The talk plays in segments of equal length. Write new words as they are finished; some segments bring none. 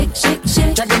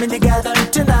coming together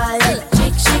tonight.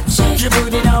 Shake, shake, shake. Your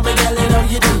booty down, but girl, you know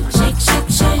you do. Shake, shake,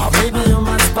 shake. Oh, baby, you're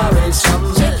my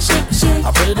inspiration. Shake, shake, shake.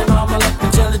 I pray that mama let me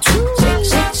tell the truth. Shake,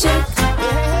 shake, shake.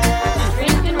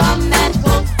 Drinking rum and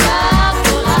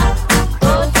Coca-Cola.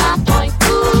 Vodka Point,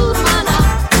 good mana.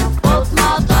 Both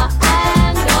mother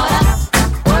and daughter.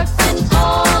 Working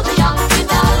all the Yankee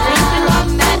dollar. Drinking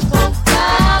rum and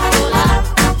Coca-Cola.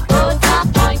 Vodka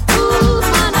Point, good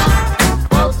mana.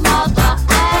 Both mother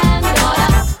and daughter.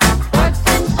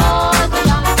 Working all the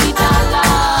Yankee dollar.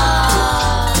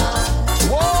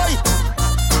 Boy!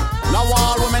 Now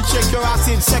all women shake your ass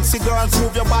in. Sexy girls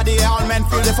move your body. All men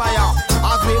feel the fire.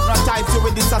 As we hypnotize you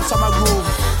with this hot summer groove.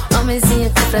 Homenzinho,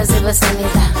 que prazer você me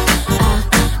dá.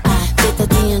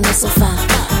 Deitadinha no sofá.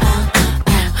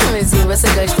 Homenzinho, você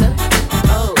gosta?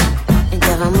 Oh,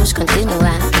 então vamos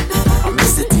continuar.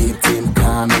 Mr. Team,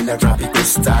 come in a tropical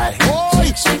style.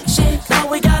 Shake, shake, shake. Now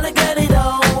we gotta get it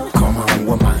on. Come on,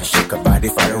 woman, shake your body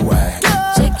far away.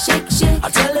 Shake, shake, shake.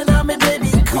 I'm telling on me,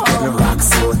 baby, come on. We gonna rock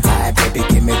so tight, baby,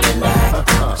 give me the light.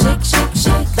 Shake, shake,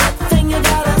 shake. That thing you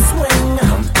gotta swing.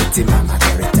 Come pretty mama,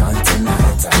 get it done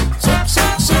tonight. Shake,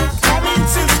 shake, shake. Come in,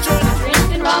 sister.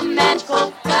 Drinking rum and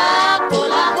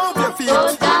Coca-Cola. Move your feet.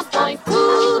 Vodka Point,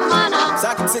 good mana.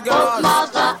 Sexy Both girls.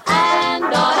 mother and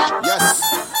daughter. Yes.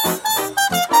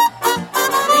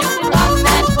 Drinking rum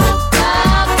and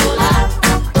Coca-Cola.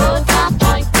 Vodka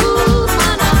Point,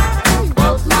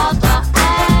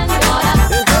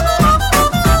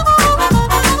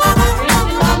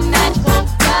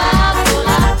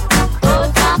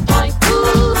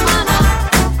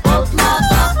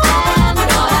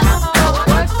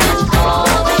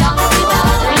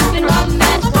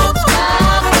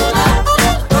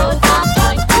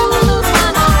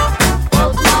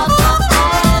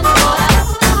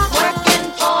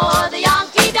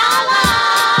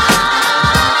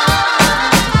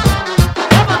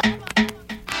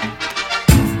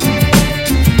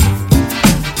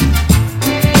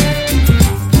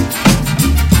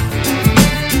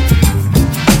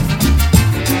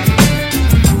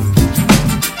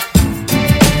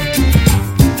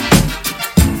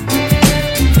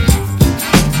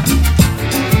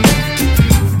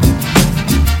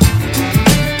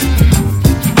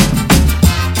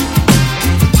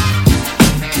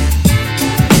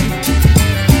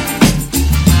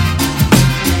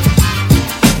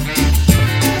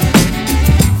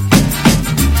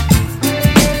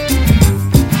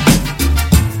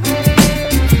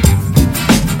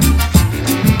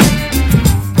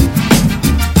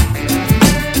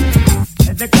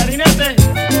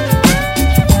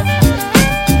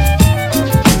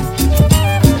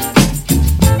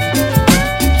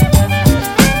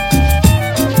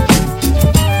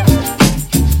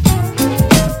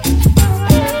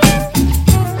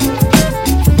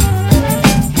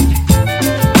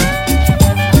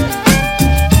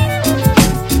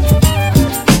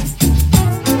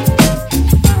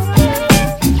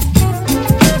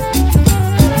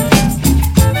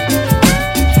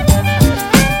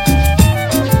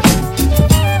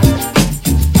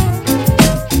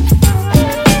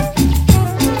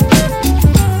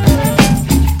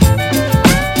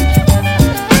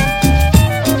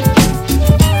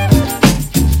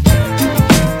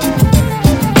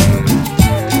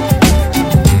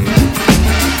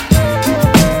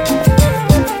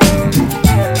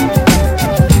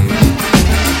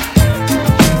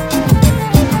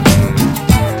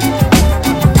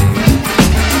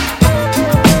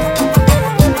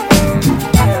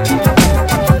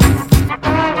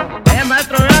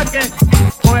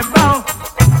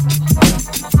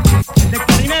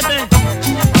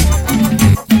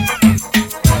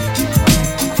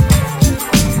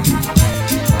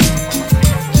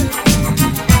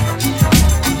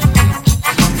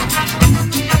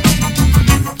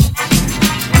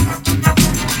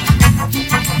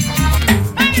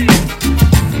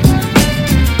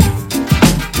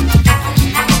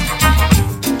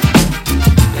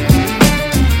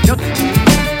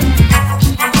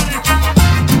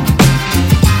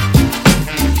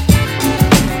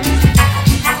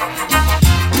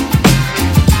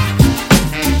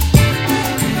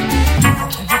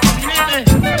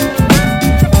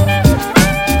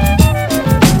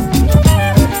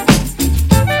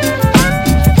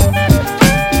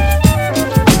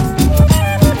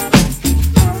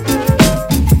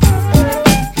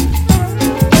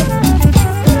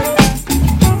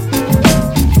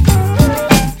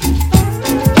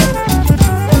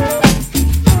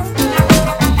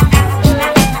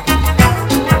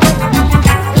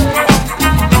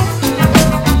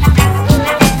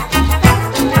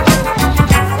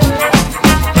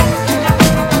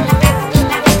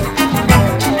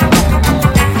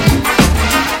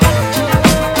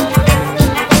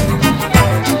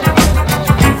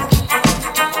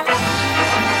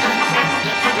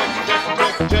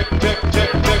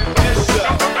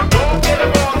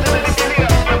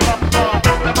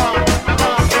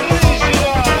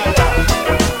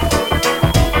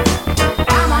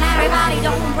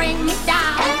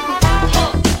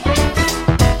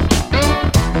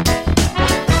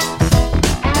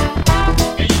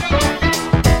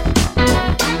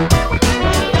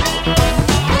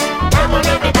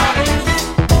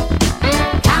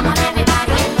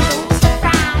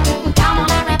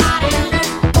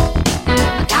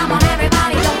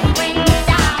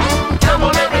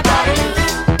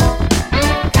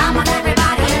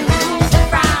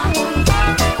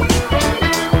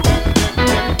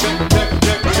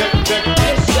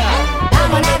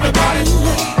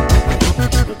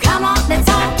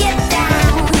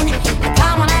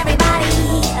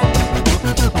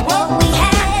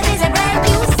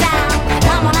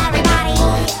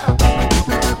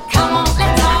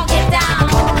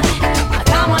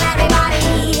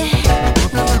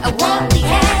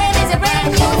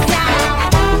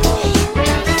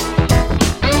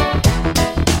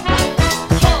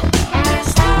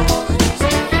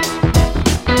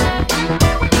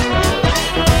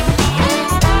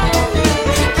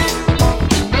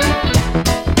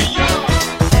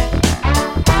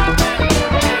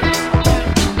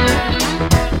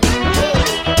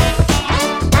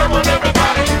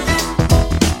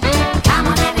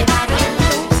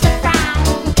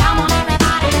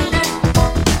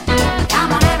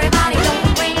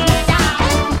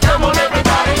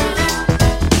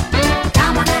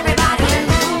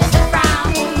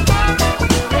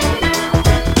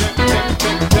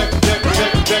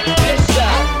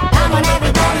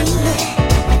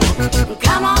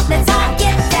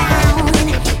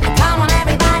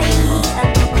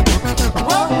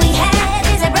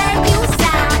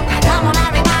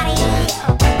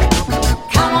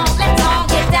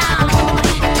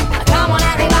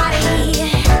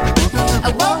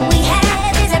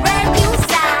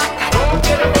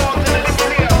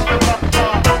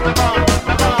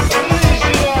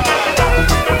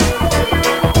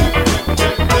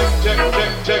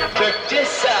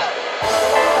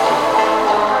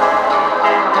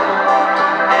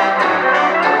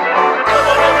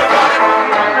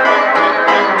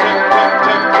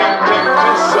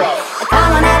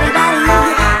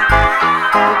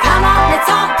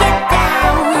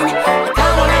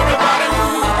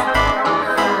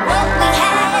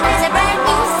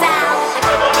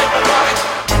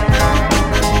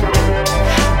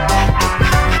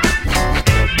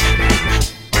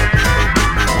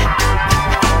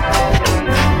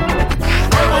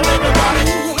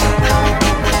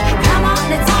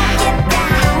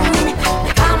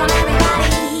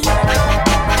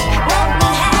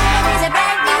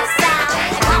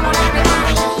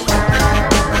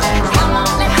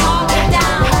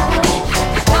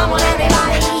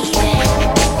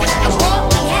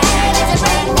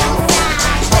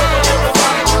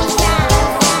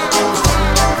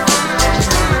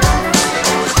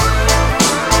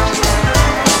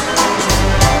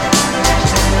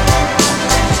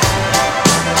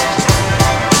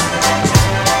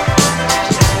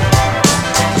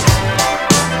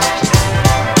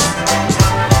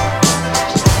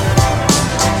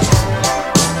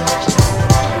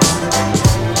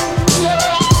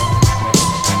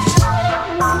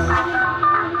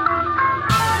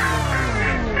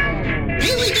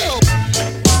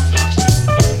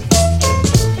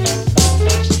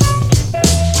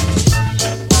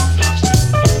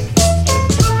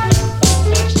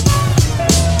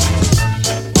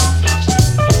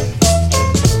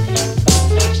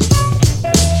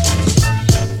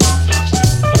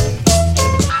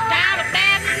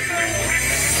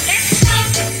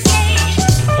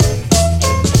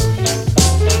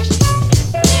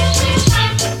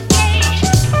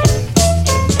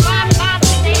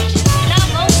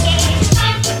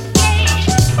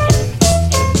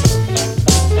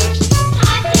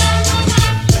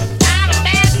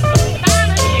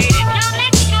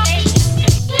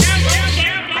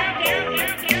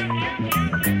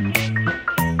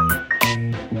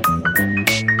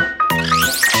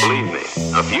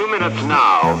 minutes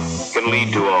now can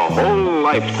lead to a whole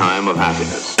lifetime of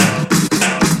happiness.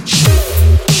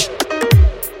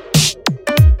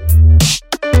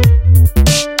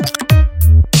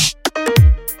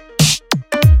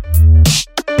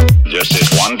 Just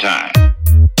this one time.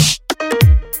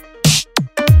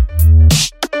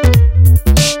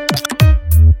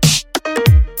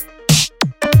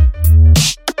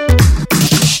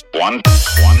 One.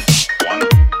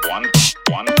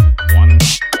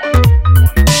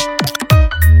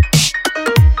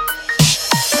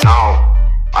 Now,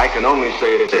 I can only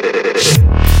say it.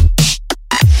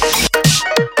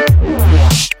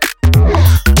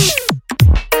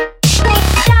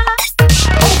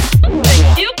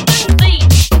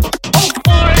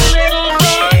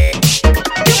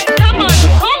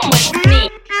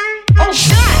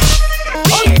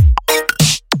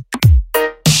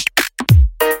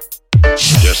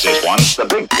 Just this once, the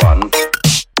big one.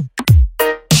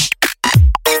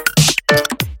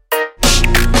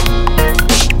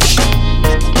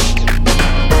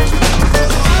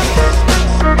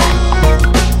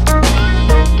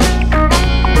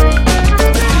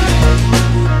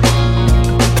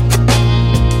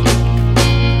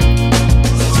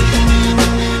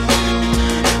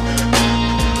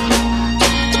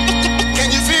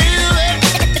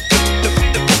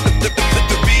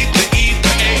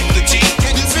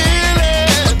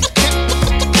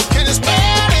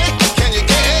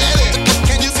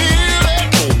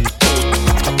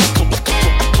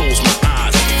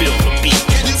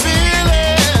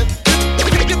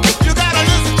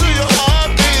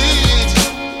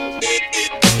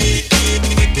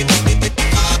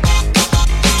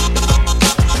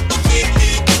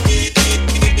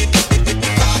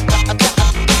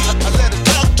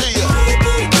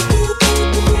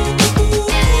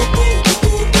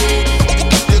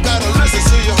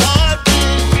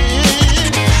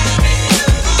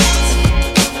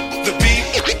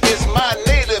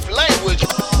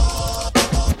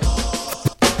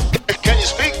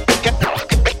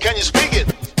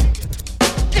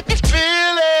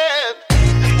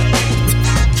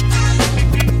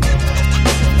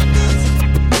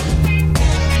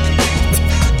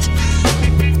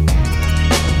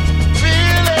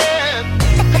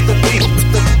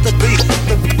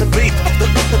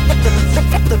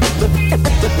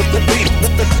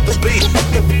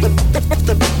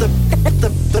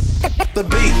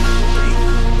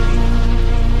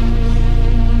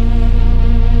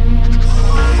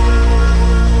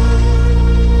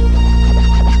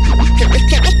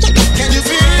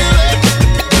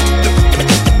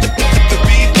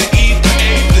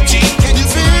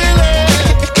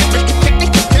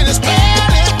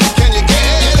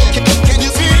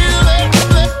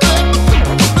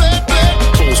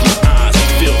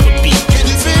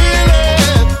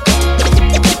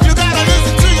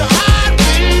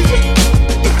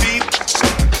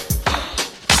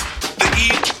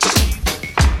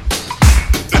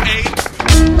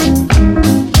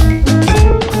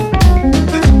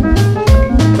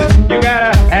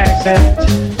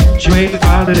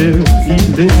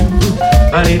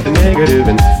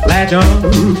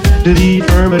 To the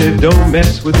affirmative, don't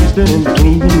mess with this in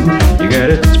between. You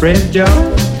gotta spread your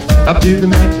up to the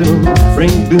maximum,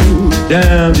 bring boom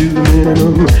down to the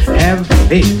minimum. Have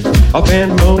faith or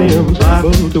pandemonium's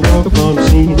liable to walk upon the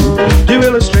scene. To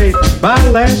illustrate my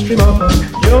last remark,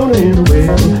 Jonah in the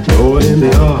whale, Noah in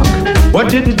the ark. What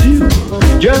did they do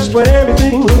just when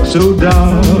everything looked so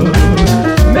dark?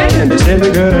 Man, they said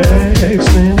we got an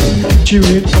accent. Chew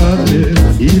it positive,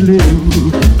 healing.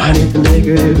 I need the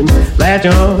negative and latch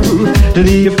on to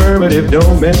the affirmative.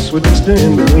 Don't mess with this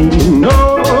in between.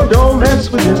 No, don't mess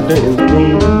with this in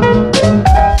between.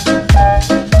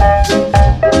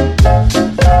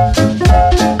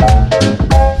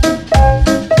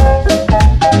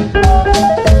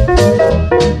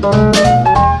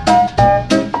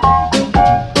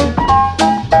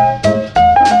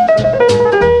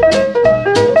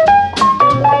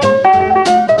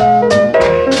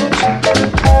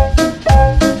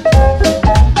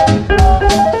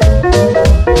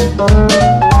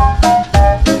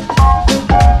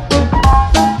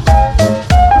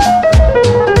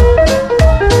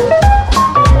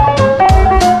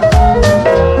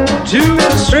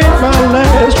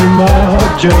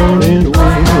 Joan in the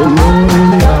whale, Noah in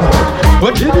the ark.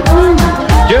 What did it do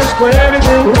just when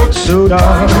everything looked so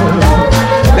dark?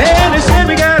 Man, they said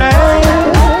we gotta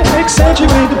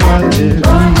accentuate the positive.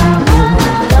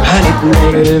 I need the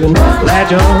negative and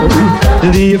latch on to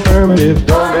the affirmative.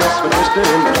 Don't mess with Mr.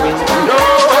 In Between. No,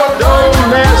 don't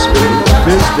mess with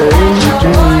Mr. In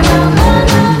Between.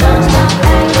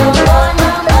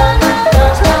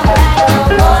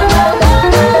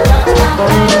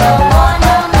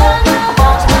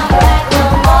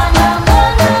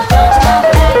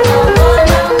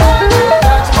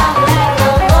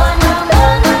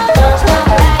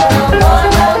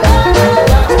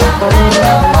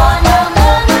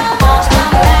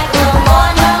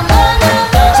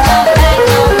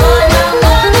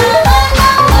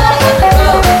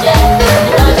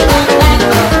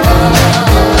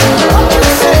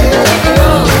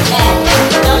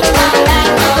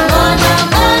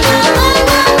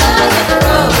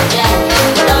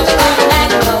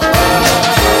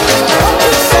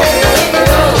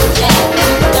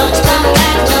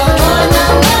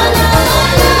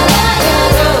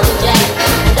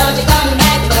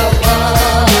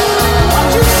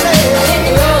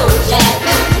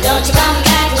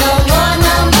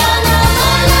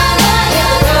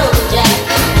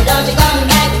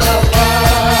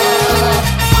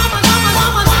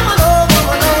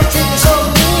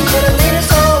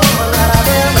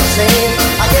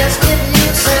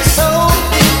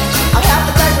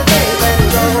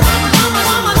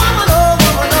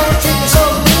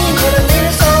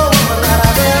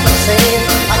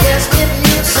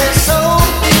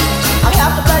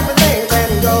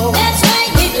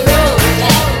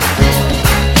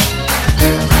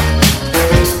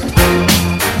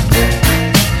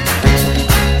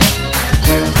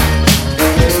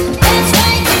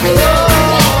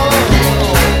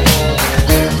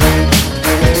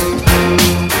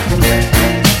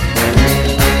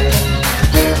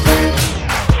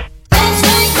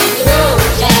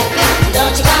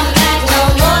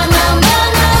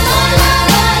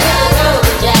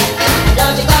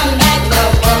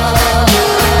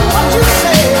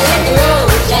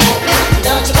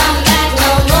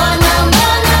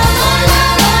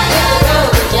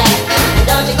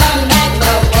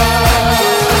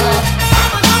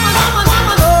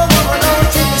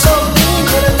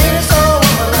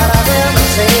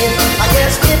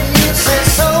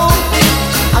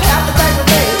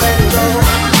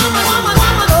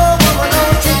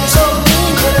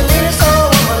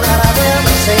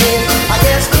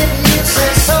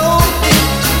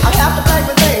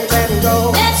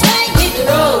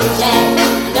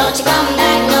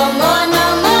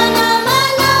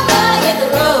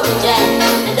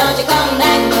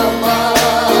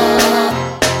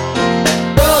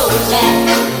 Jack,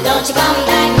 don't you come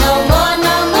back no more,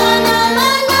 no more, no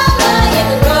more, no more. Hit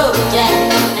the road, Jack,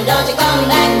 and don't you come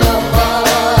back no more.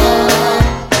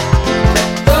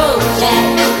 Road, Jack,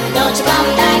 don't you come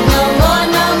back no more,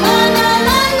 no more, no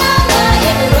more, no more.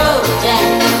 Hit the road, Jack,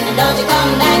 and don't you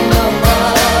come back no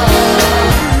more.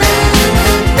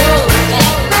 Road,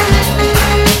 Jack.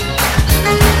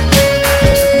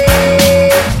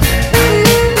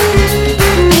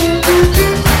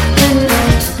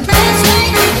 Let's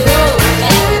take the road,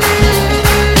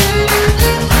 Jack.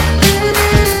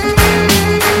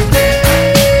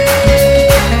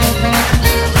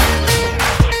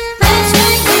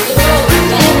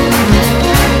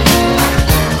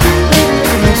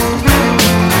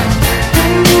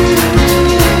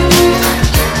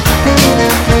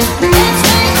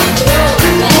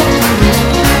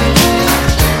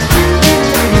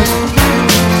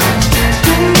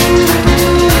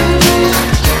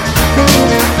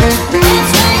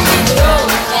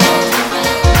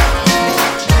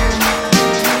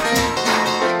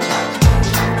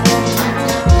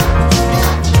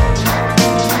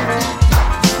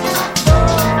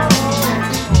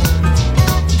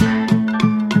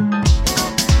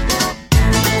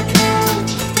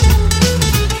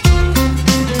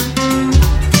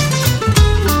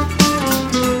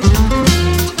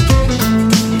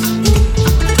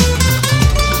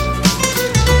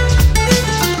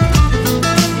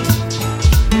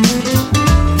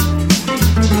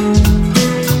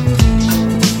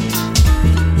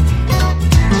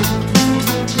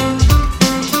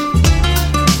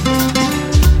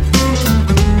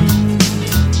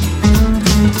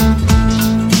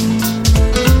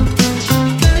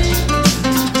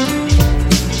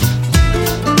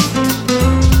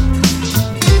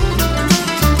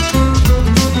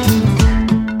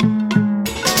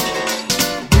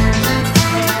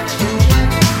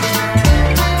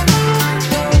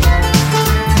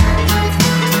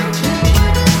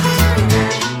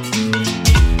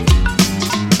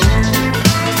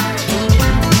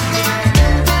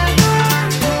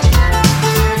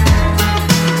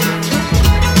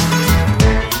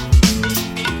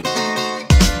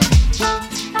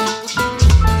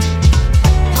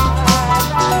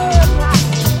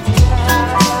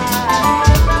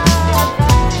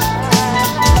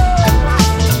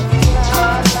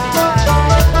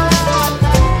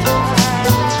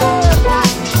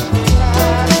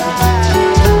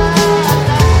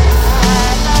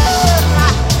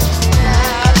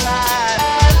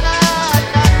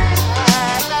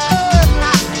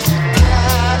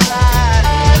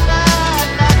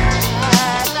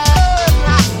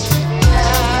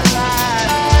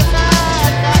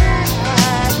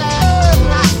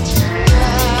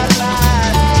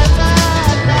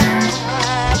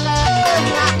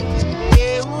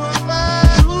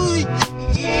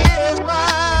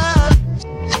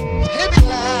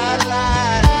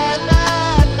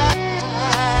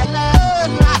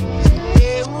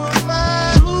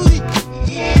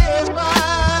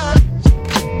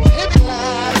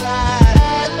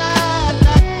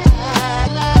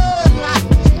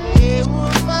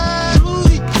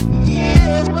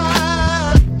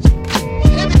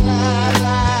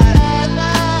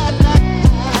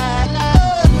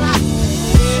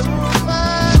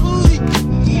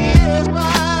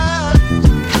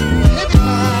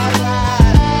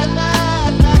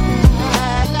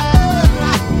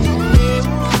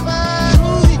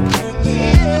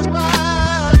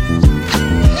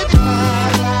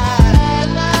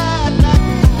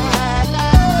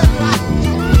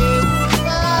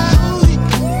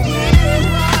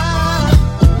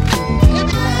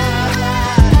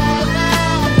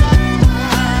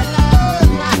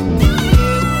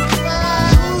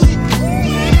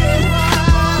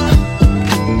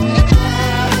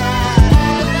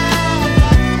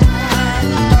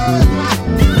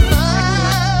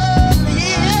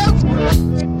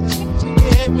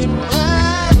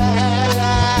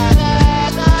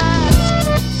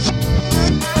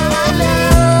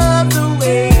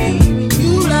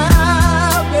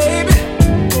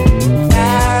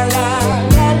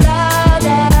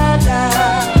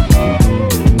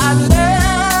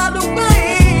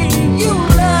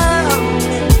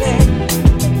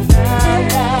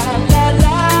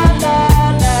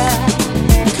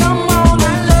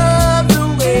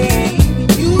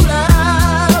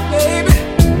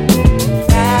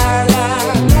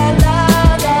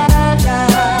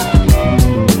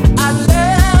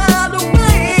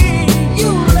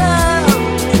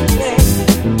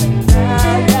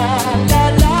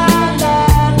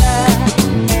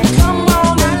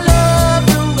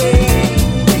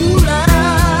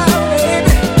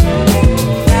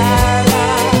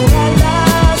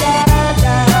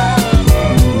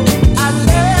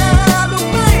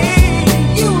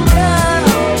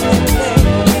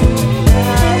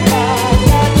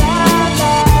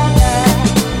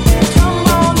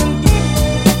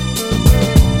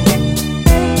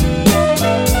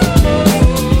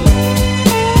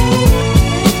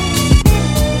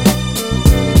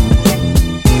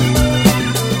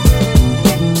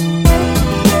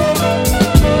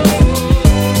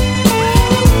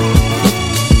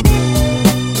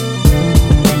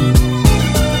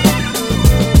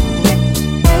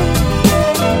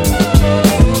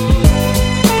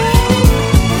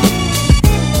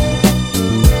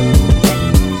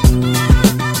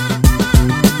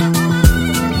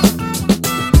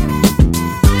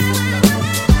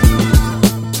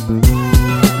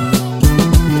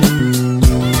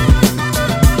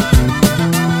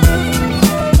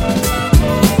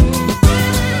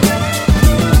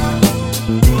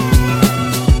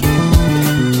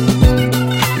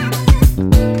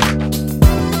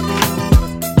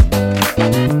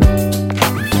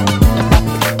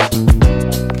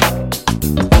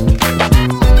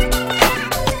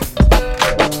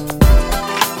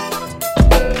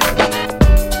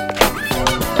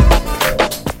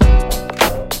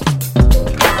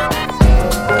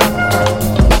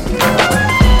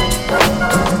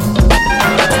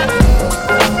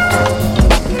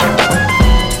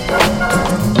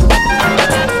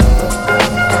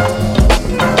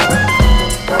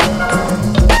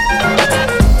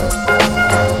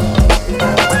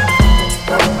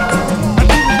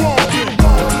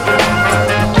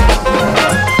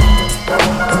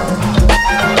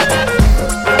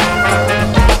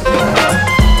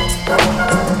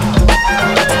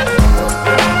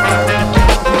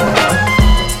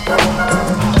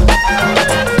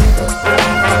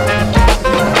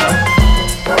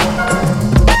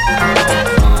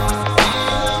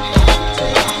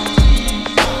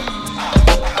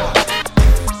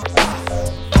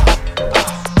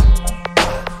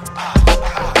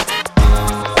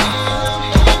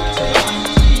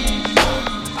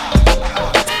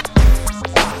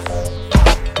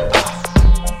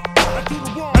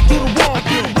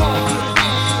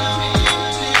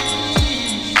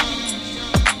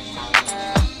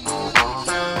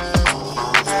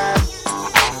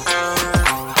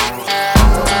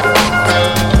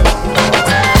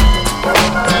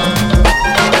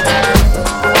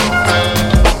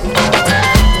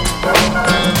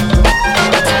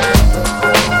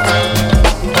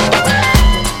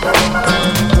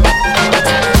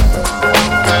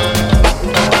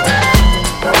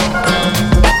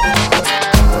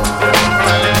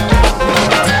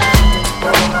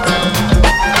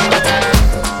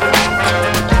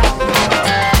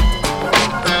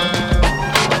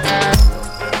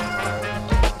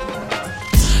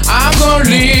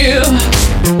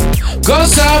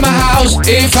 sell my house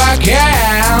if I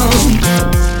can.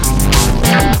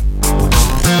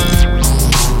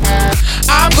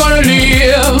 I'm gonna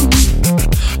live.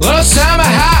 Gonna sell my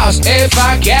house if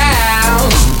I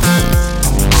can.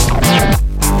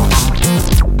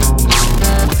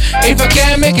 If I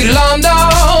can't make it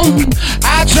London,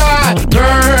 I try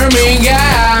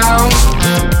Birmingham.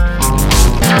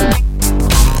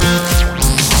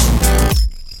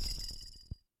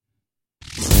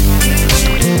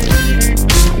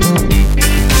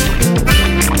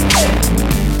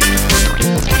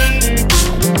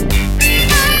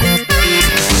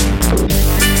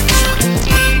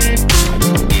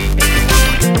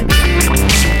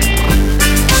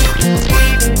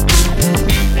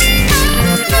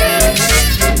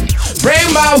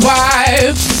 Bring my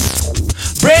wife,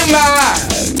 bring my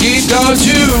guitar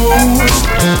too.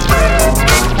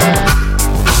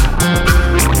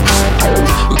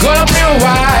 Gonna bring my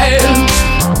wife,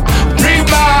 bring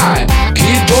my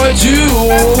keyboard too.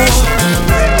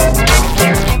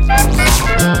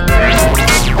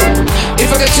 If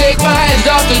I could take my hands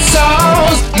off the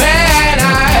songs, man,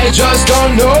 I just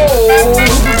don't know.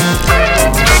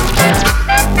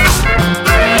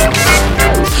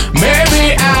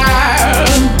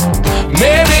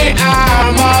 Maybe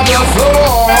I'm on the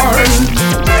floor.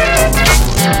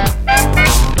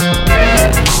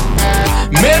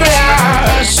 Maybe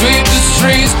I sweep the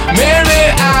streets. Maybe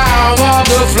I'm on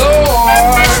the floor.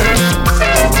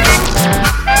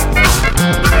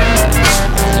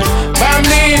 If I'm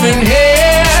leaving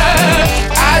here,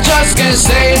 I just can't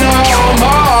say no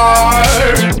more.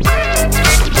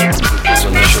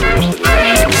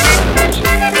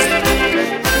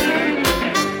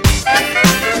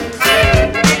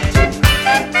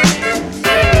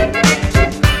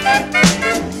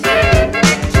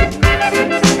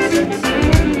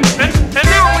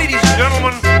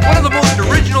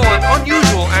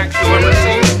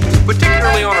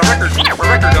 Particularly on a record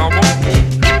album.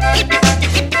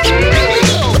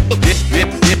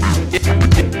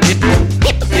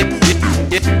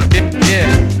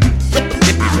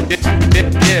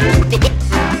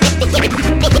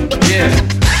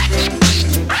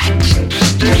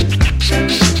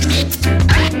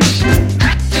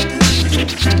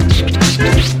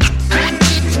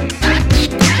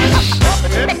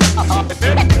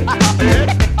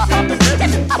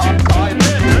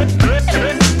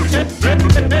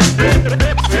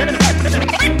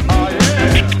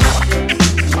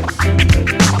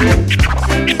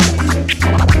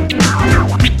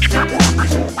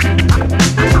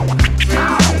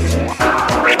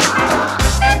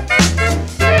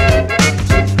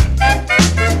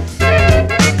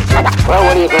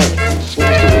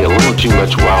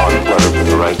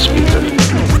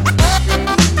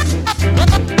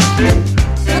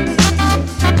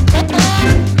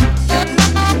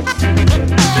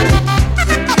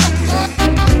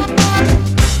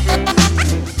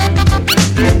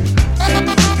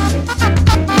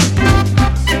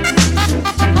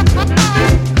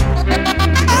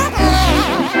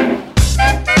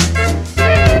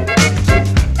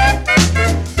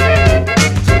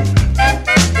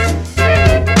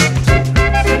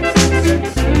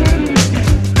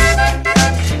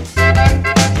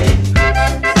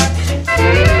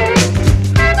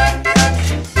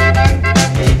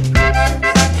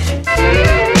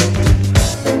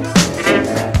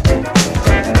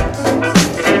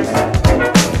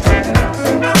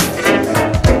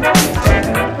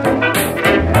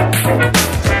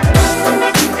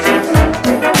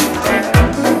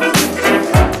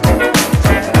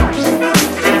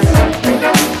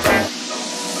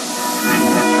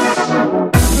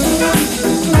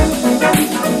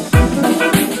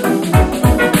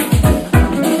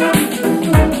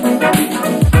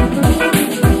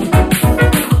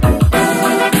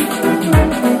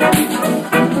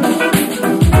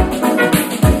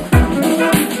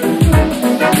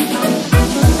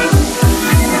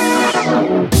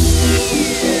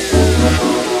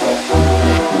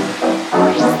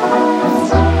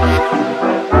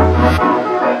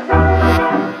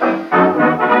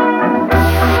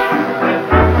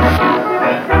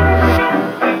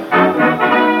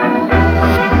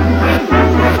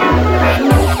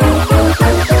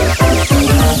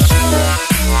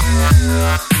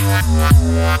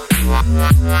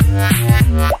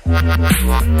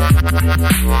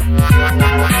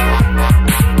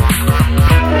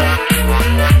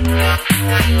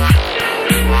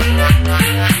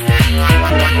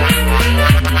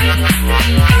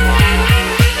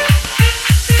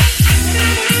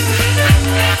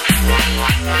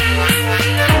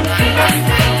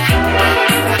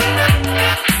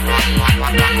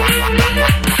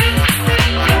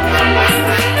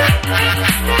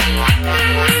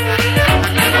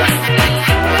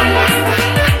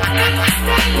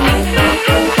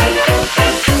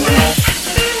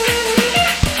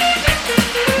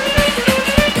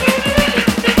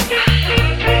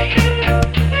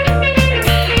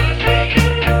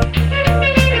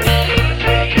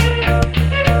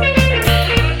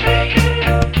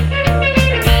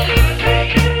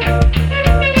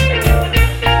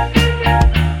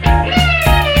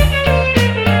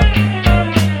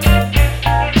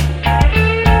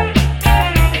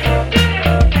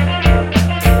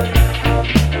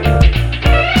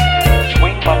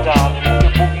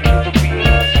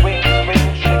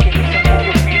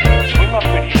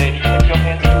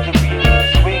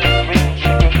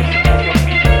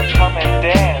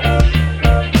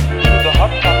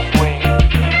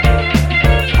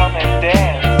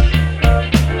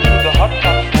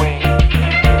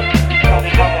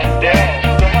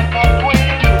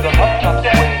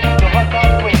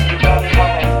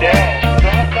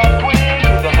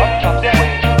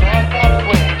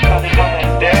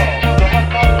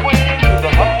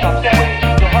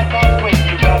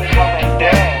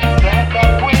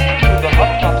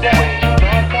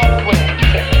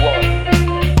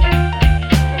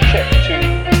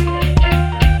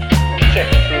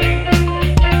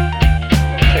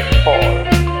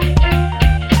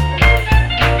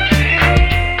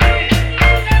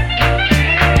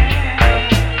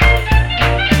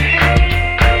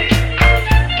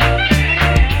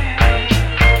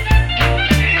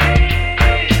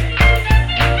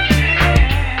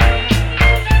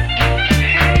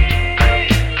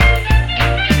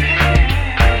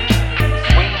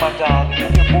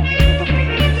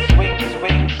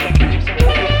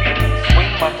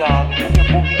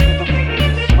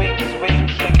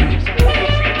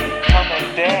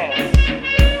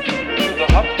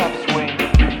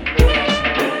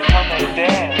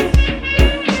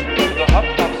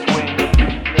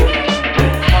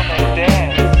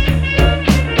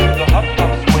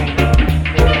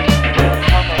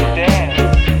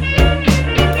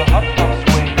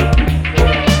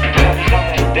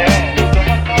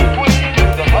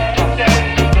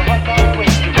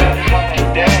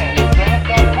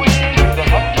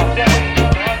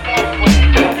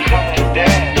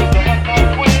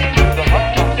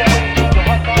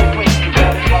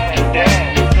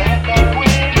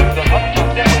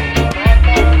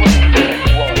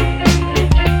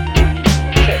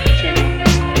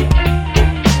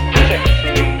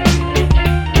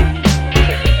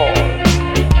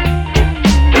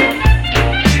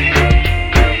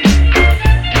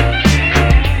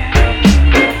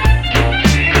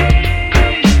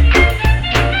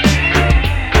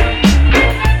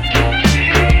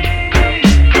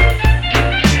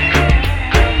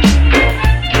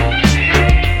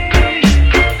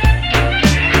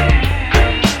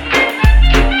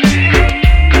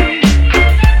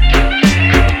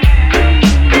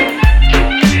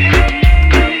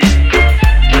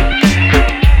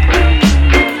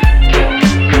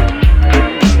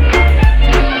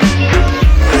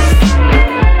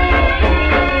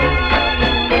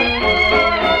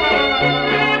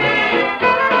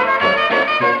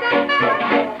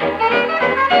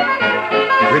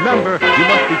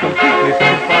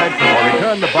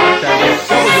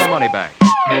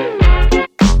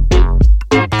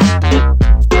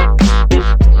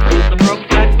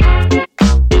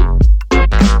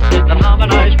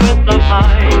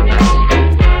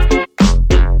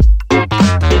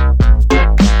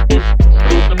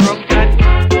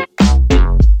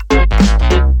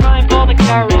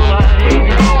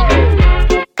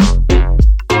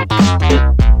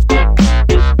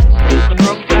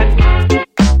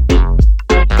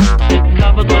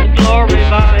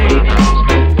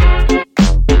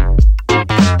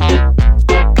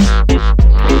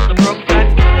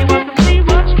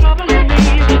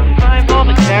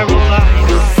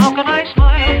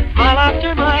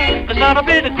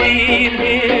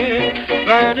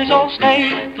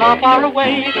 Far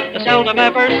away, the seldom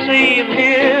ever seen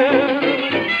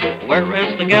here. Where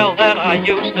is the gal that I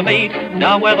used to meet,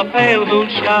 now where the pale moon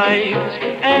shines?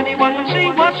 Anyone can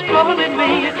see what's troubling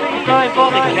me, time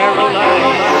for the Caroline.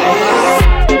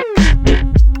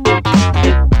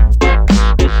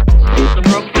 The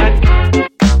brook that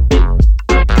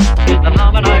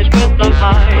harmonize with the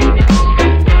mind.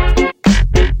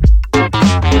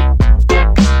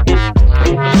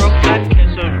 The brook that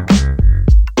kisser.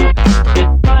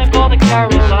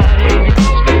 Caroline.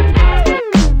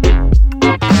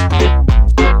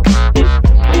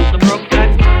 The brook that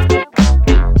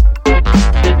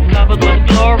covered with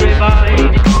glory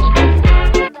vines.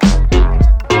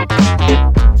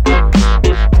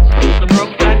 The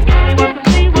brook that anyone can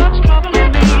see what's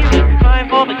troubling me. Time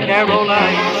for the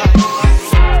Caroline.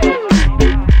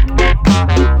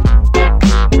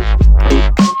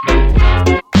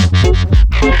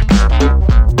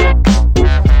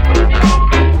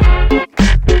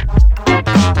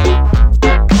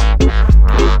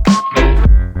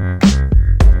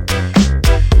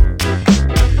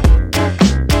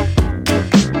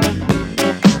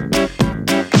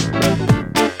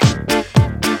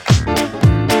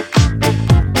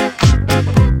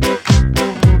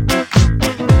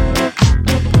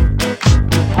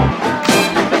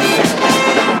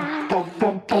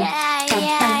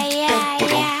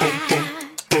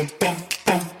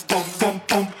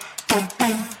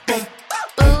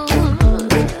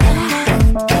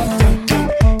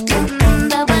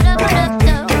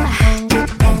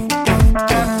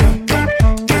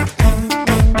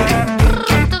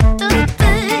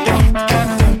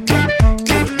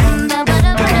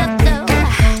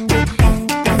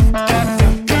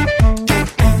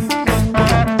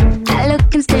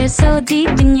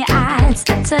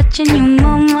 Touching you,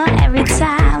 mama, every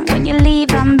time. When you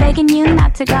leave, I'm begging you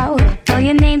not to go. Call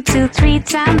your name 2-3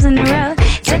 times in a row.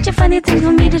 Such a funny thing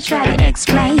for me to try to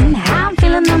explain. How I'm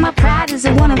feeling on my pride is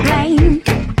I wanna blame.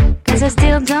 Cause I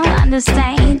still don't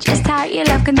understand just how your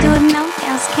love can do it, no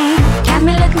else can. Got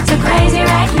me looking so crazy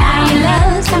right now. Your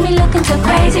love's got me looking so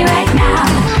crazy right now.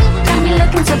 Got me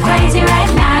looking so crazy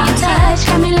right now. Your touch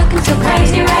got me looking so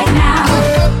crazy right now.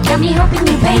 Got me hoping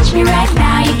you page me right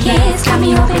now. Your kiss got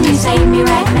me hoping you save me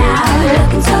right now.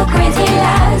 Looking so crazy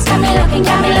loud.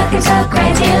 Got me looking so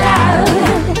crazy loud.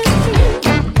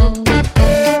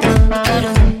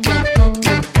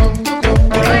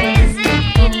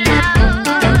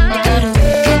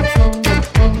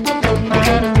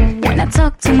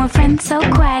 To my friend so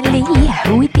quietly,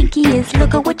 who we think he is,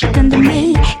 look at what you done to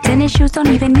me. Tennis shoes don't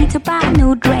even need to buy a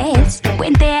new dress.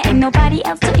 When there ain't nobody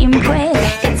else to impress.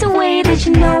 It's a way that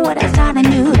you know what I thought I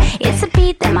knew. It's a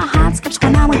beat that my heart skips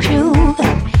when I'm with you.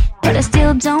 But I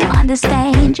still don't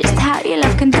understand just how your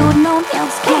love can do it, no one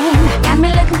else can. Got me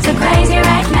looking so crazy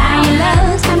right now. Your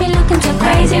love's got me looking so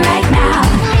crazy right now.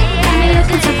 Got me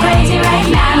looking so crazy right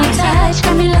now. Your touch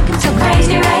got me looking so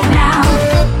crazy right now.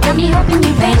 Got me hoping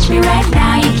you page me right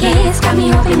now. Your kiss got me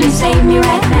hoping you save me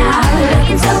right now.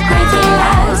 Looking so crazy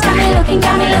loud.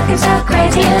 Got me looking so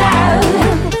crazy loud.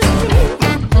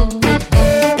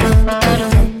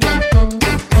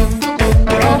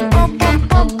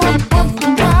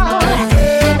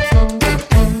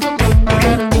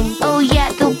 Oh yeah,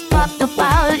 to pop the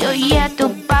ball. Oh yeah, to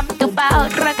pop the ball.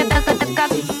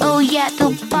 Oh yeah, to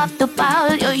pop the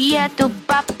ball. Oh yeah, to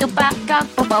pop the ball.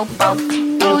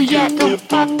 Oh yeah, to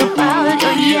pop the ball.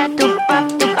 Oh yeah, to pop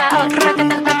the ball.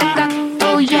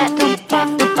 Oh yeah, to pop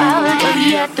the ball. Oh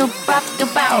yeah, to pop the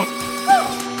ball.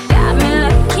 Got me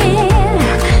looking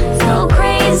so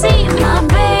crazy, my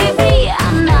baby.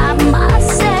 I'm not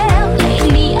myself.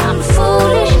 Lately I'm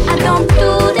foolish. I don't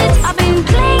do this. I've been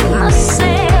playing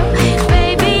myself.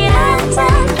 Baby, I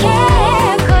don't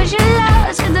care. 'Cause your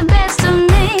love's got the best of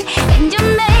me, and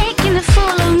you're making a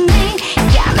fool of me.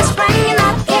 Got me sprung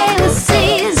up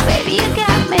KOCs. Baby, you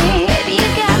got me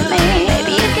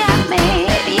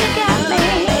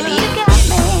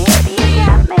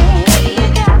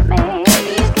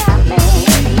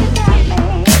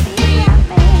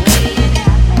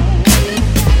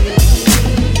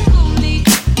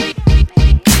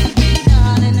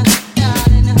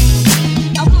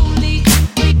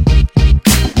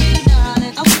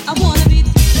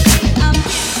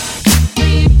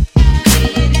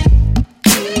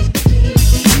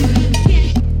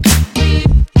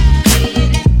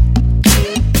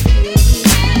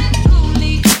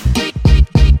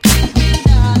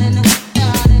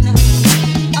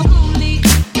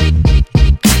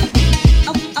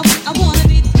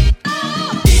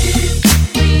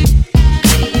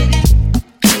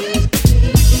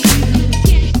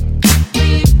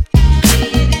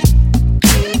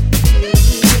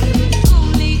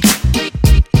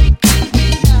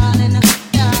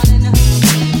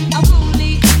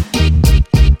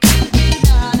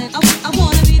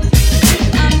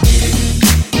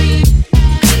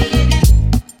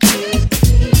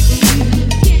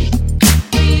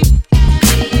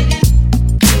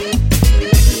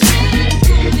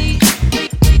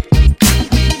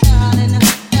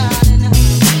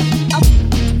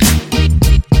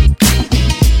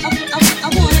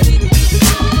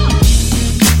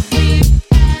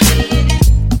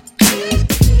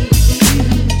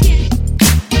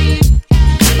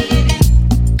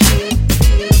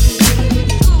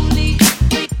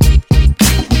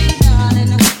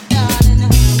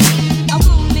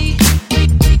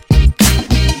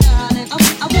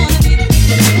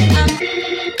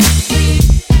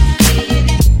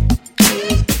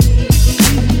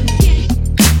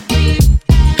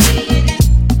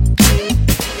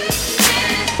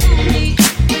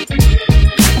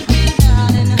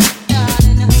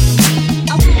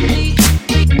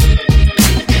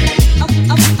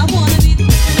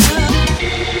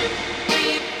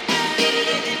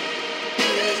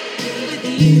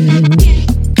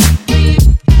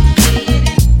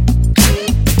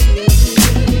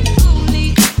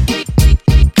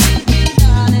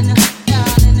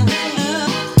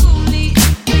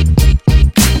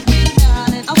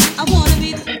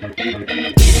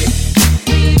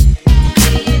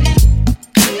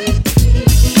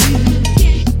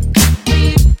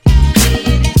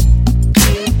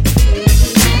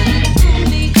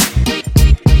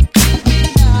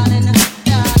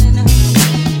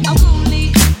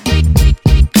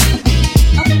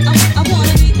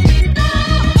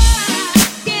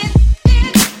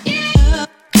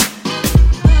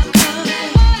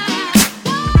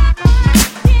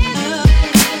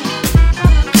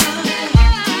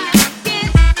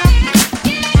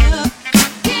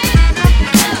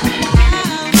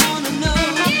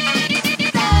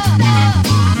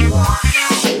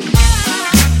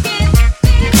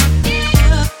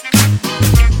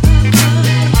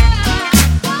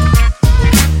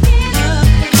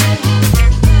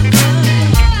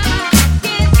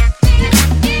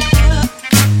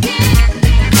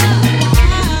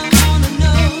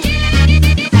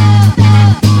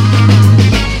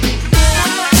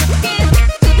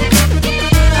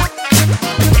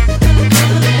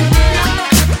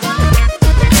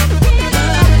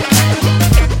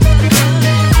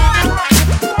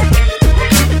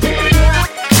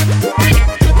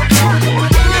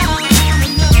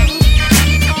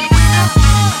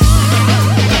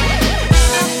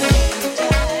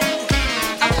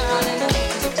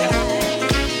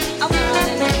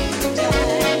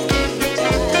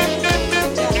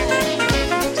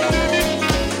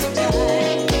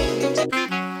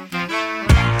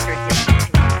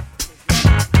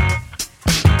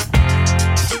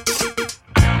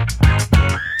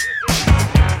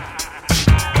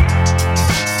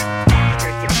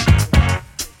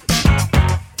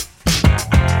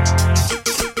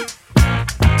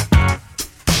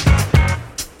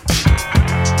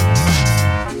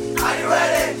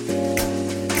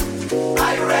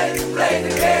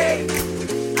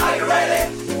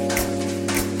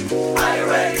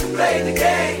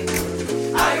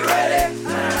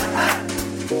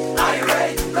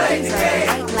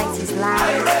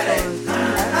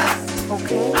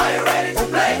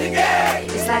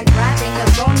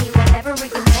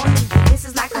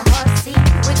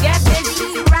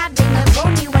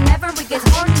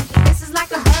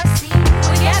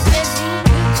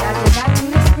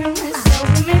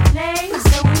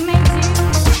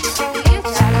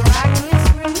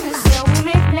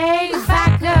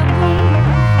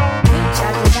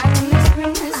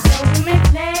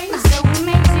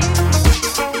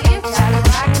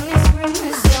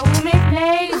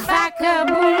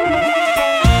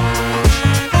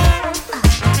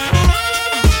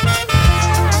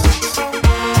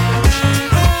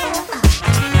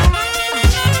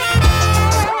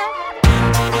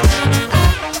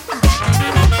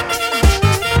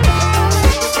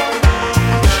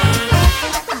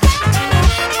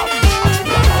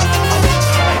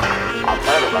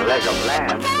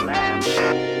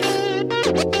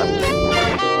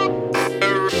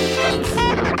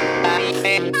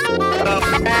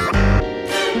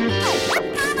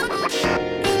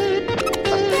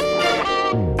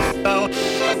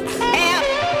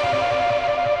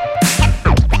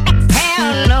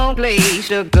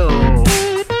to go.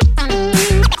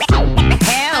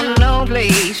 Have no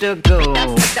place to go.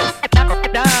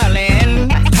 Darling,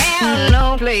 have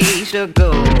no place to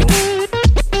go.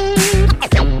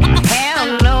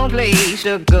 Have no place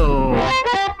to go.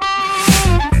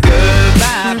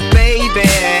 Goodbye, baby.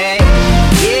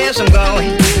 Yes, I'm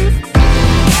going.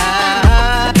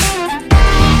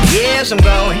 Yes, I'm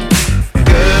going.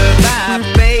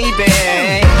 Goodbye, baby.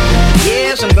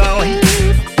 Yes, I'm going.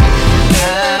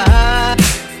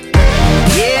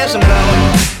 Yes, I'm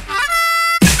going.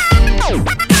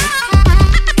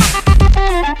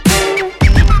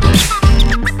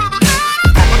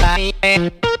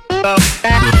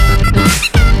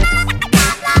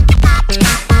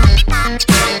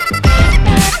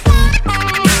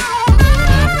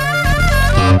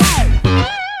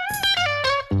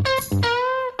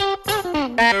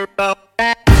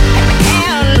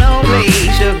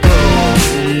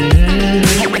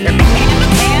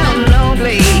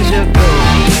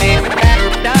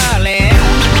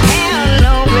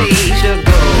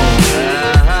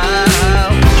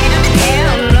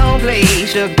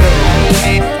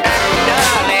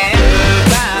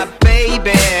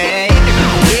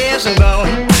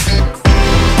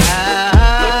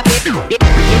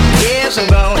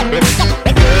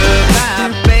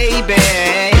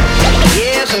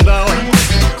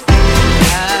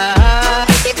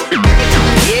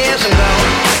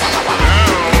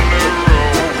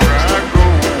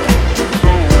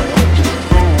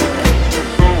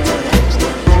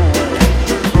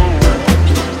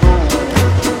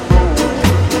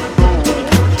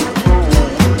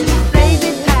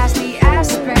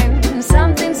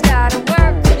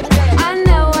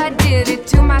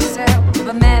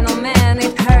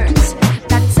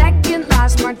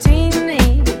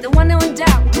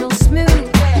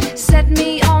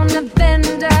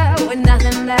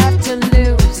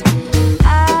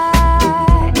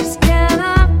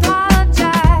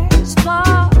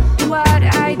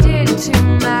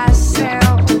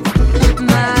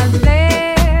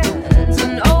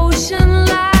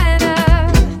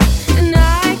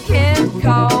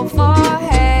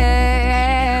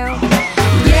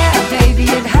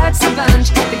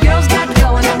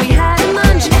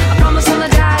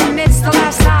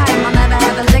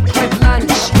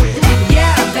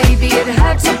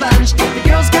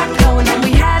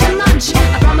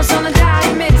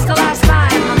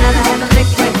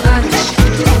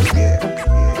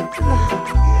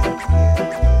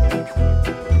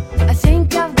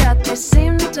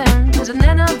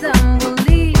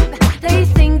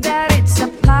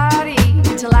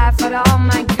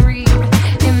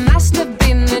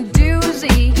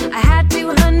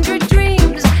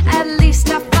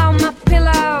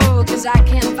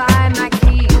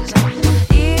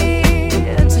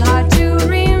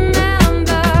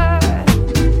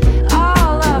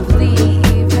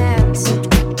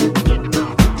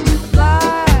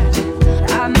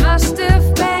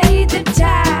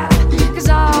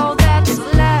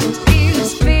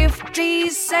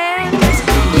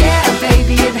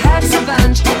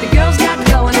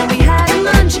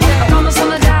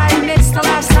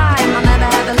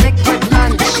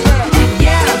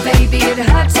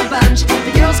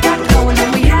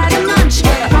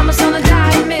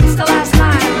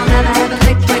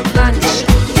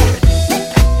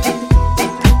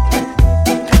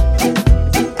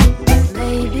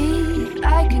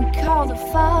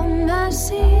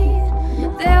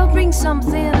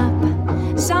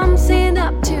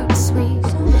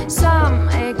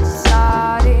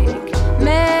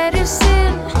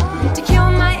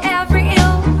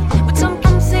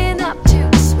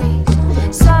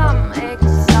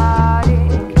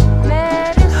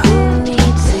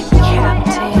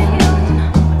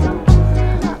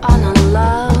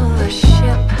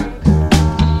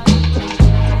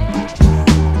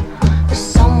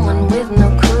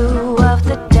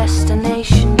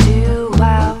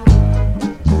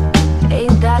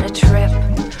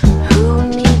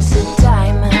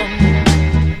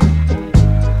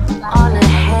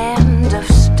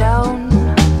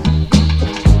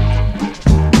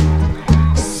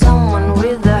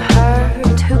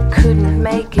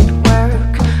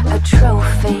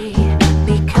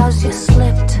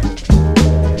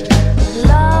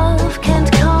 Love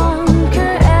can't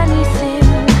conquer anything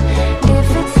if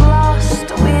it's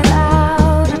lost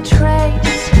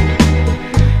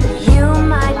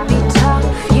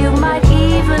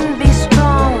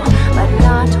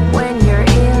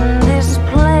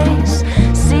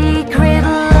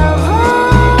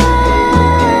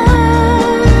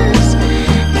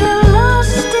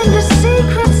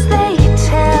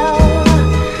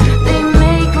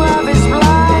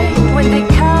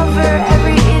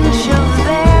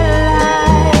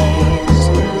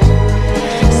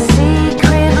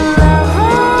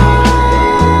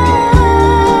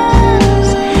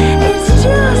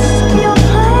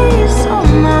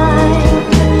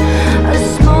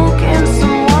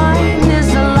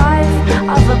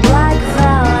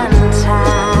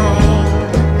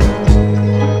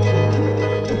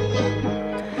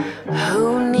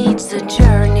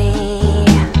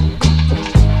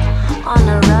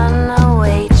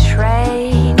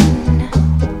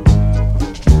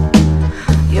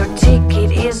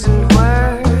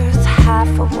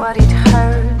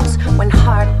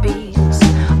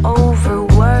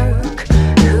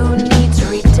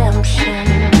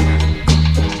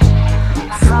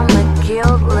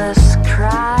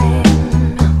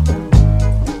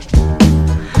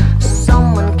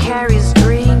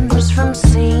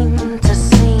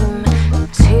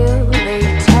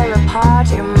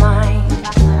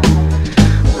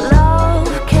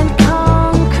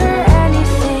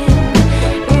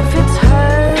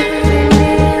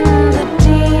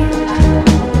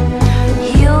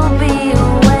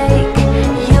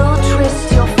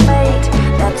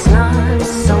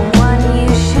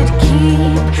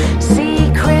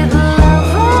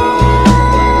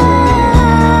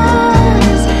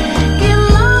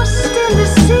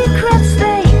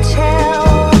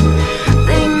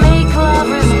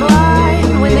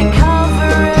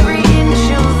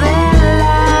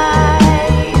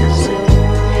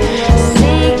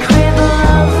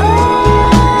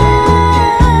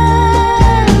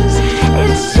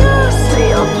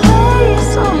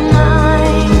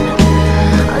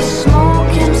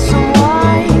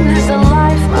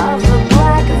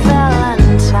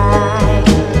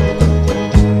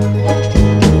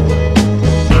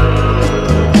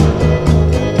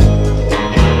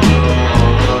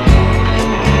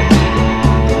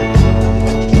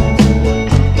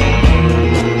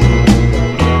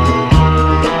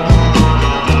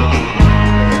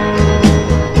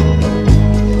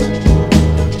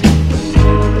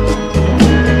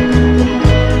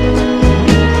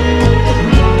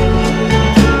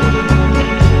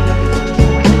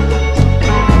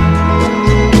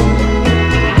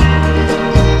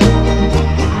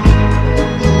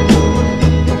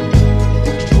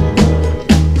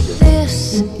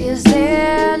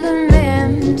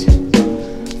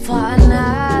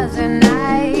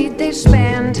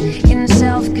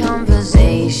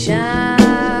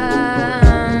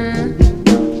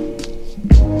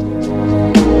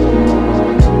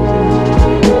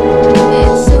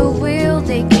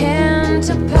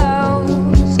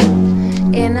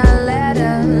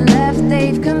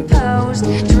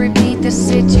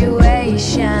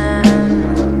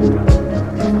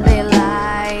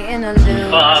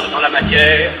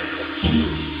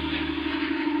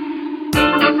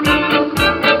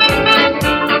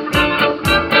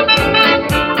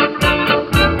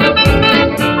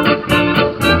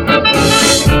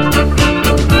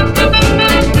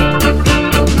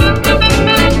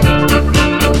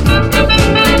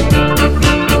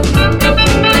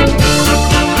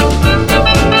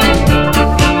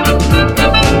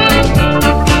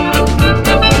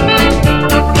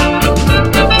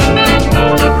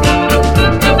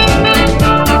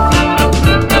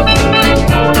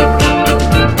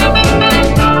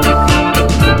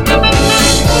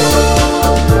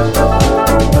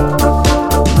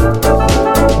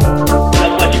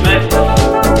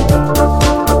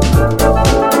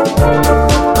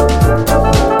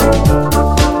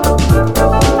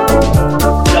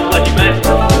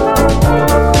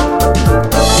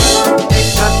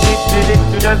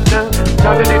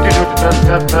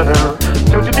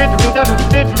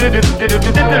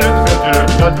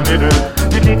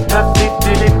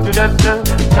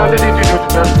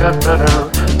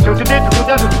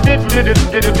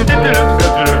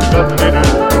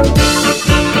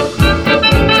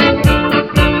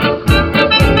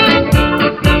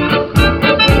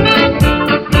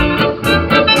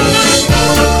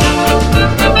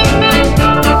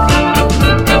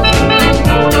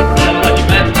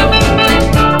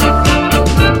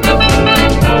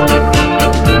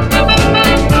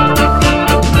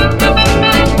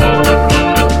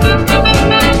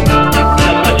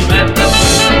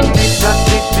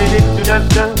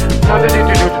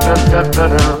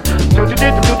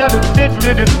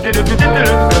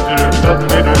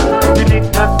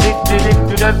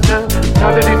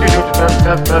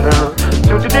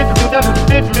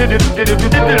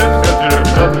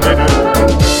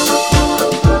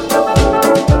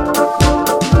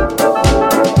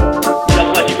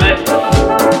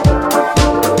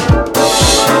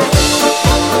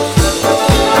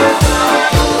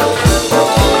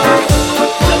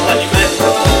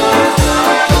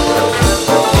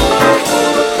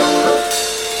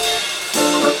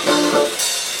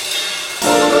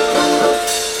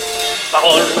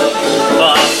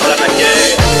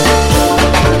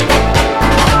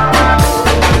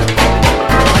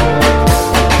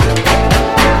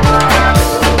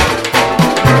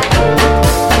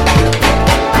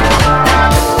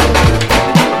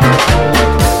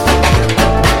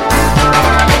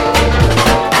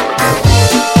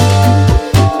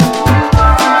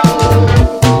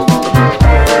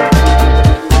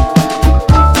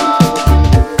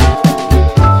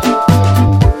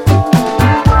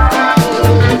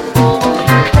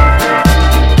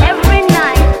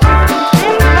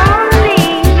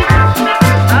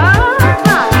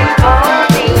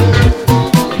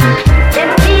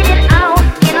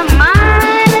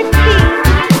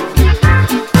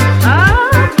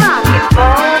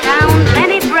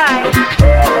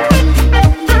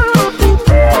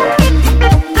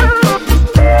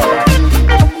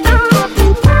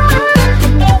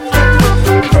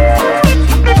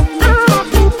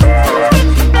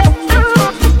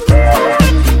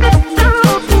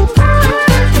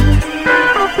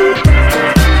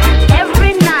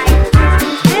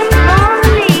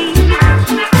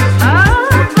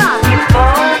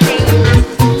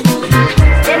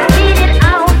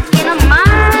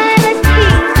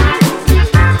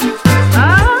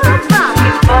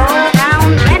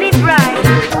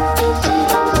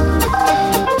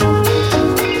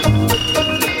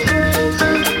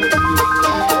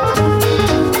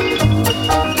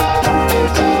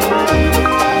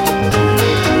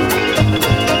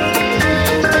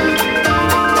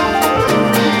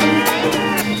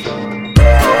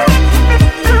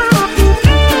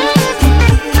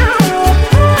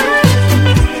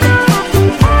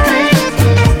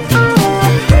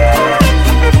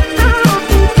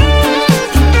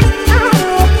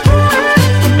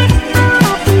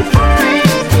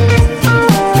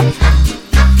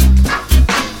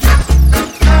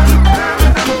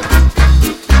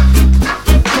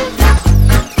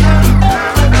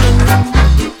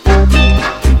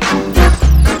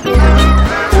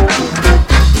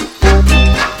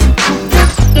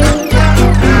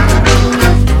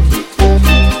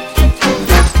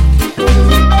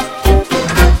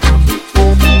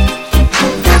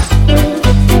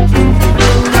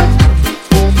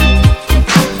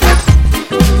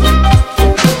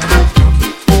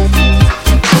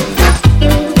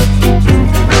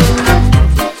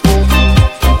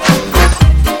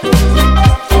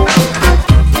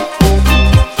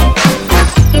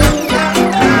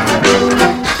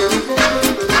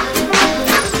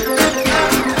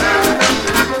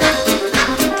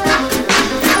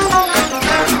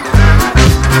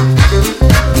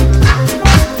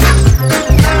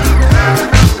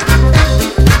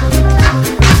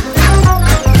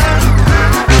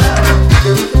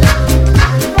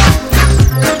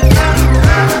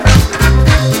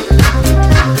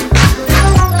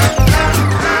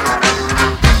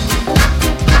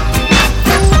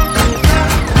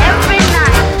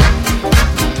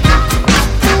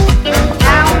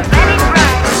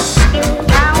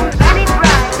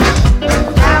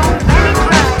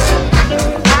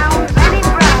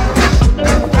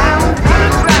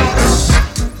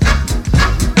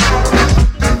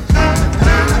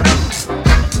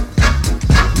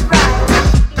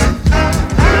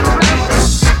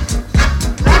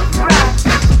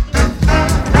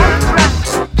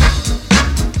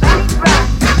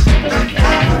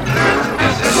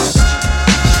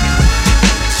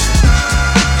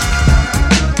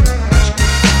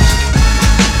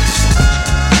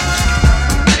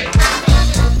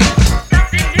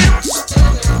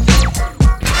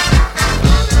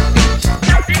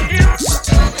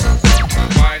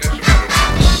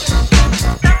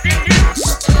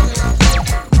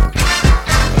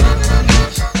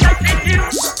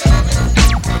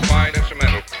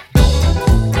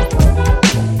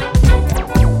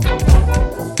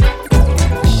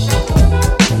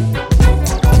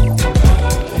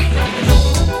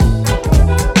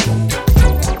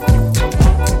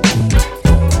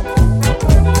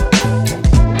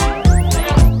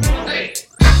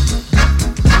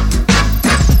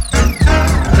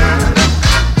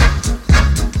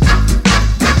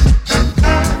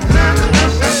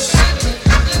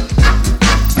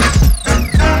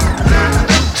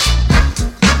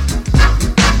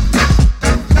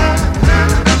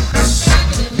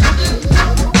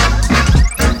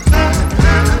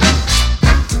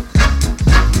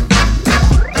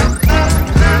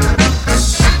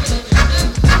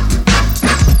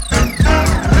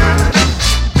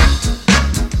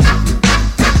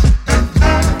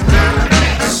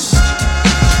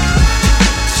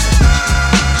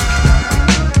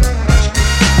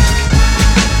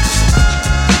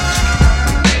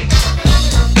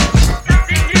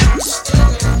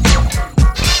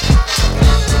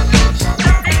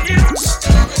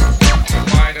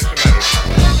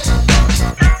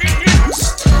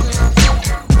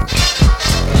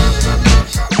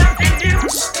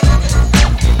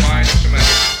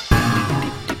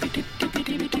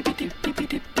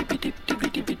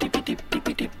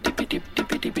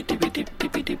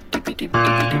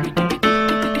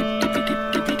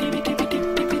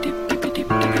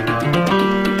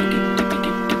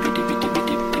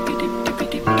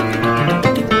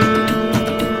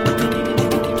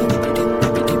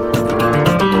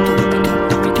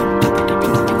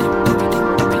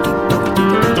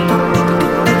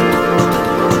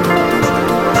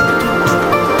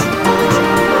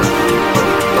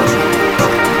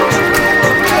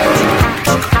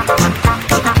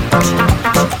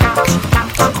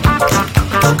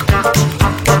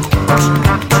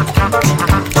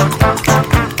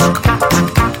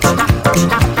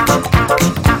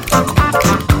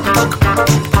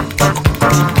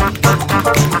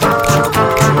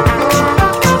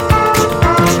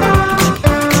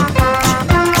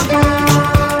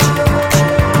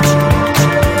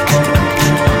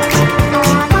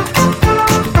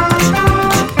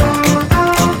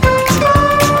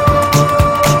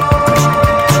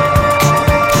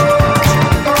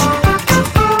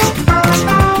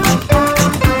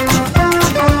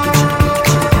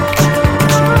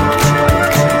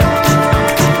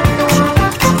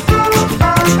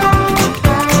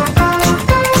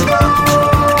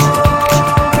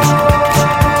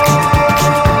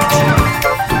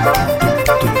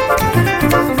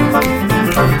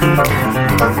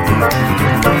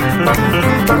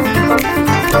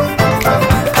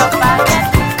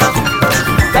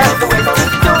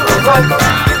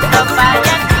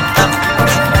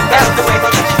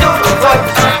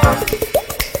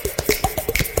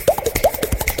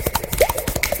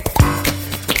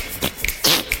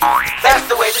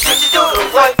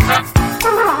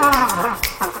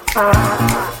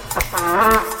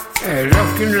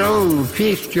Rock and roll,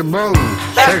 fisk your bowl.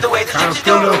 That's the way that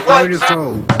you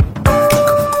do it.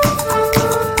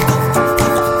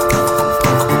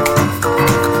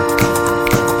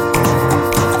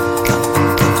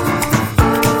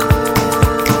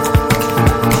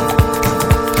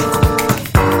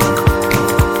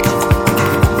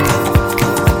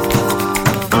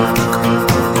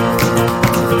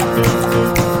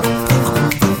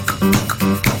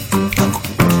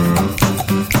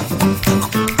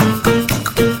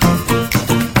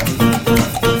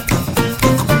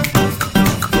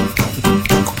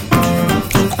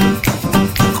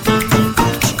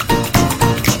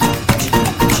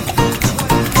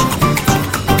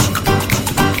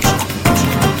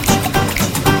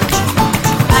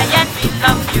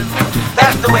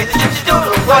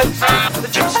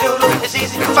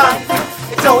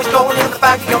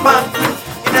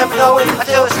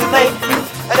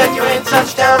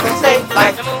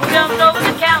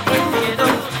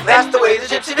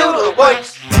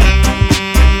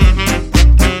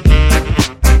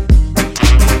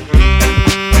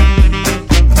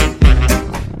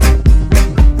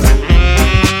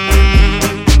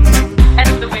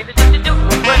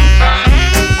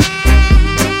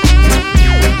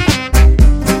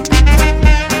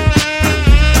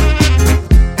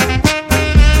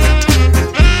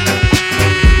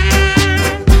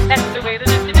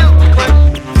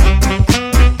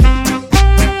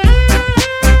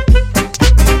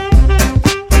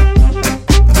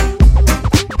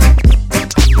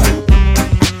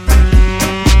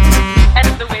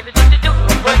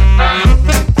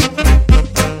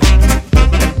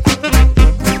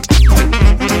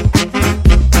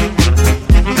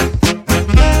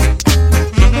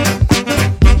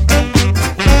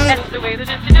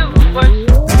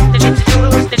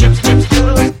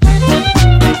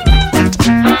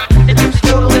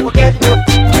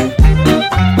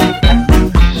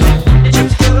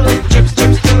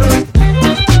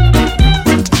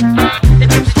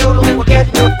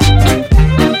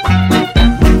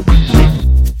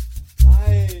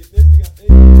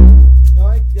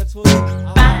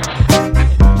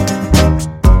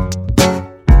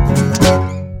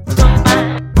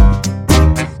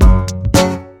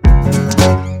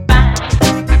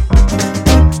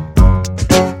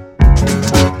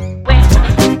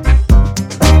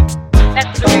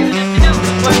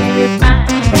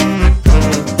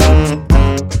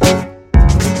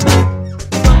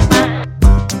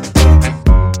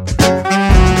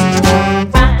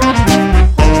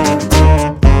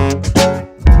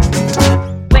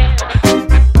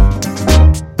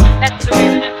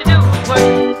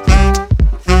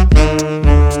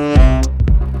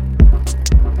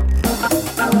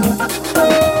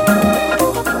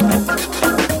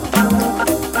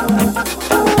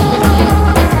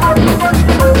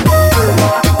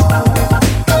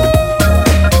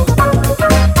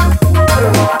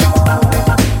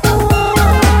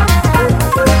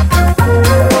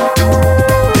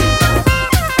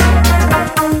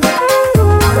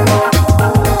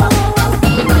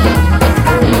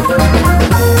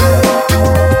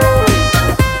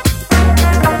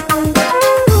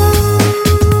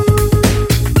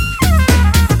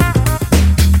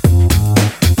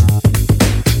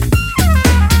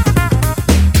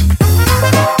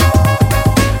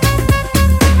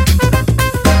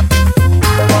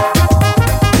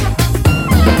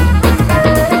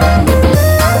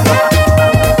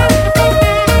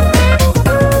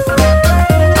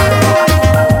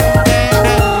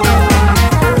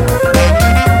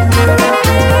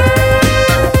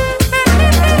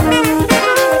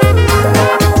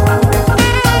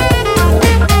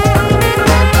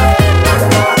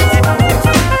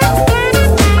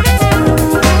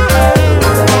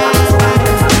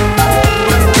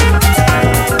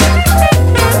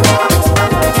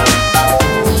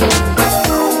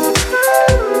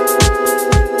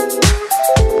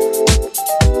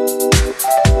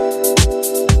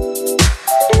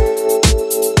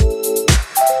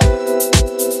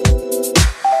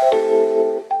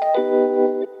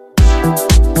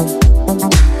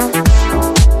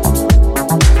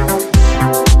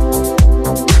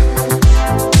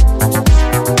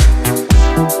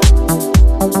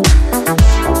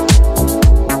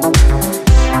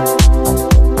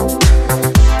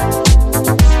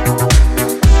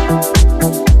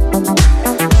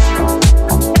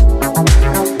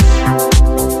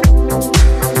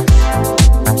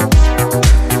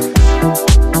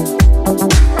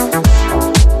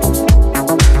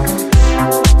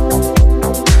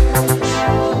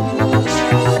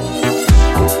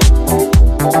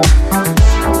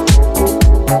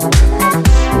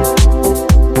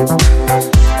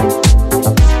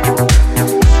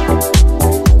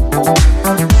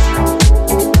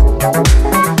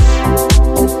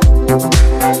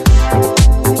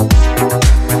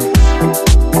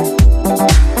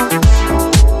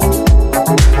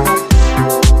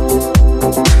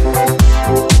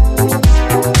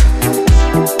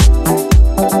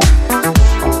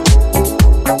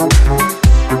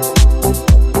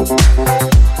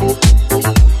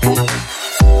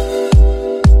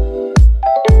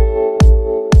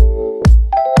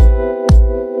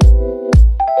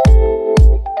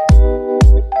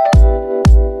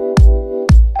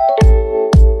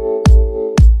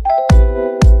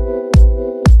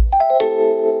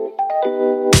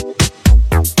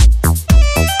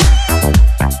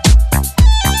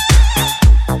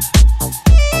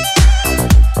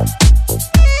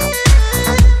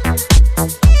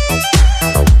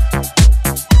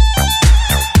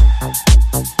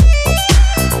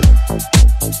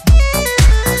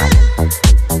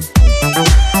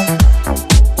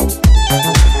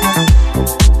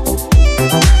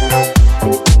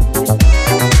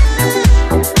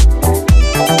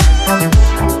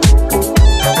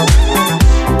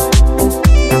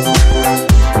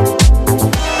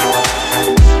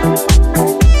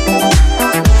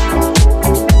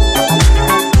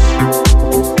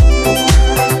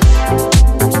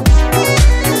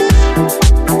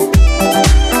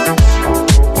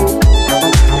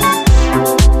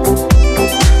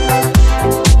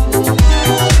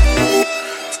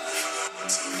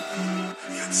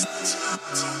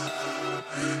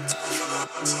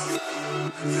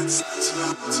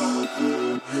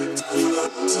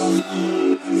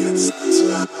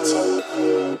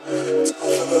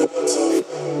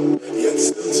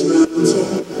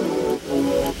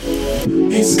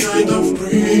 His kind of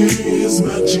breeze,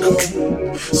 magical,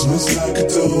 smells like a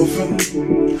dolphin,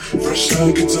 fresh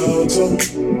like a turtle.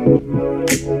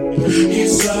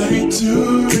 His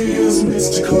attitude is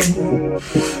mystical,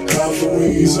 half a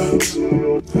wizard,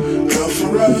 half a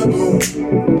rebel.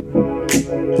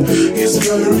 He's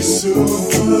very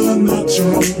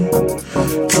supernatural,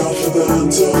 tougher than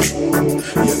tough,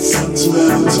 yet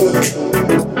sentimental.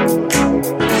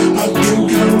 I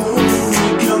think I know you, we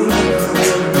can never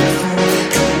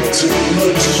too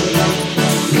much.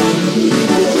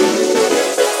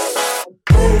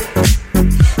 Oh,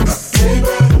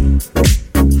 baby,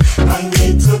 I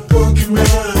need a boogie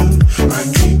man. I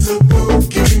need a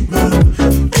boogie man.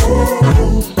 Oh,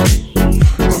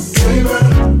 baby,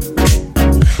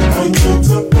 I need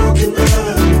a boogie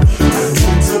man. I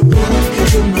need a boogie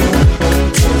man.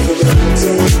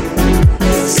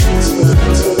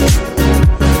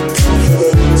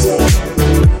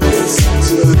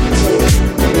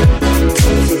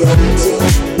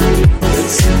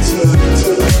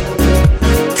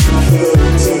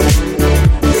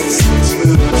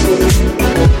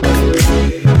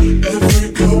 Every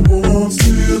girl wants to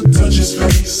touch his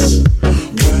face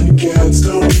when he gets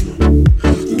down,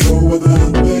 lower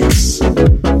than base.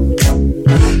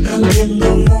 And in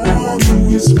the morning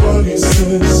his body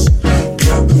says,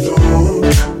 get the funk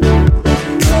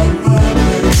out of my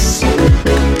face.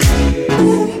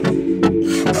 Ooh,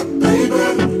 baby,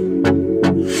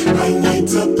 I need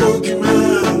a boogie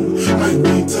man. I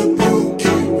need a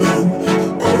boogie man.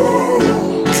 Oh,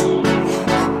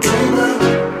 baby,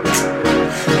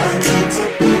 I need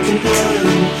a boogie man.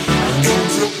 I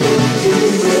need a boogie man.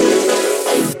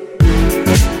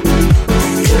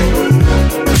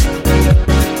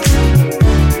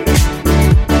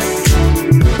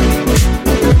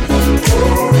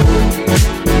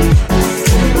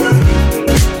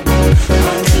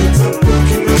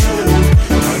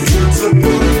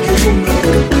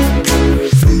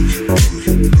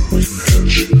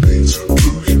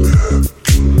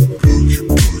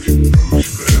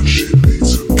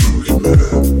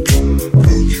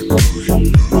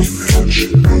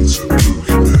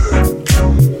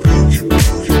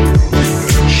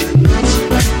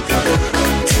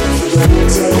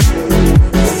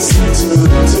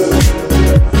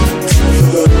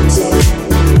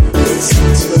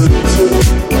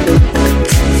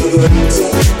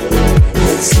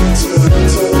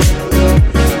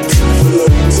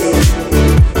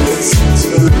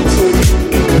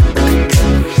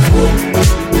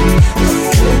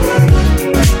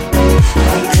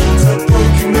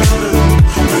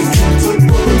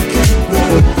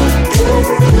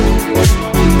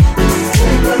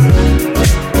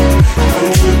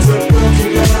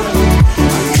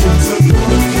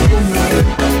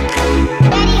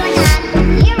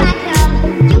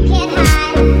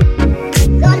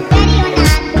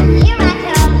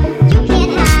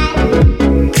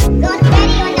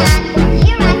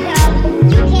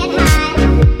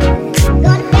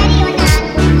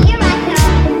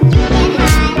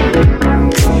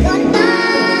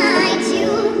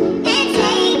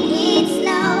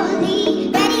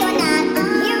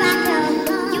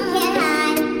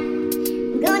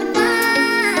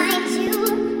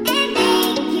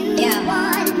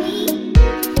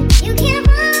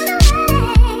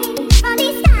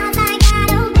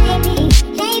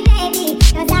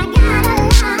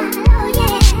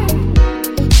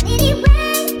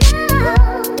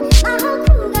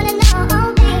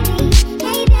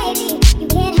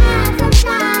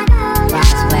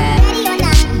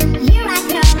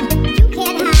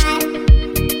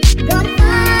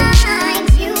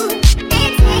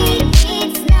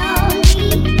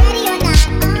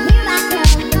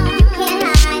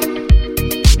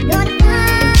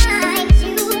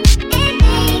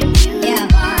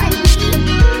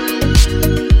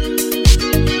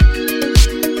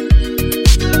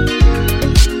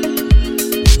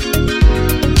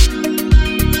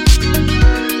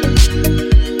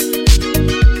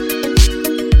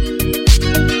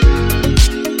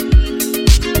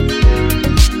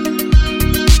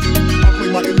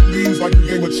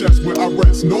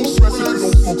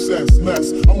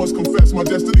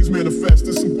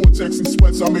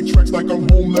 I make tracks like I'm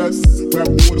homeless. Rap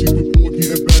orgies with Porgy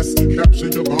and Bess. Capture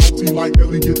your bounty like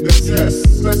Elliot Ness.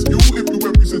 Yes, that's you if you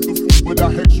represent the food, but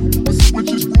I hex you. I switch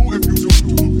is rule if you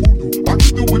voodoo. I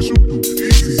can do what you do.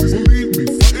 Easy, believe me.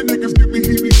 Frontin' niggas give me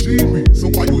heebie-jeebies. So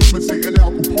why you imitating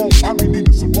Al Capone? I be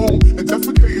needing some home and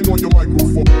defecate.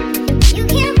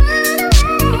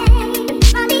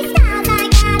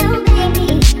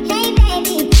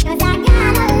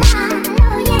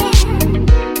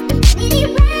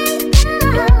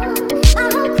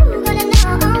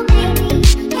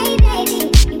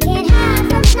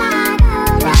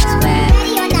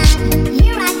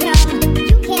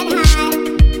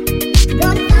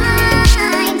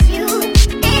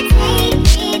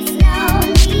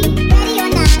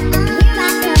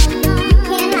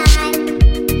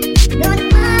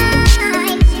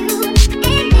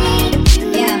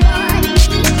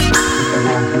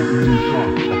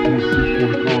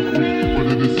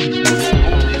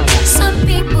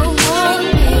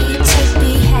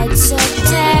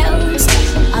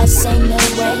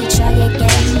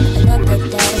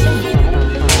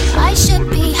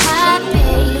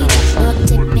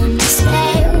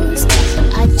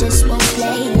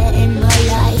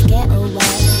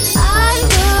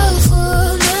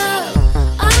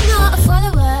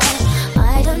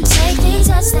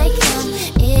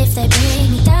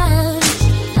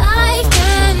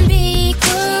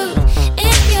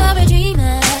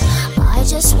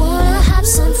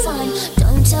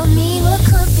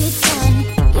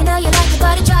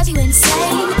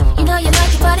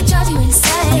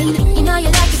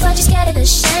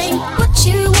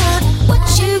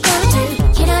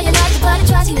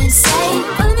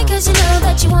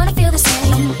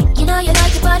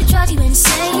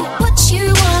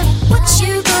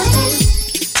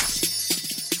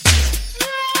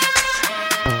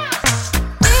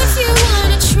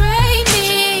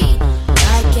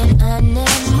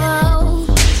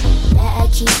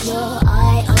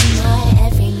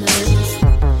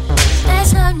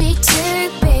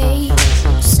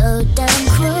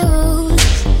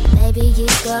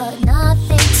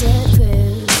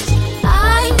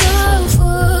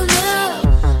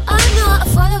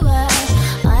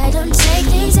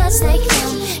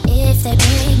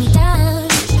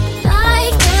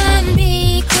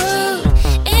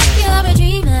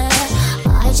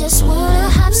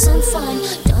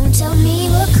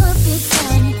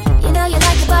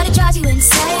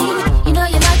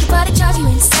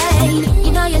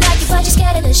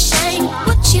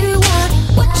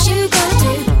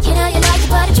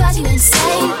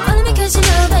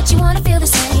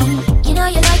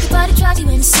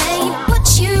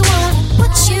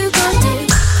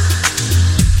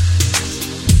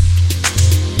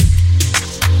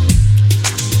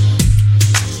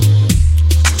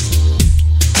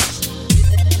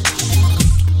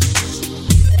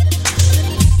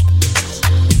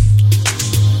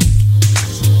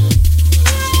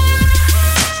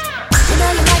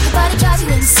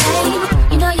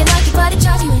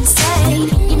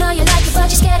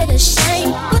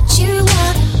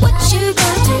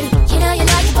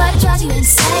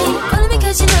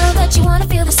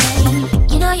 wanna feel the same.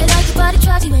 You know you like it, but it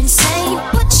drives you insane.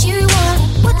 What you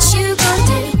want, what you gonna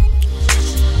do?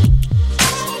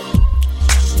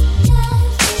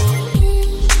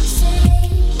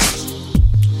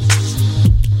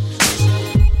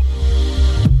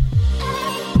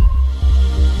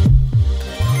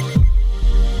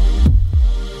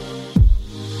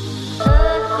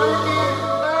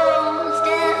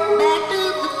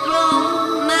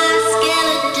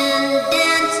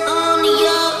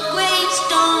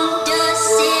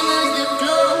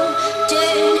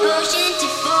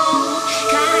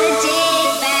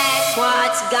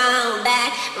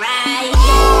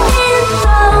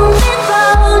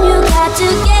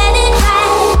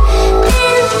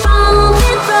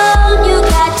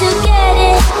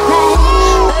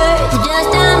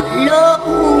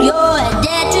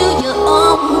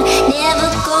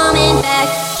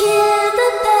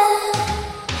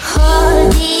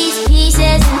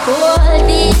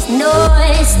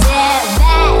 Noise, step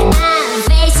back, I'm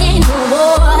facing the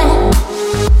wall.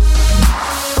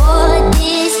 For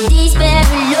this despair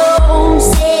alone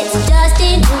sits dust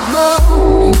in the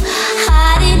bone,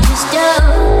 heart into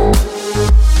stone.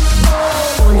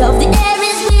 All of the air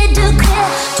is weird to clear,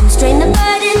 to strain the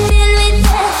burden filled with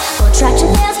fear. Contraction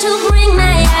fails to bring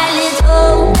my eyelids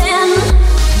open.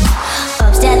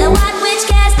 Upstairs the white witch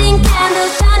casting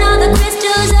candles, turn all the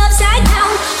crystals upside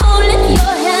down, holding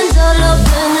your hands all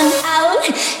open and out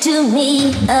to me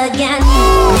again.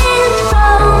 Been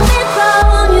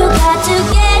you got to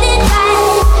get it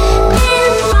right.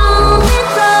 Been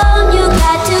you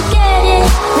got to get it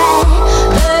right.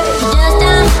 Earth just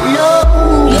down below,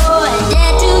 you're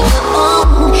dead to your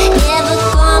own, never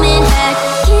coming back.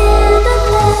 Kill the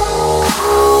love.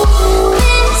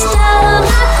 Bestow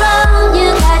my crown, you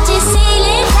got to seal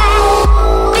it right.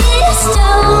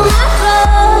 Bestow my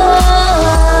crown.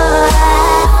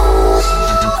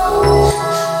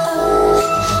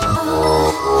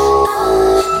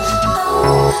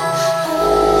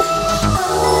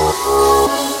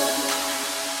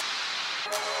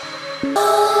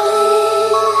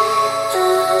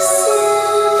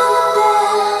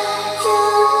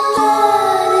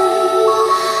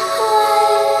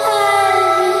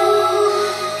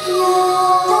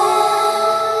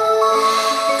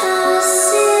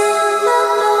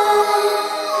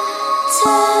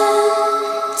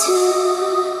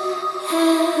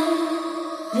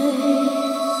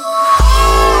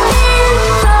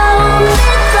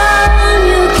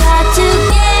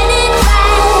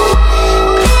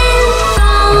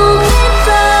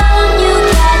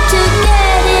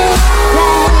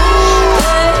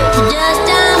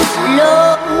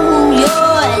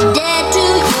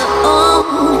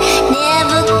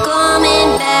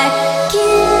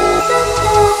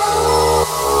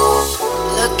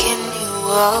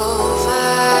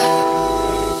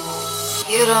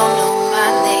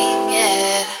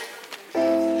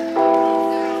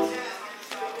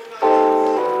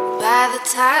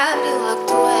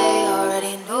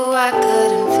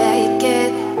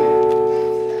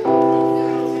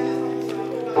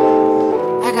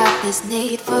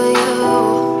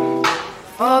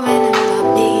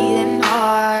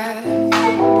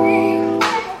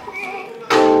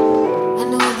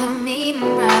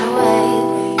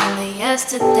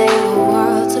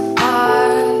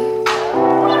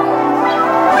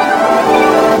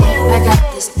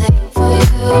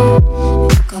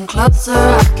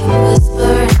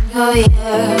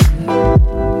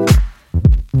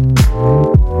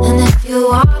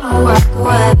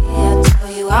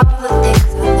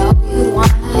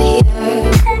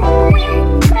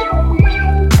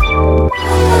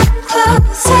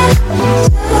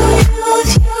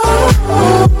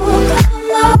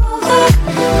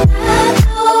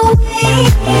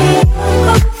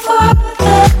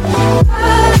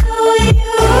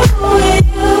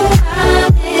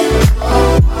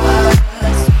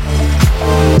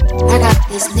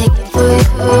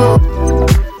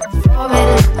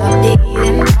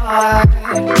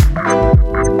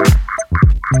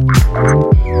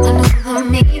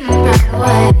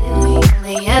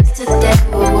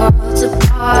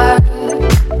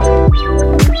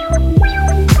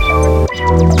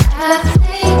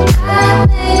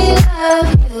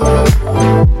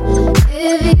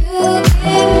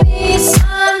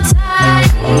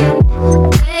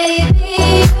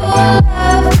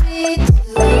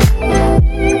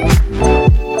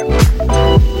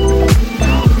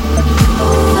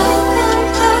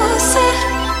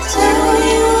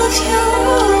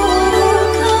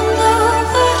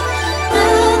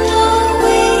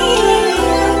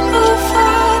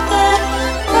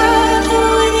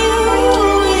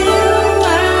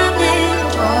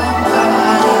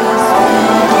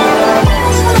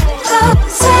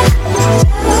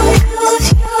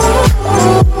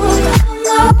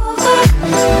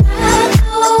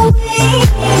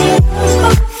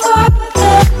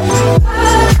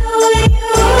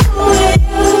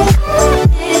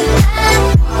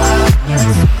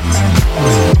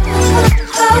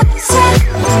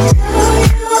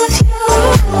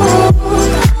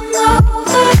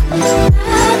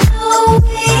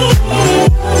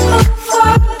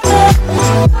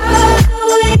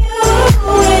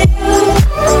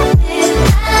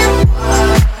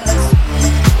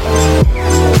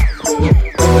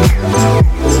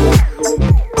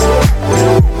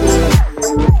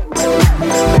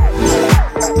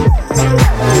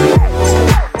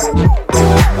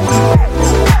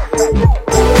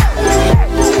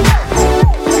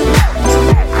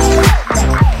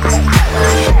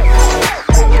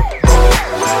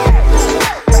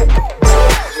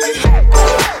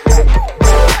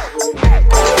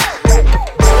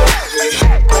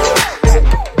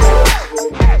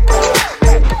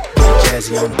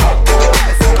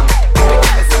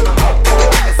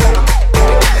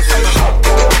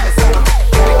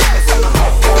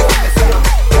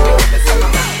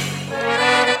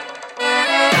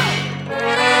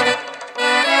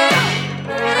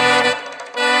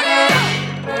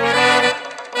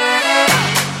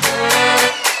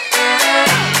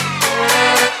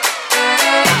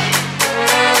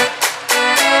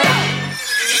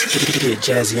 Get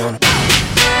jazzy on it.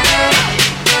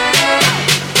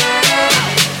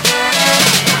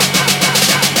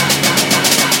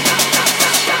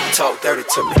 Talk dirty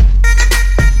to me.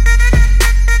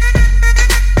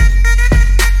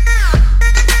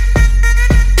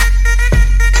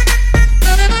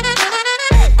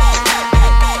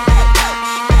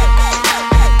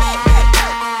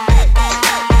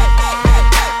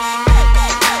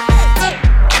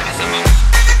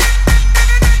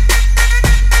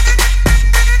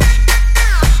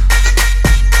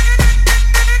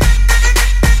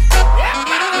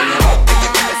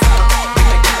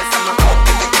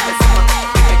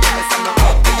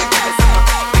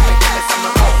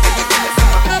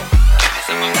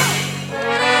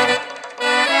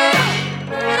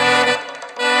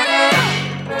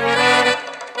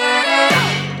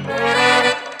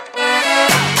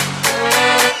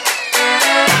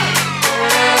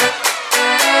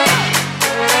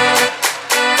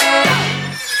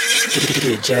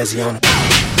 Get jazzy on it.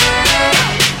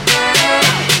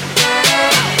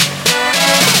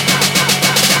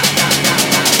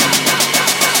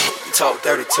 Talk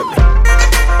dirty to me.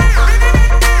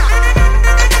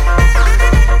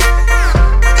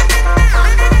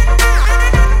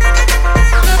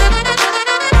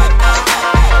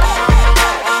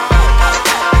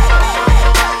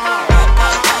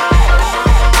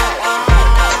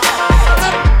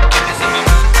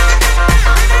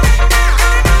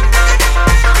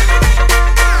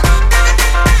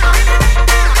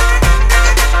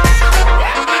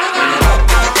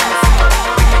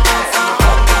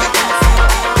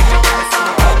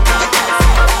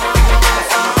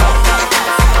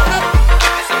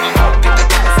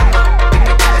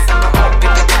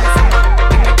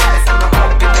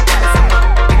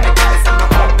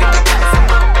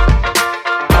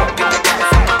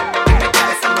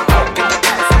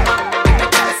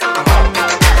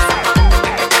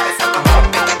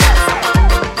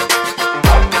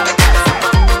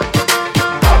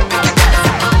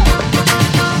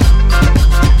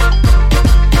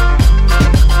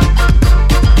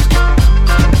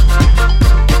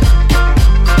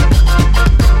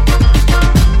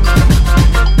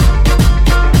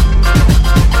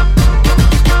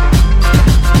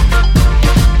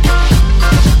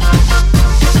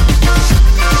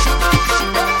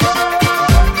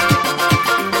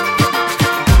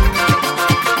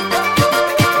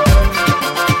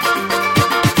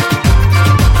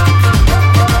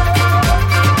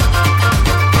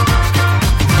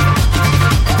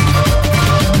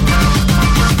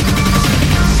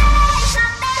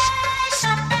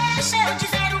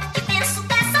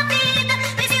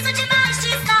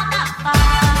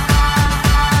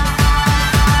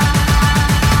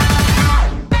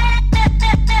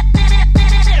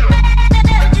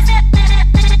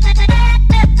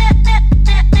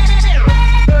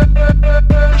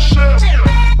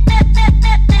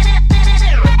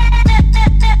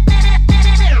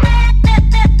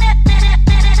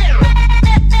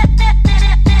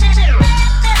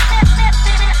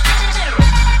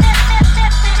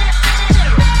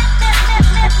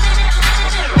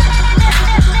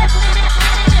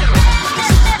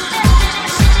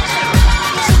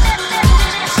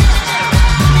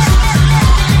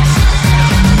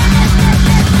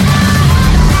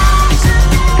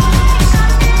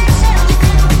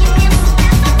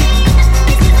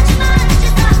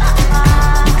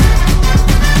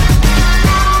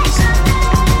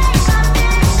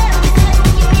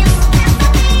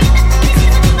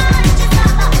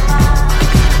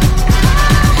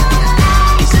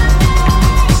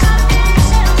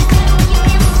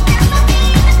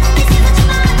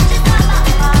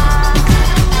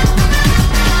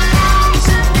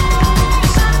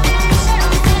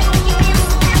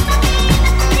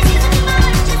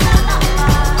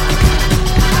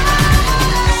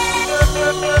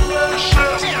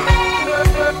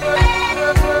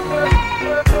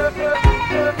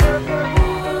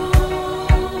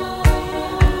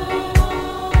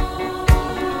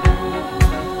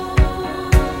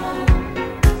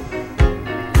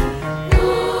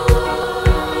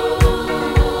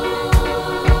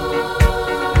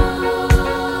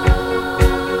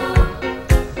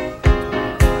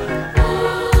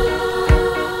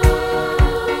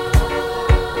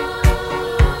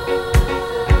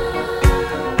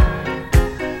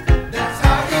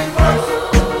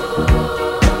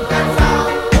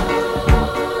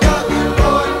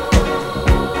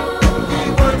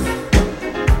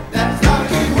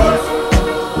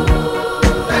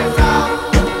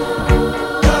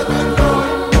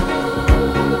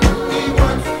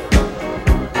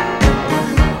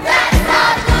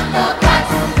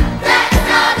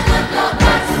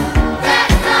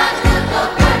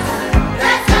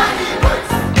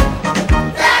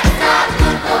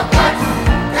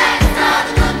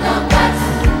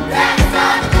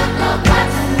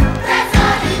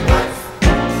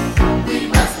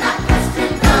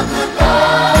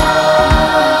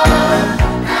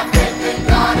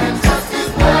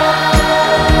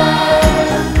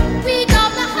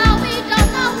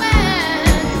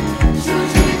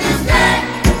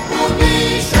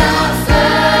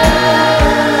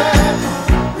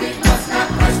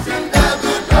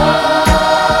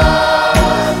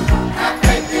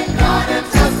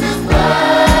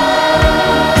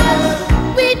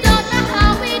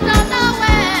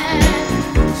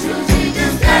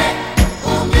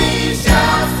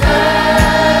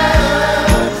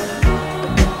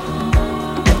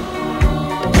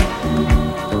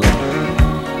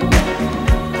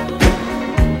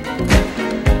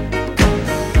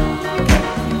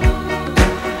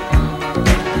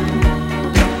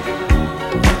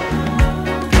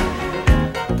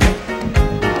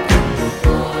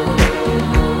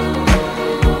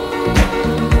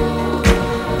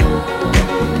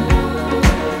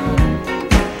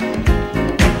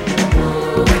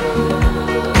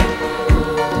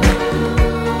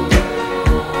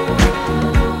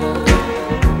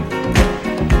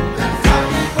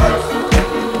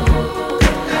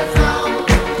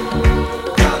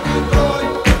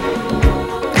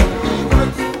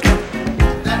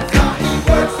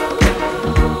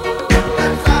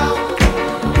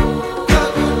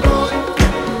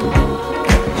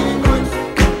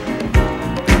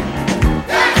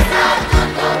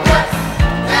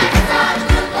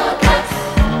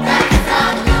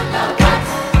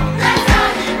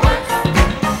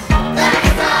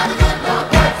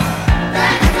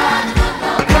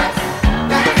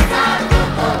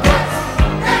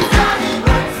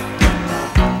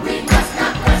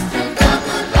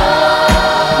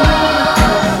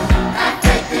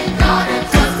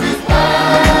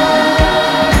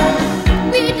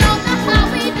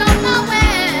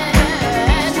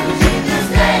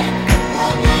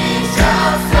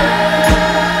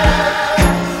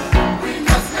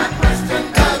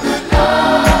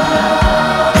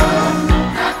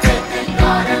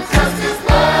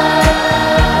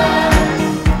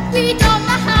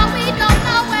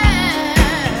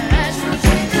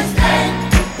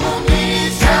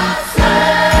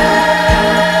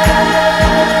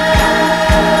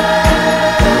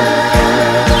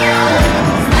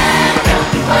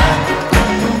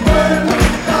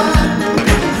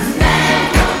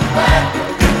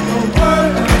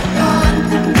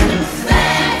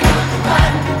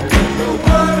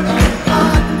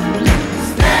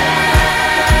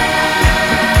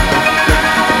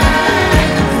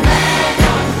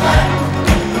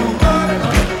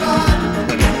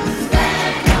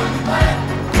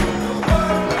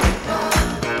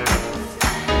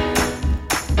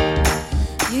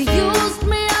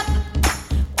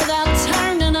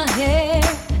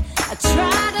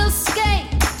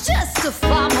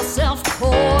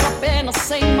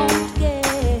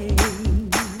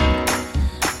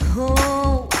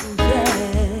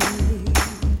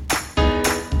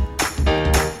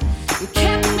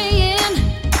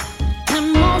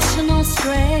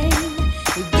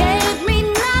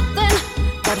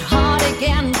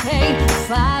 Hey,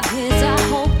 5 years I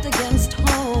hoped against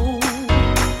hope.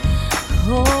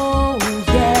 Oh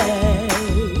yeah.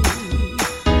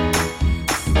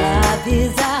 5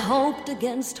 years I hoped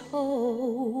against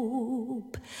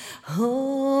hope.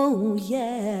 Oh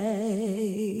yeah.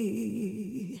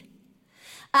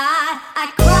 I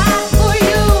cried for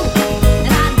you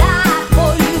and I died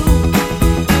for you.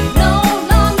 No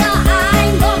longer I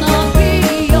ain't gonna be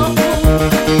your fool.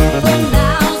 But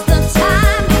now's the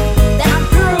time that I'm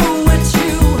through with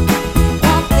you.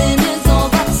 One thing is all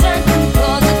but certain,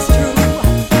 'cause it's true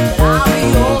that I'll be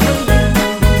over you,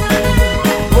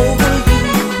 over you,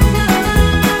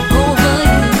 over you.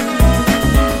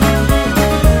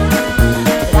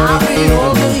 That I'll be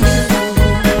over you.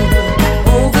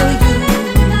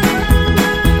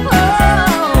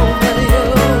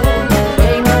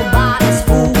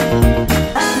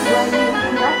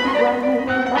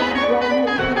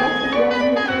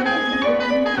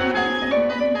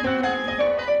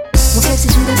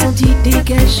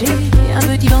 Dégagé, un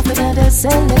petit ventre vient de se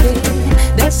lever,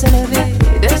 de se lever,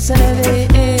 de se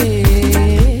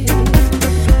lever.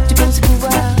 Tu pensais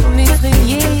pouvoir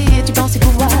m'effrayer, tu pensais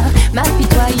pouvoir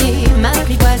m'apitoyer,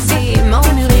 m'apprivoiser,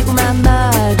 m'emmurer ou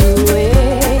m'amadouer.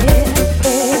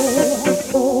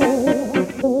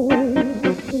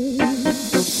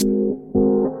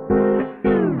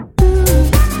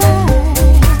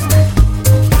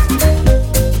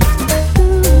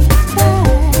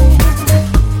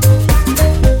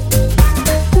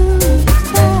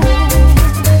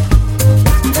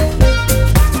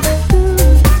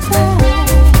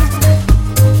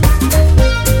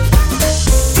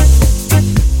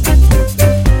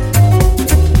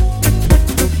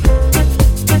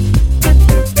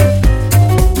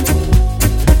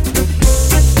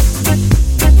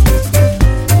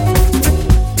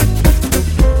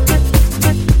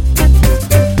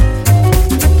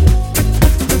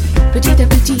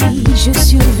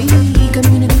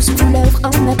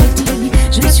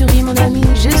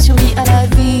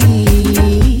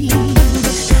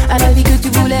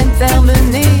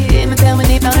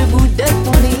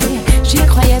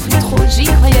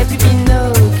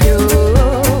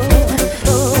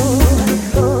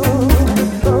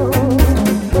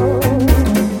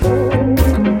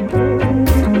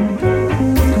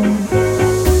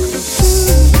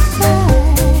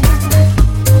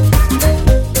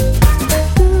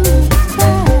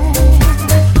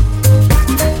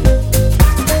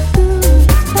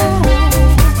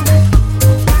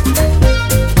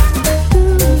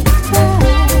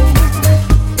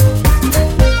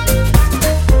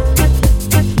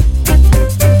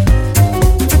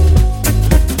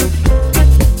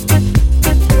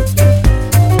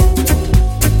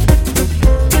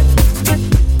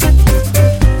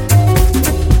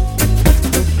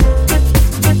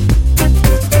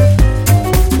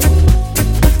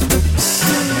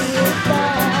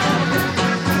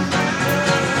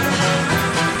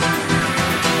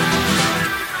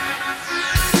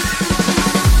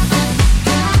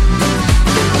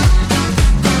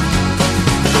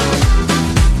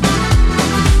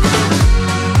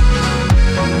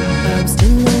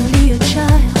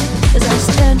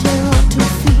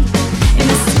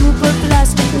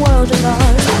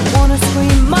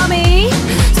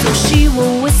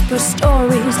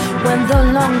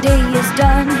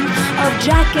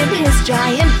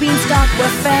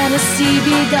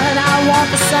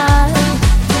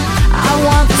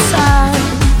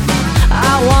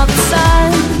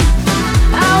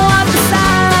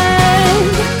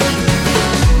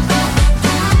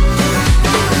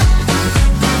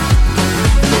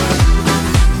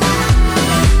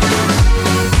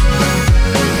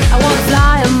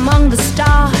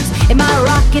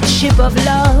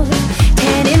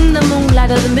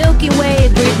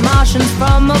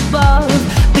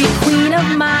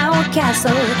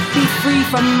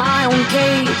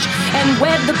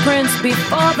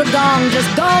 Before the gong, just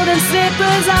golden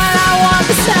slippers on. I want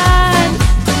the sun,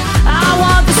 I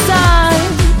want the sun,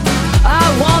 I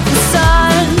want the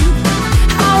sun,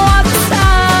 I want the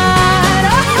sun.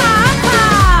 Oh, ha, ha.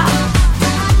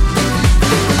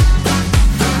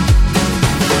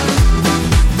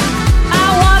 I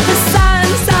want the sun,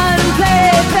 sun, play,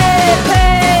 play, play.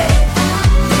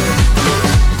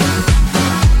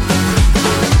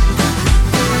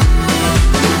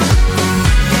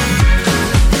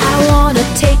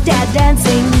 Take that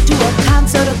dancing to a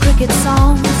concert of cricket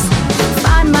songs.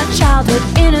 Find my childhood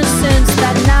innocence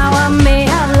that now I may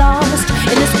have lost.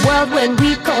 In this world when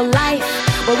we call life,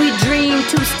 where we dream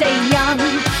to stay young.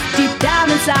 Deep down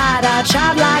inside our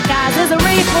childlike eyes, there's a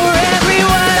ray for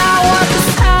everyone. I want the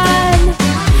sun,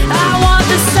 I want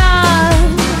the sun,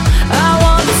 I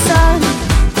want the sun,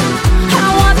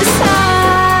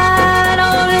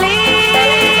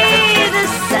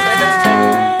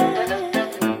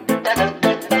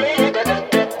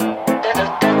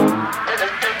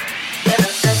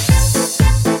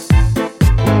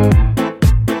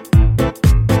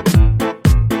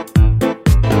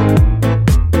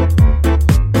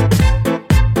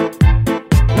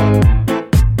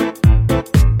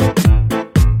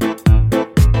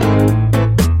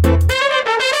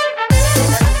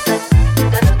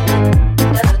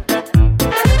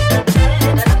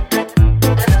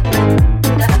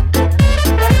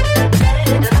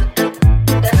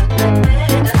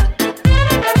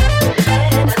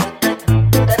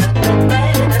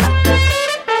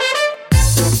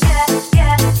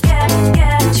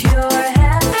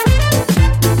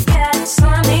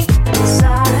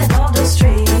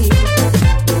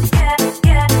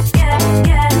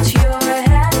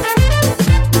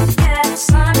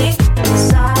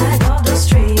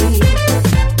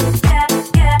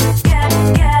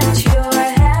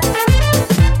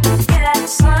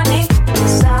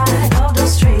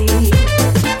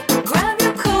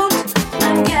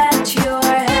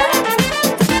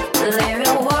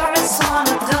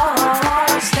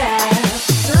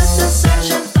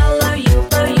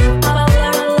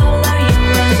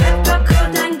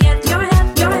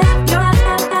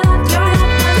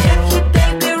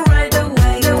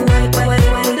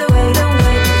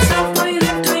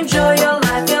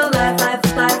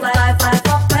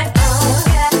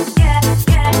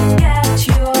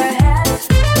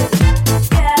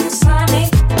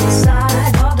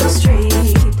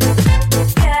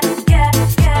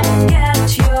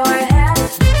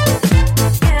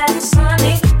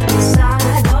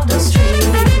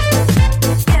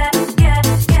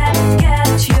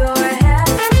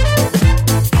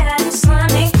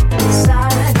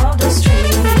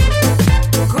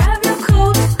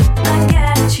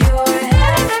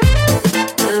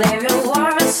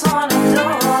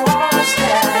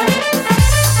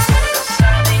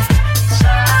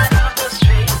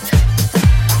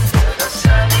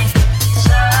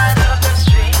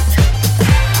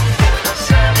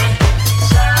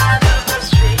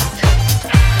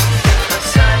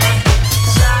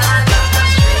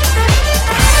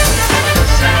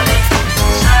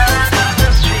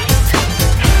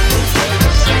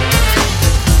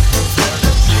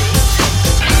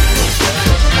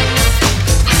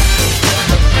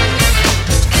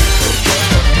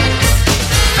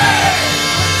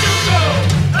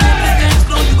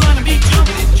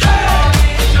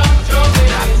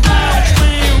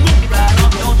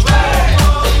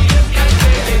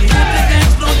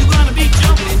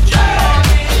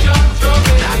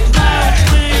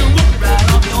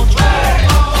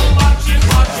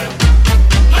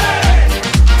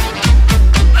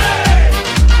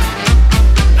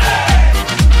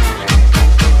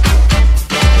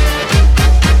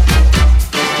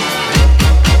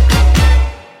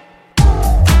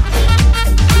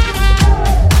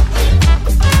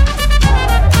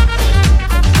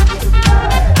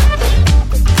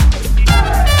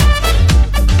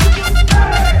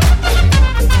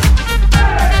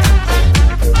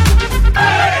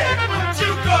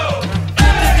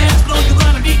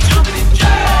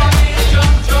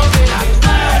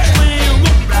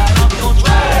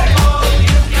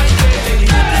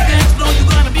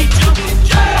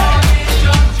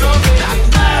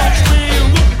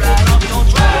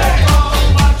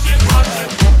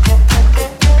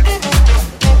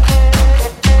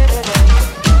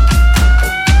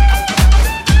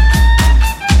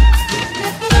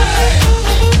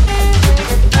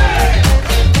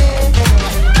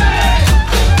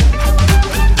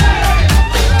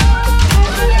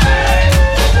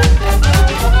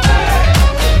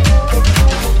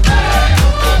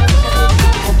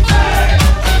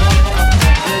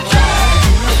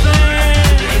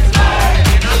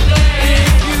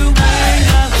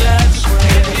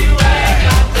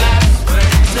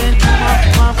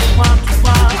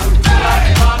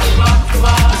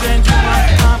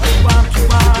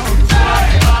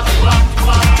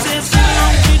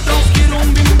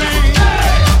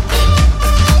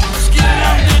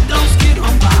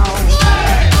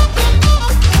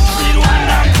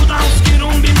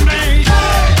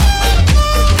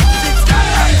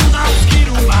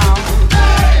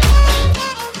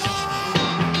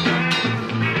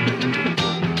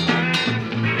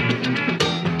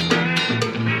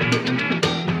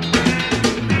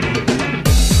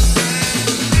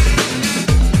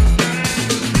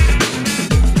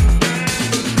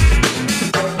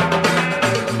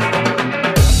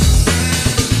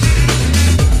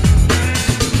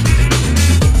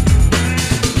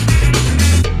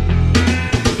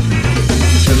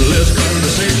 little less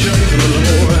conversation, a little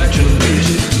more action, please.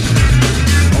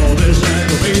 All this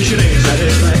aggravation ain't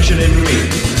satisfaction in me.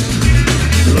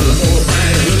 A little more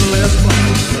fight, a little less fun,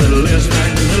 a little less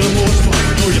fight, a little more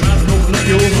spark. Close your mouth and open up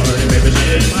your heart, and baby,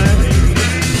 satisfy me.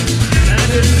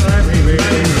 Satisfy me,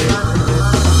 baby.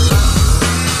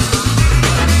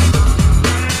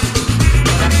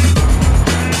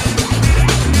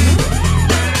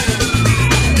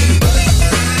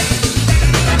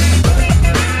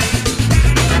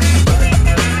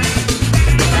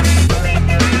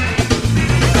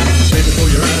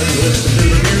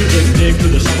 To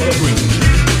the summer breeze.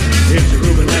 It's a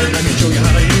grooving night, I can show you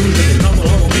how to use it. Come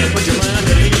along and put your mind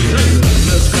at ease.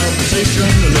 Less conversation,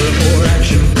 a little more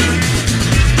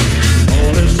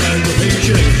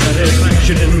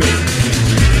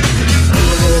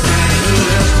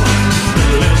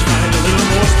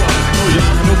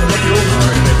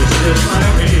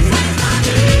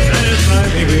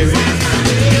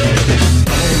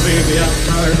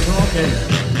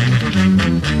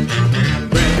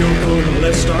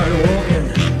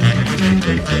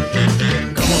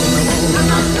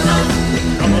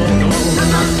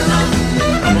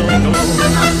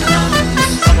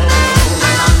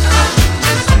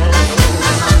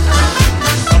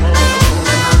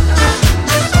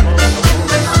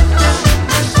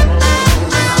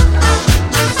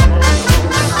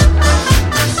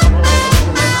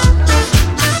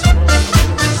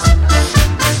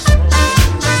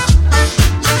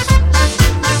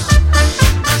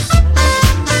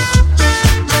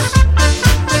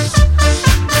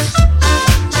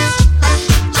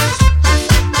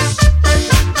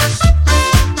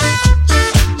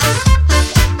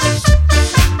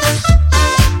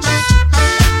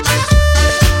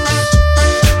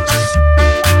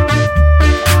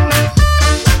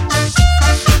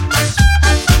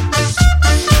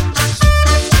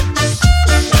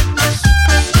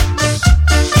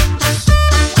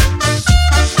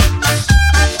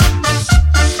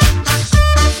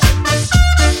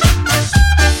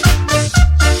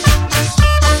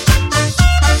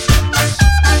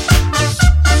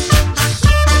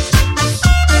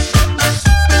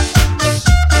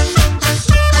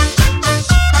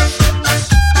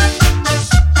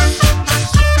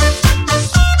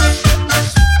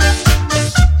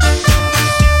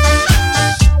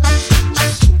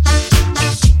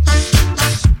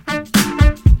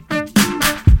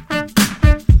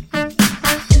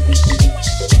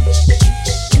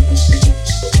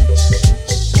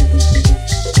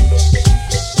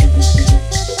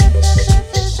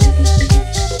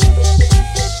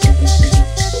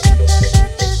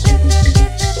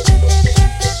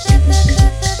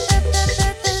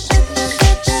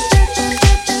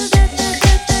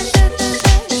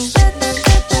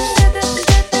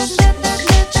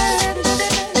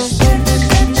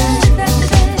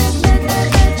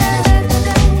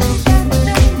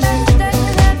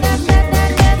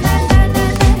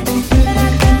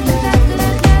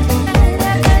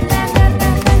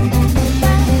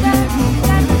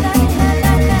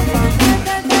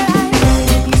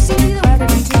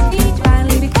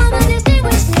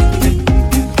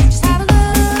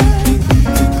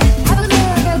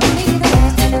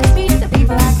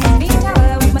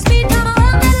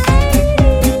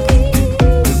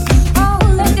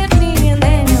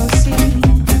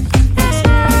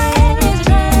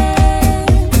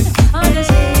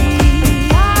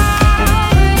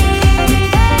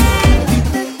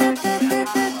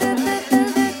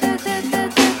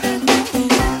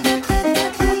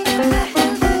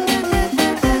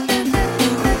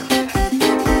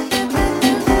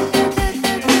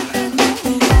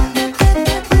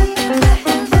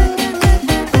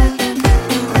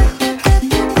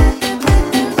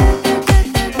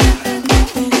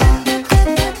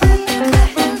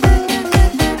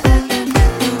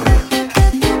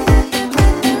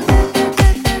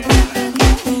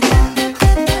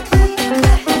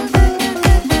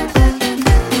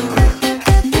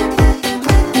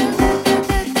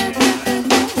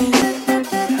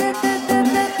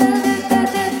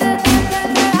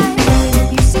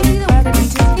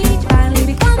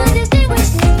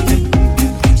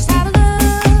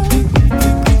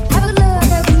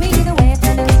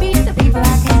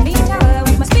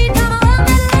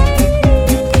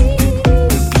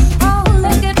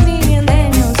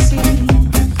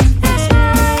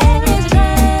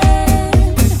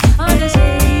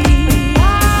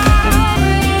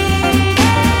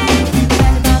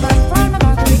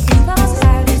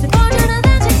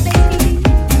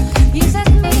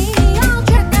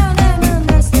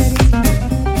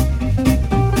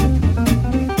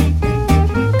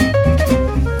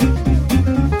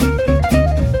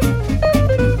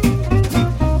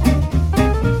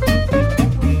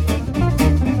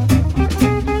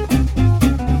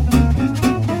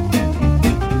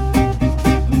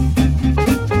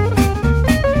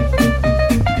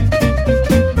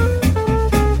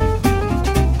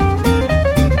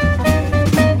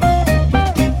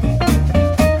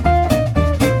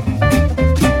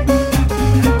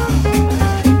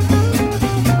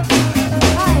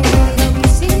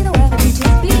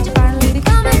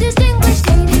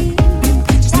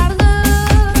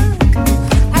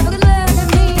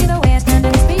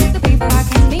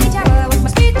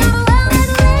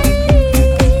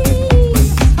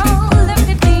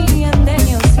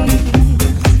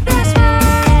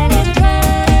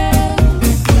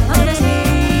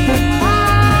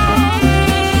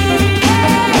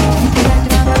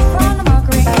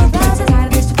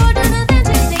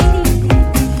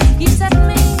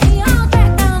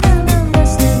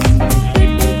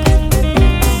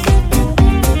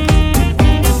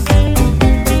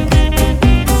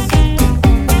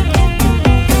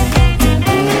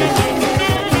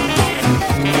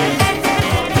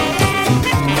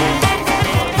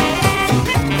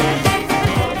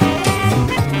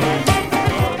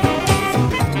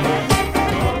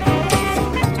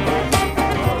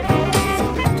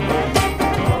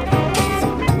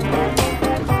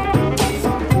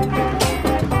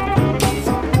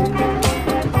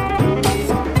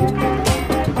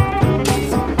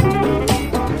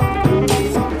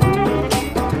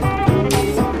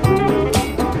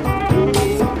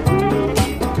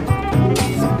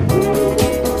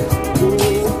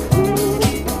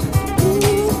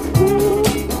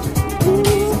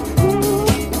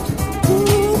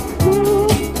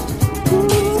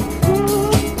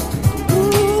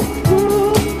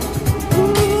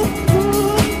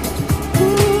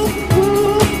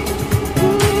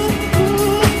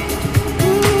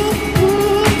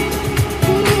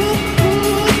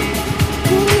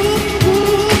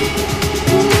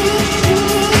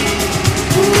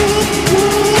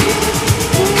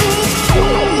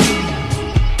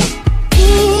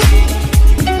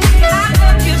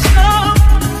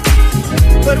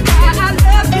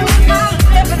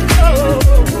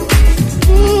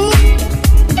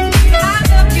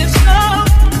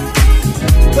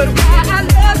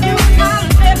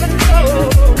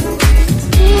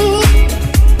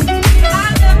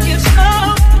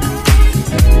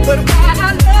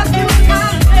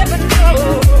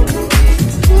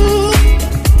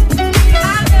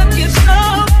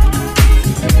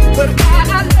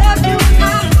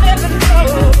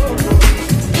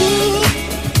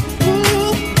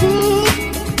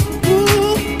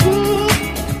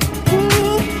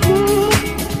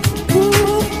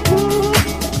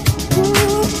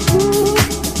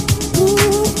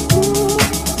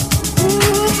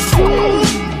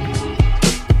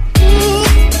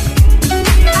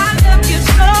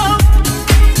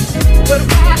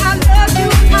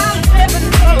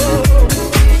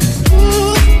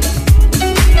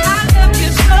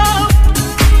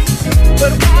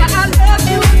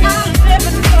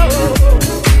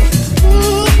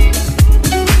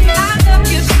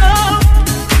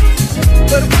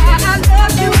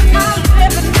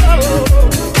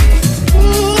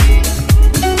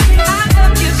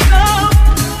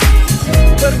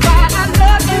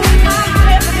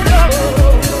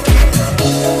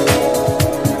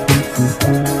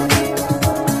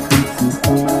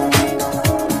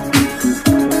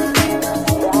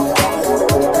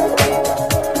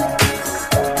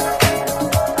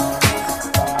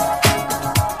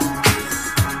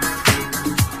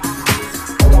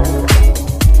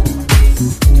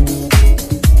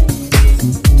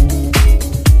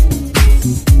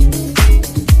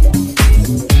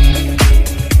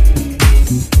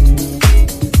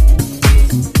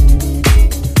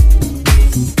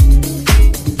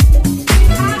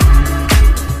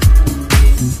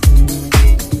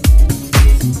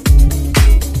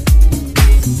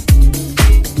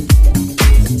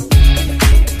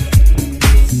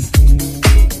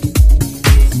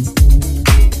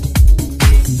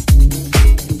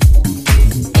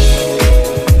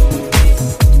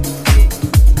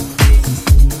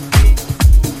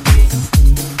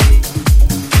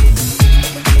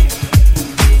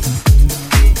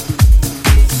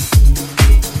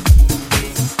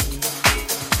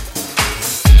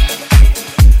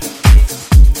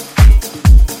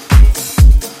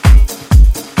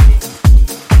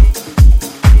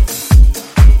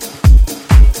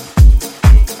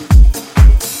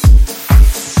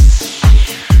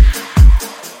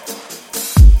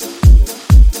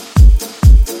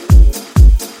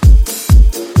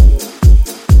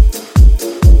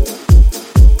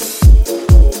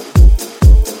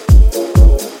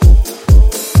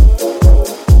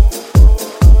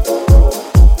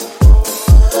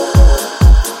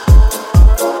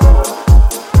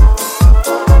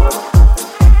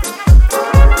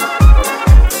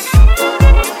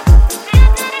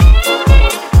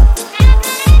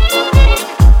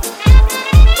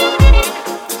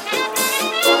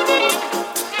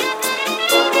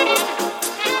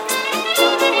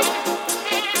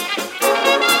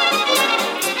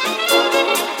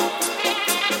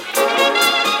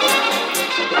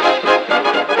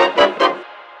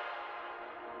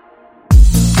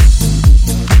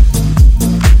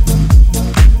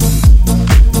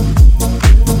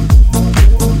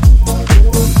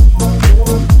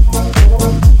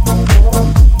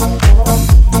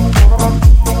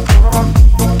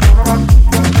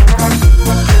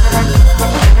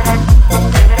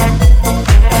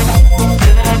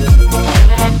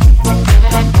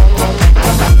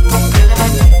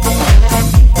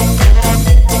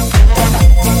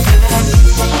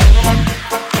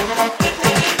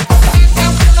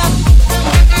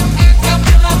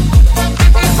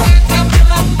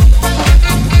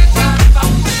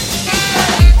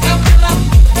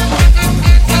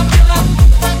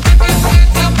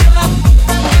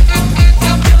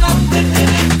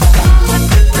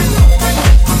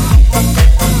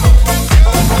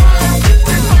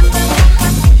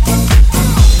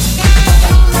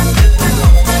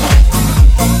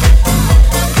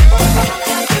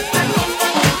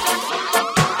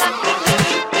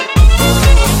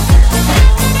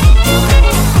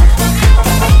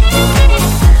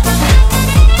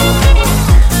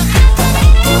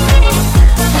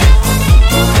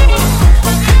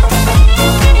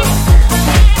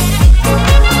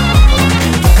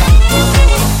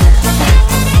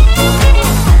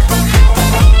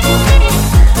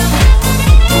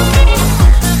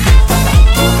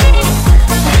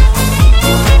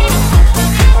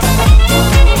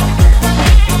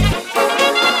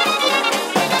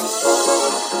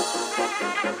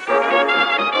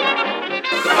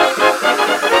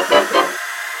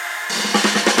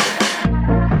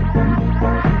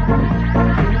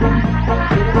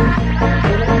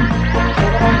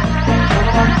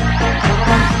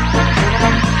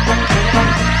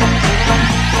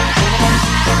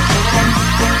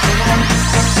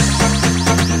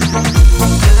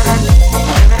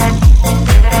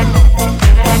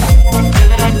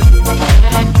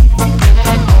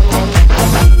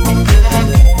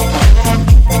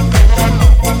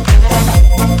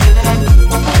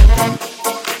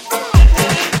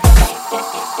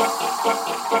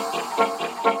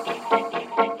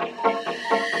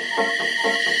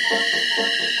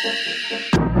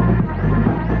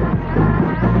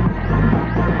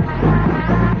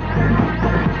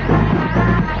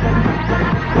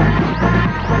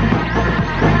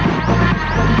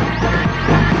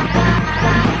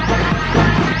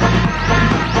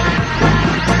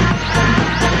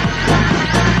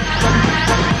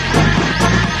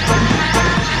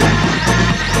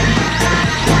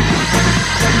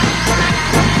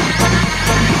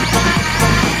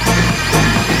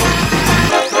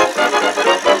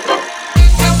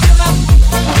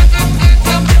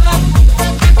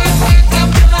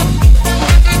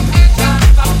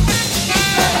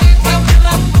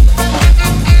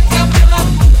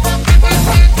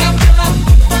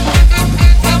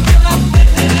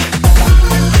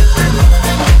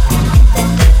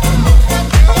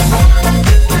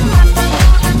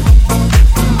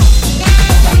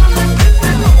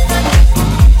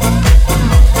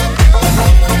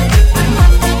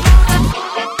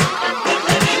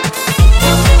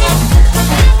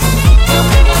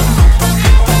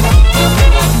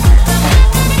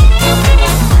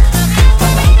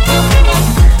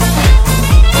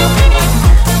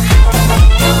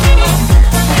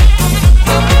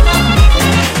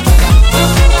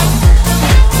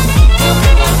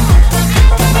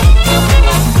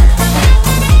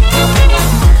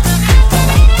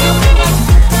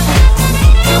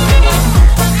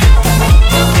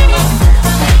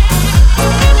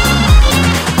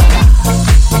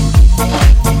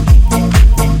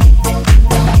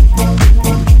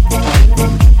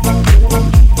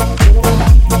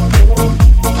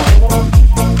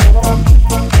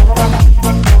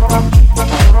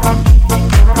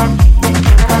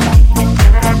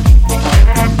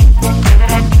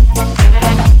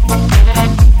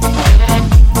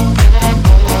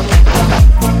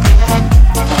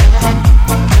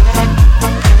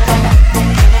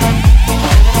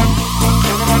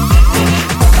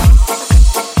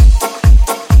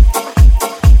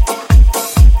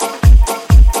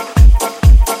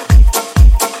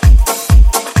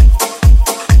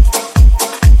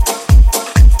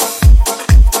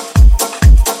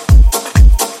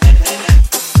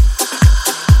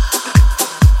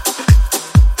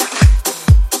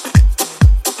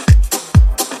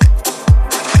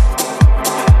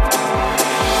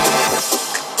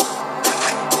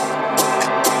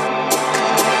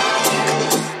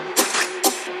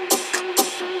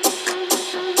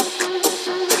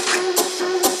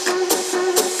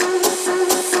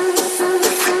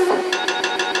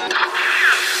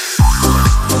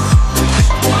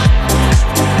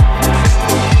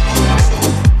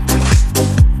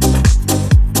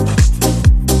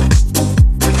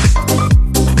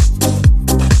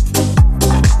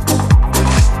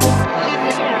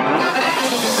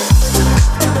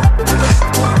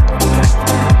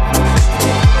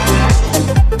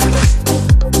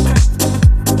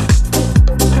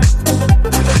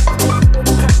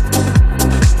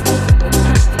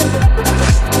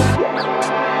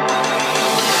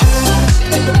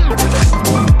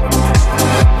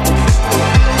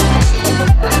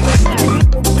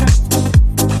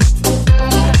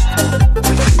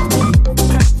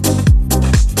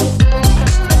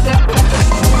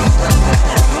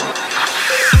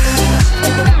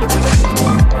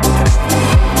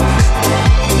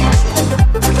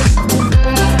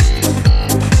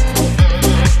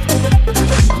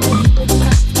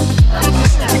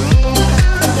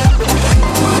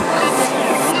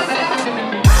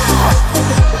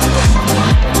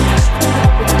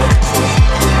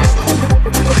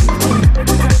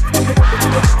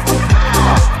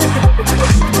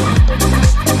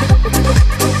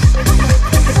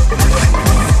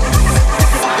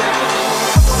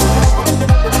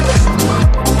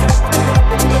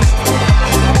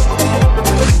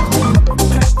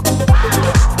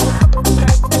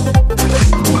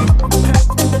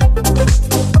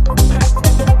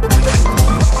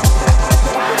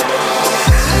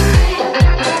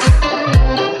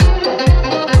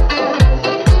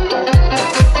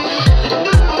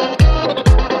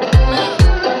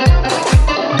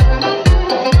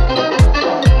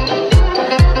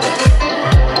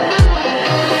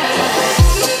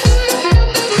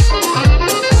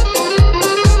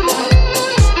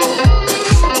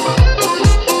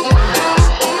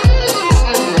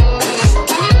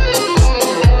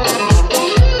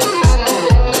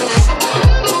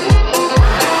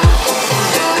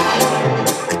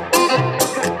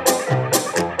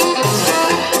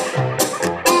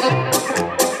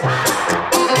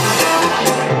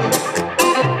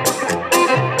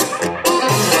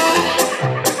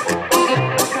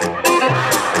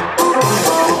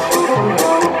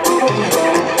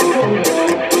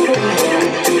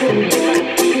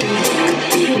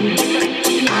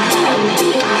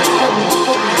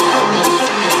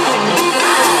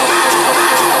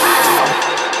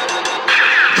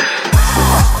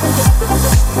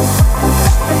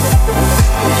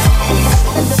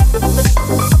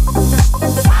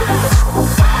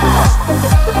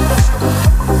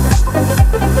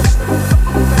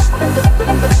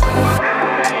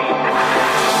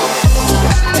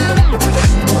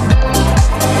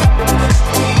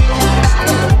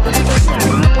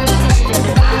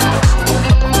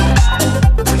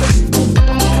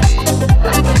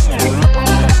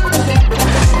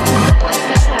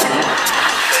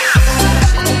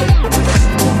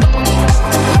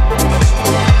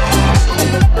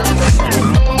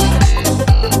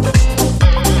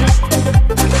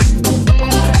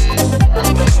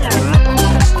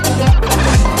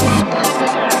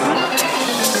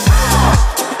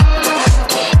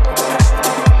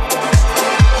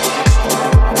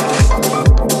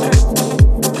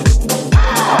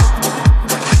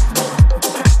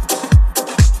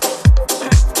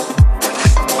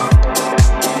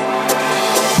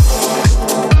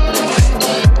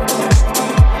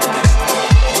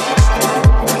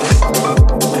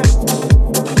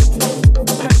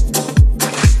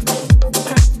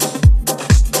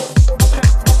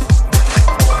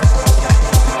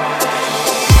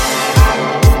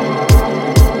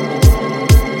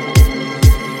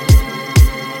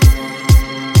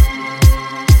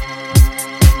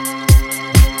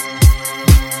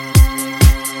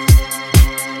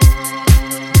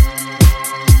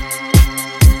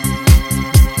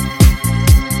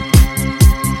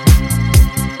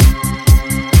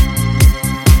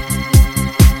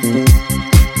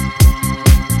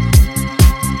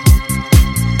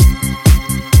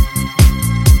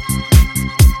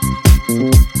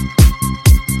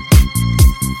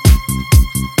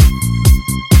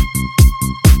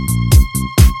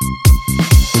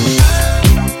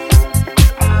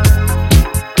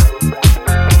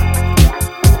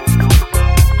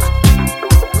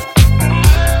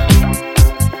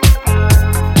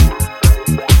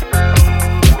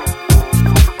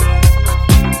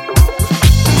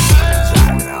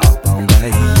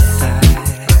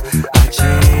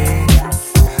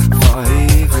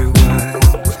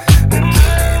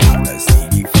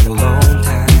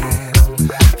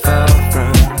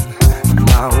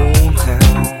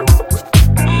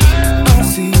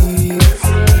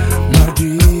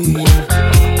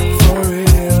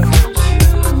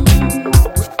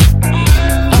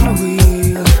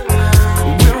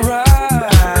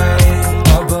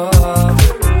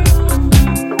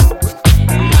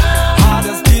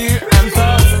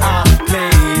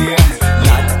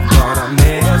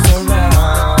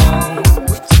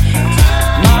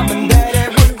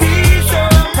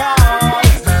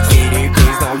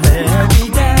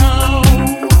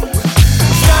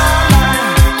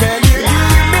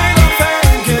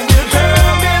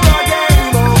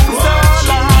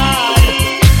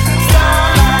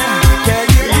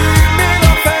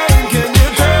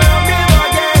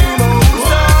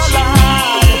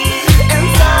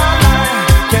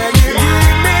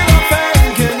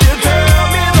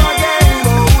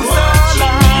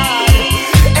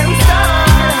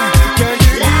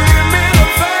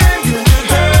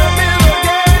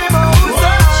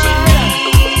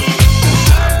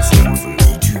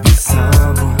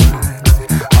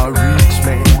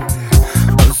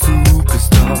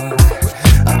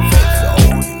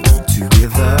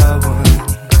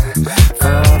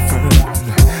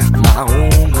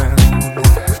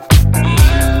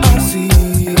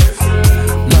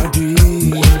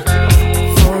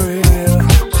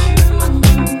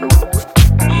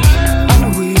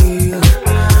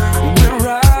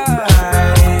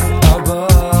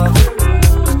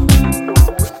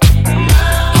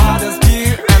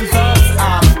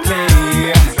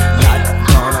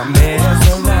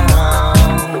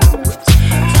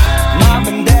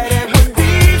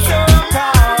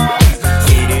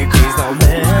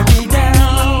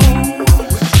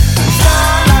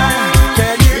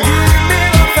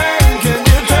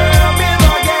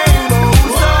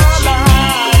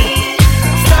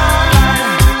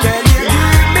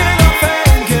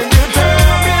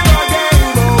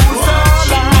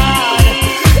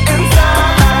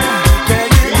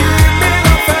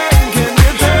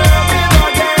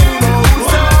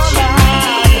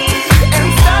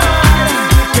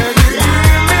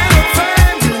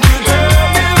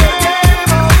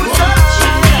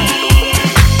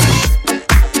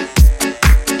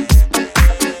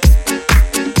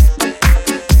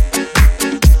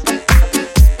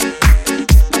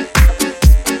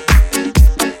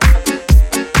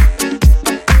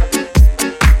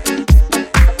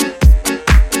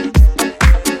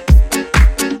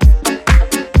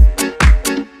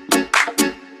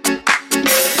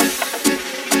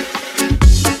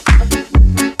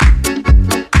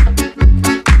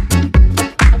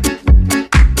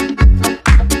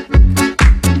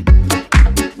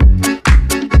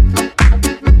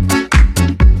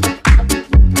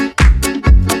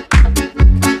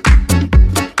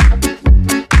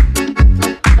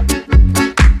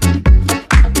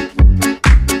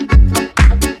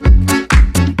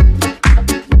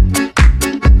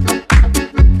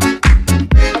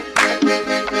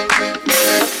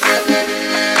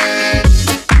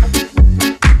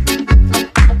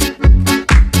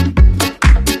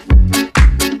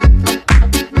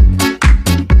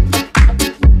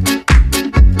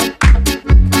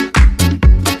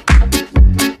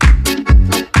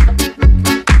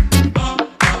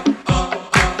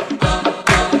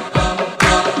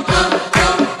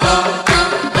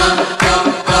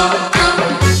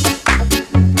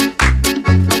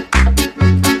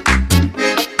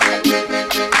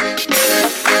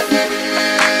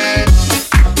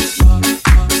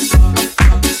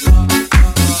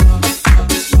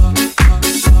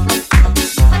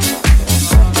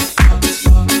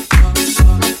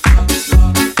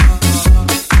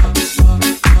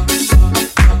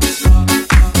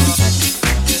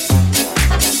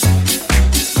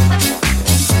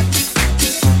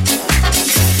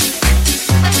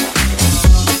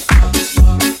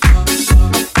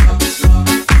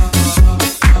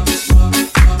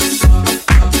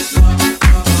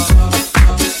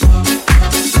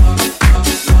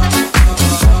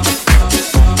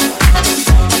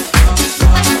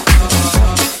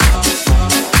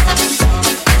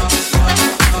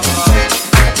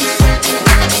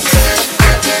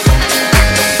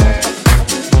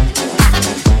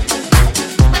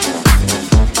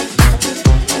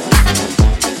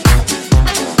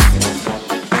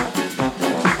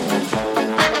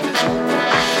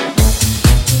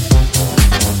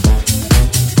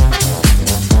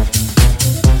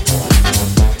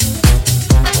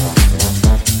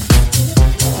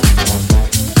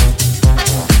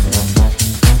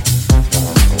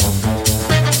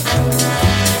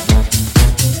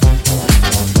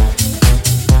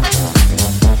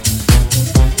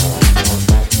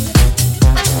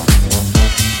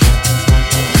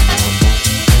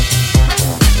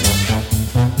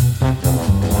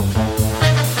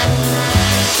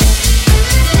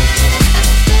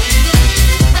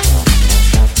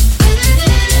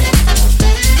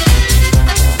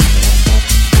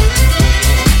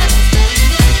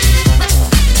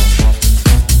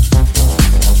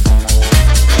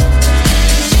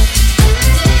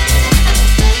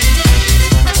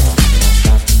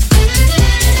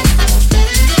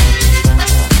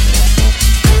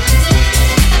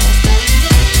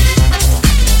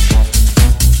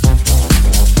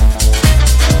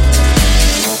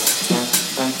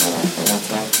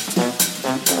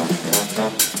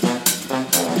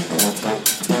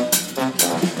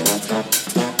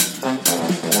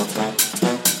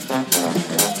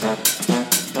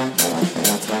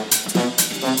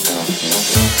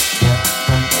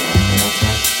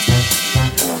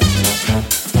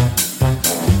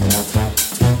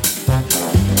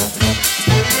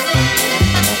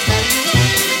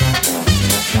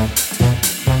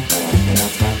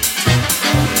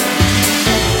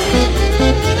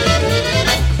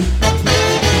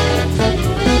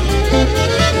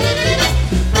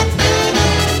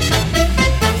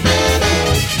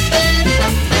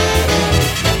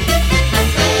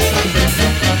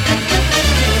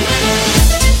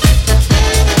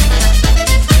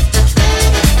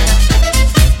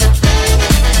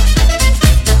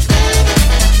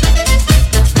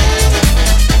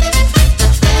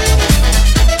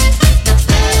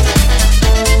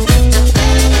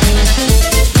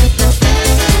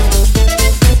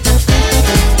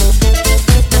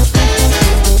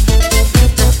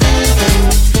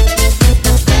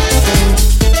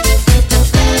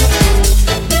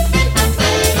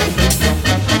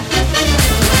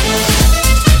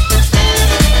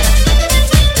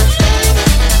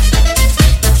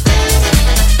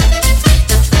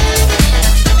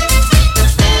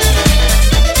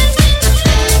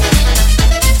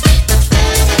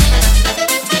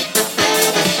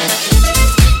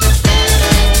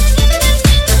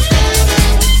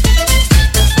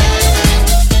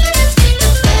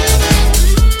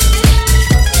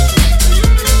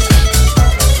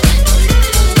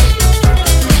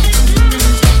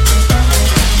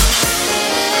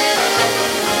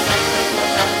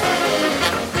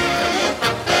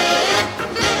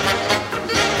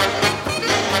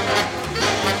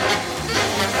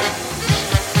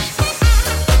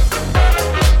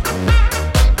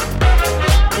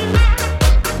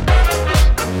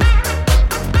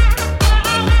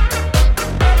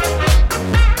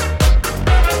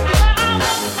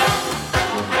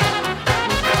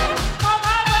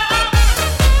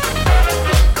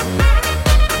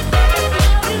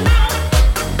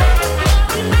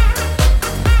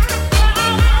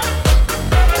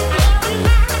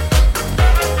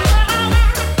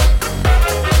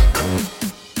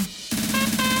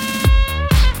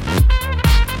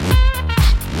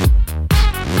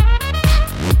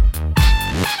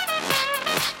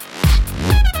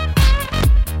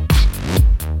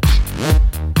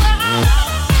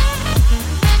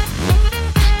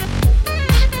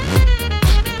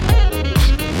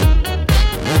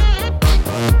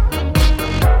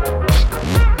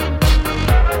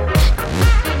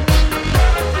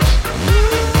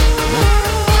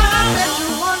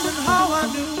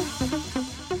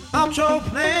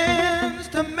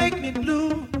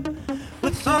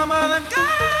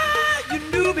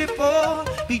before.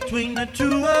 Between the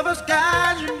two of us,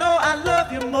 guys, you know I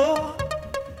love you more.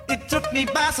 It took me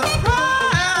by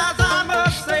surprise, I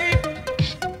must say,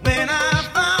 when I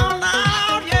found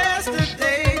out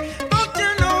yesterday. Don't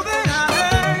you know that I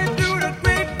heard through the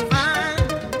grapevine?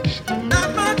 Not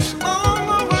much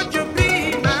longer would you be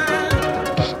mine.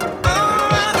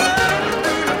 Oh, I heard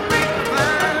through the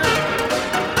grapevine.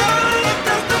 Oh, I'm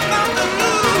just about to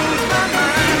lose my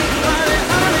mind. Honey,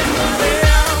 honey, honey.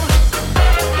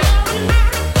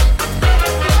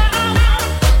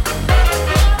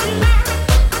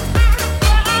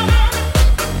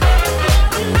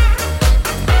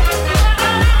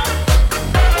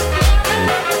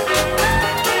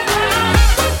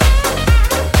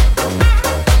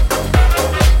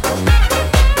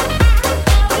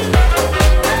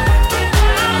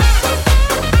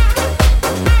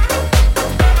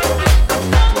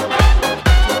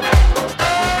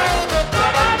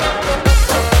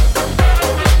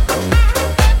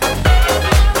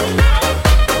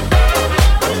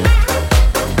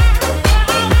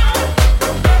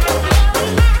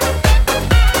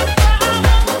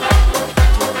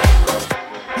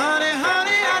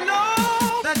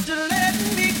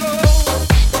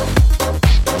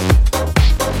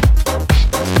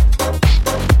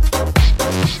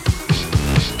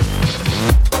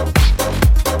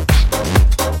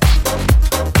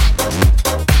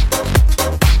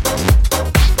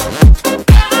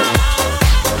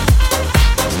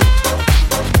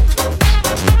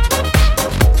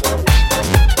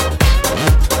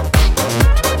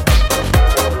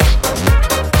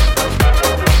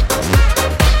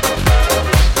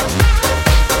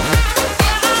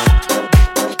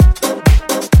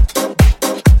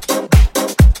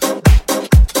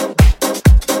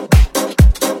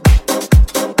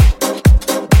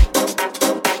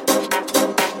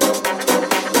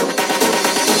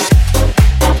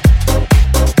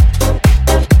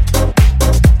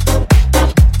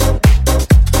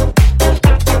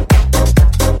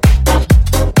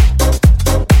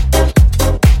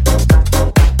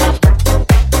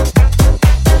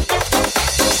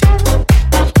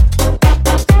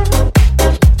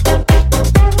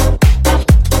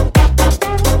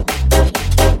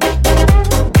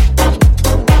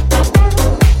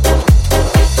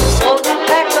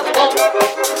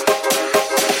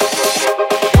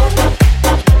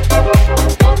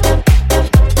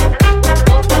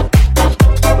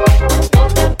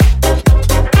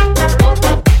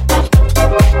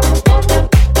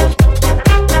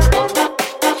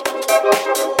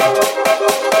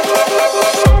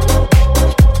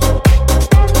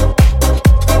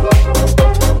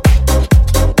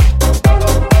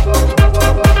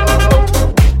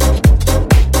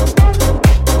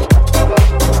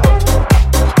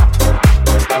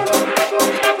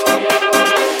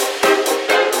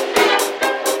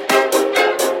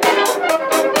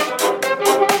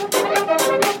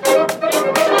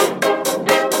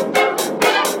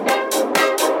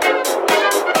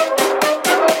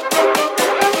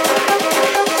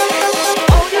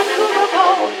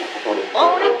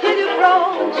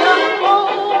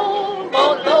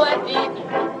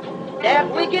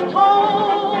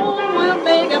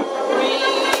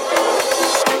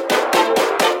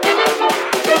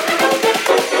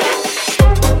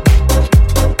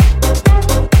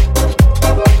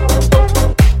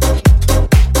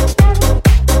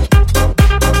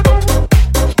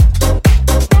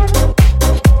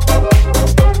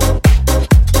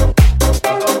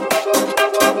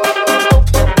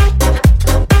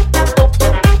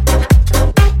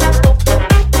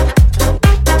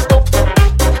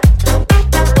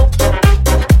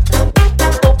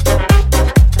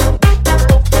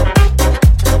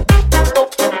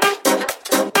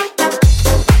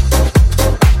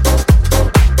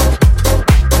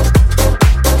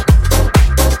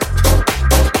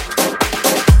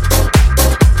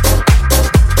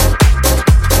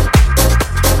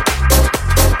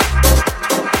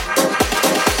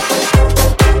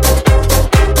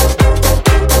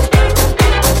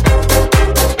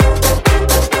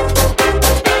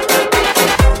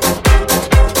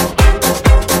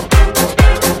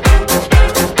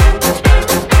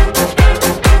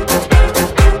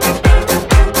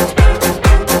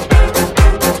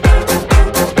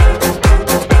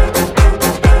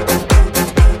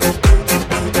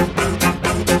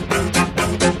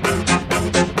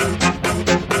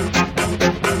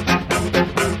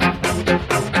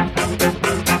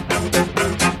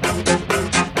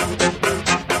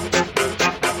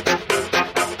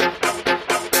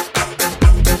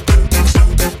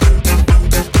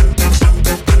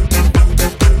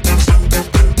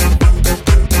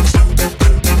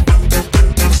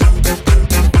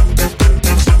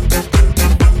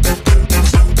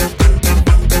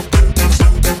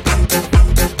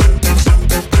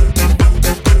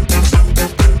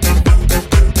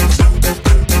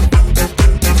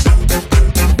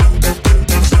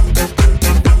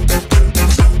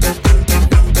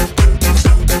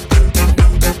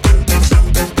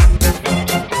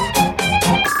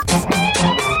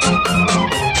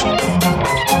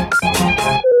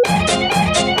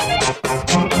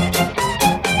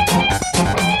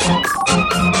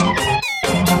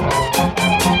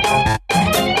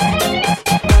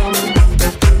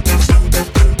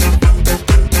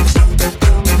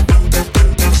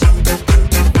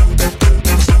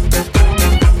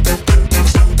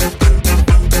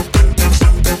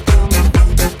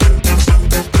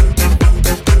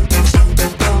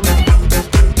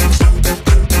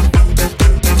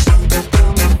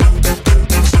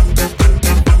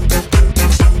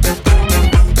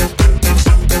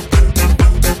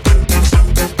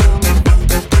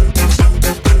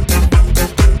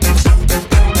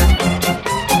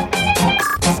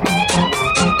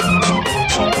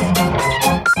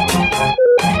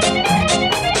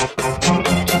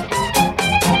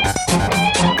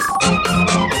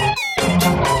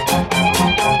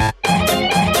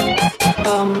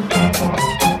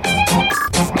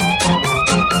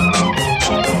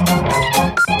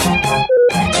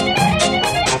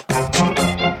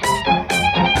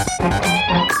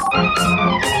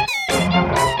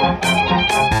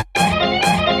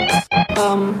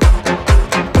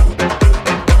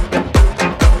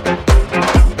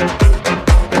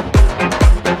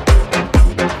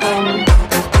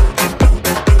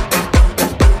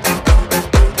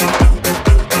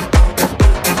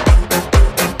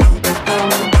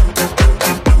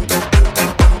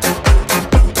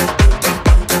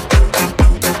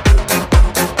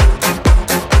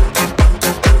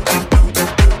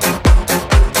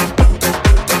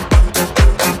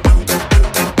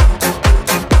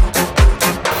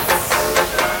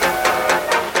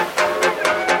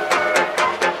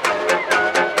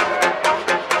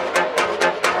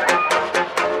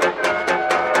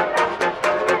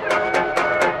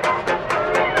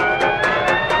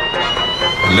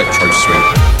 Electro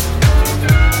Swing.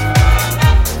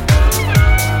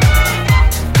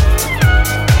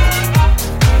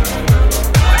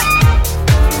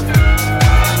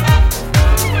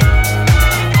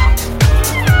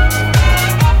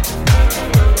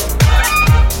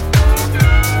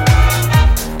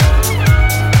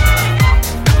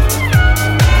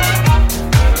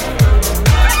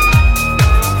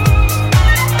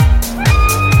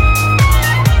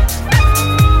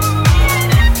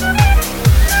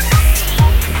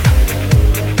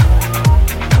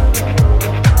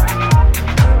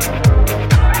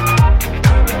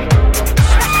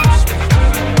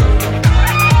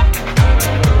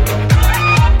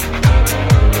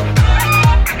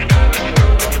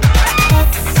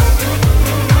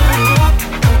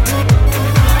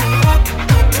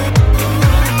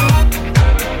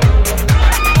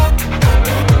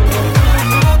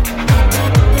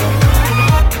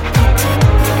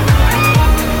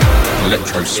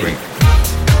 Electro Swing.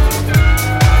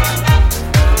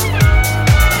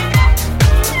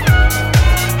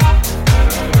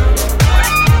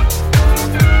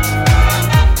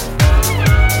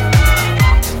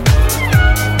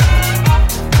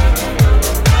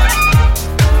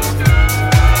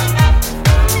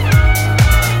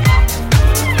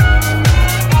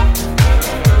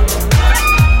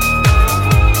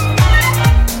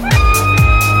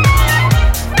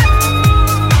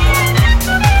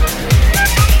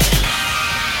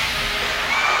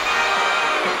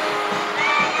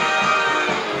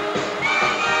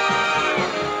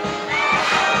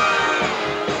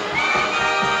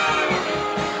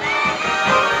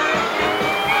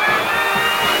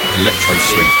 Electro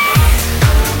Swing.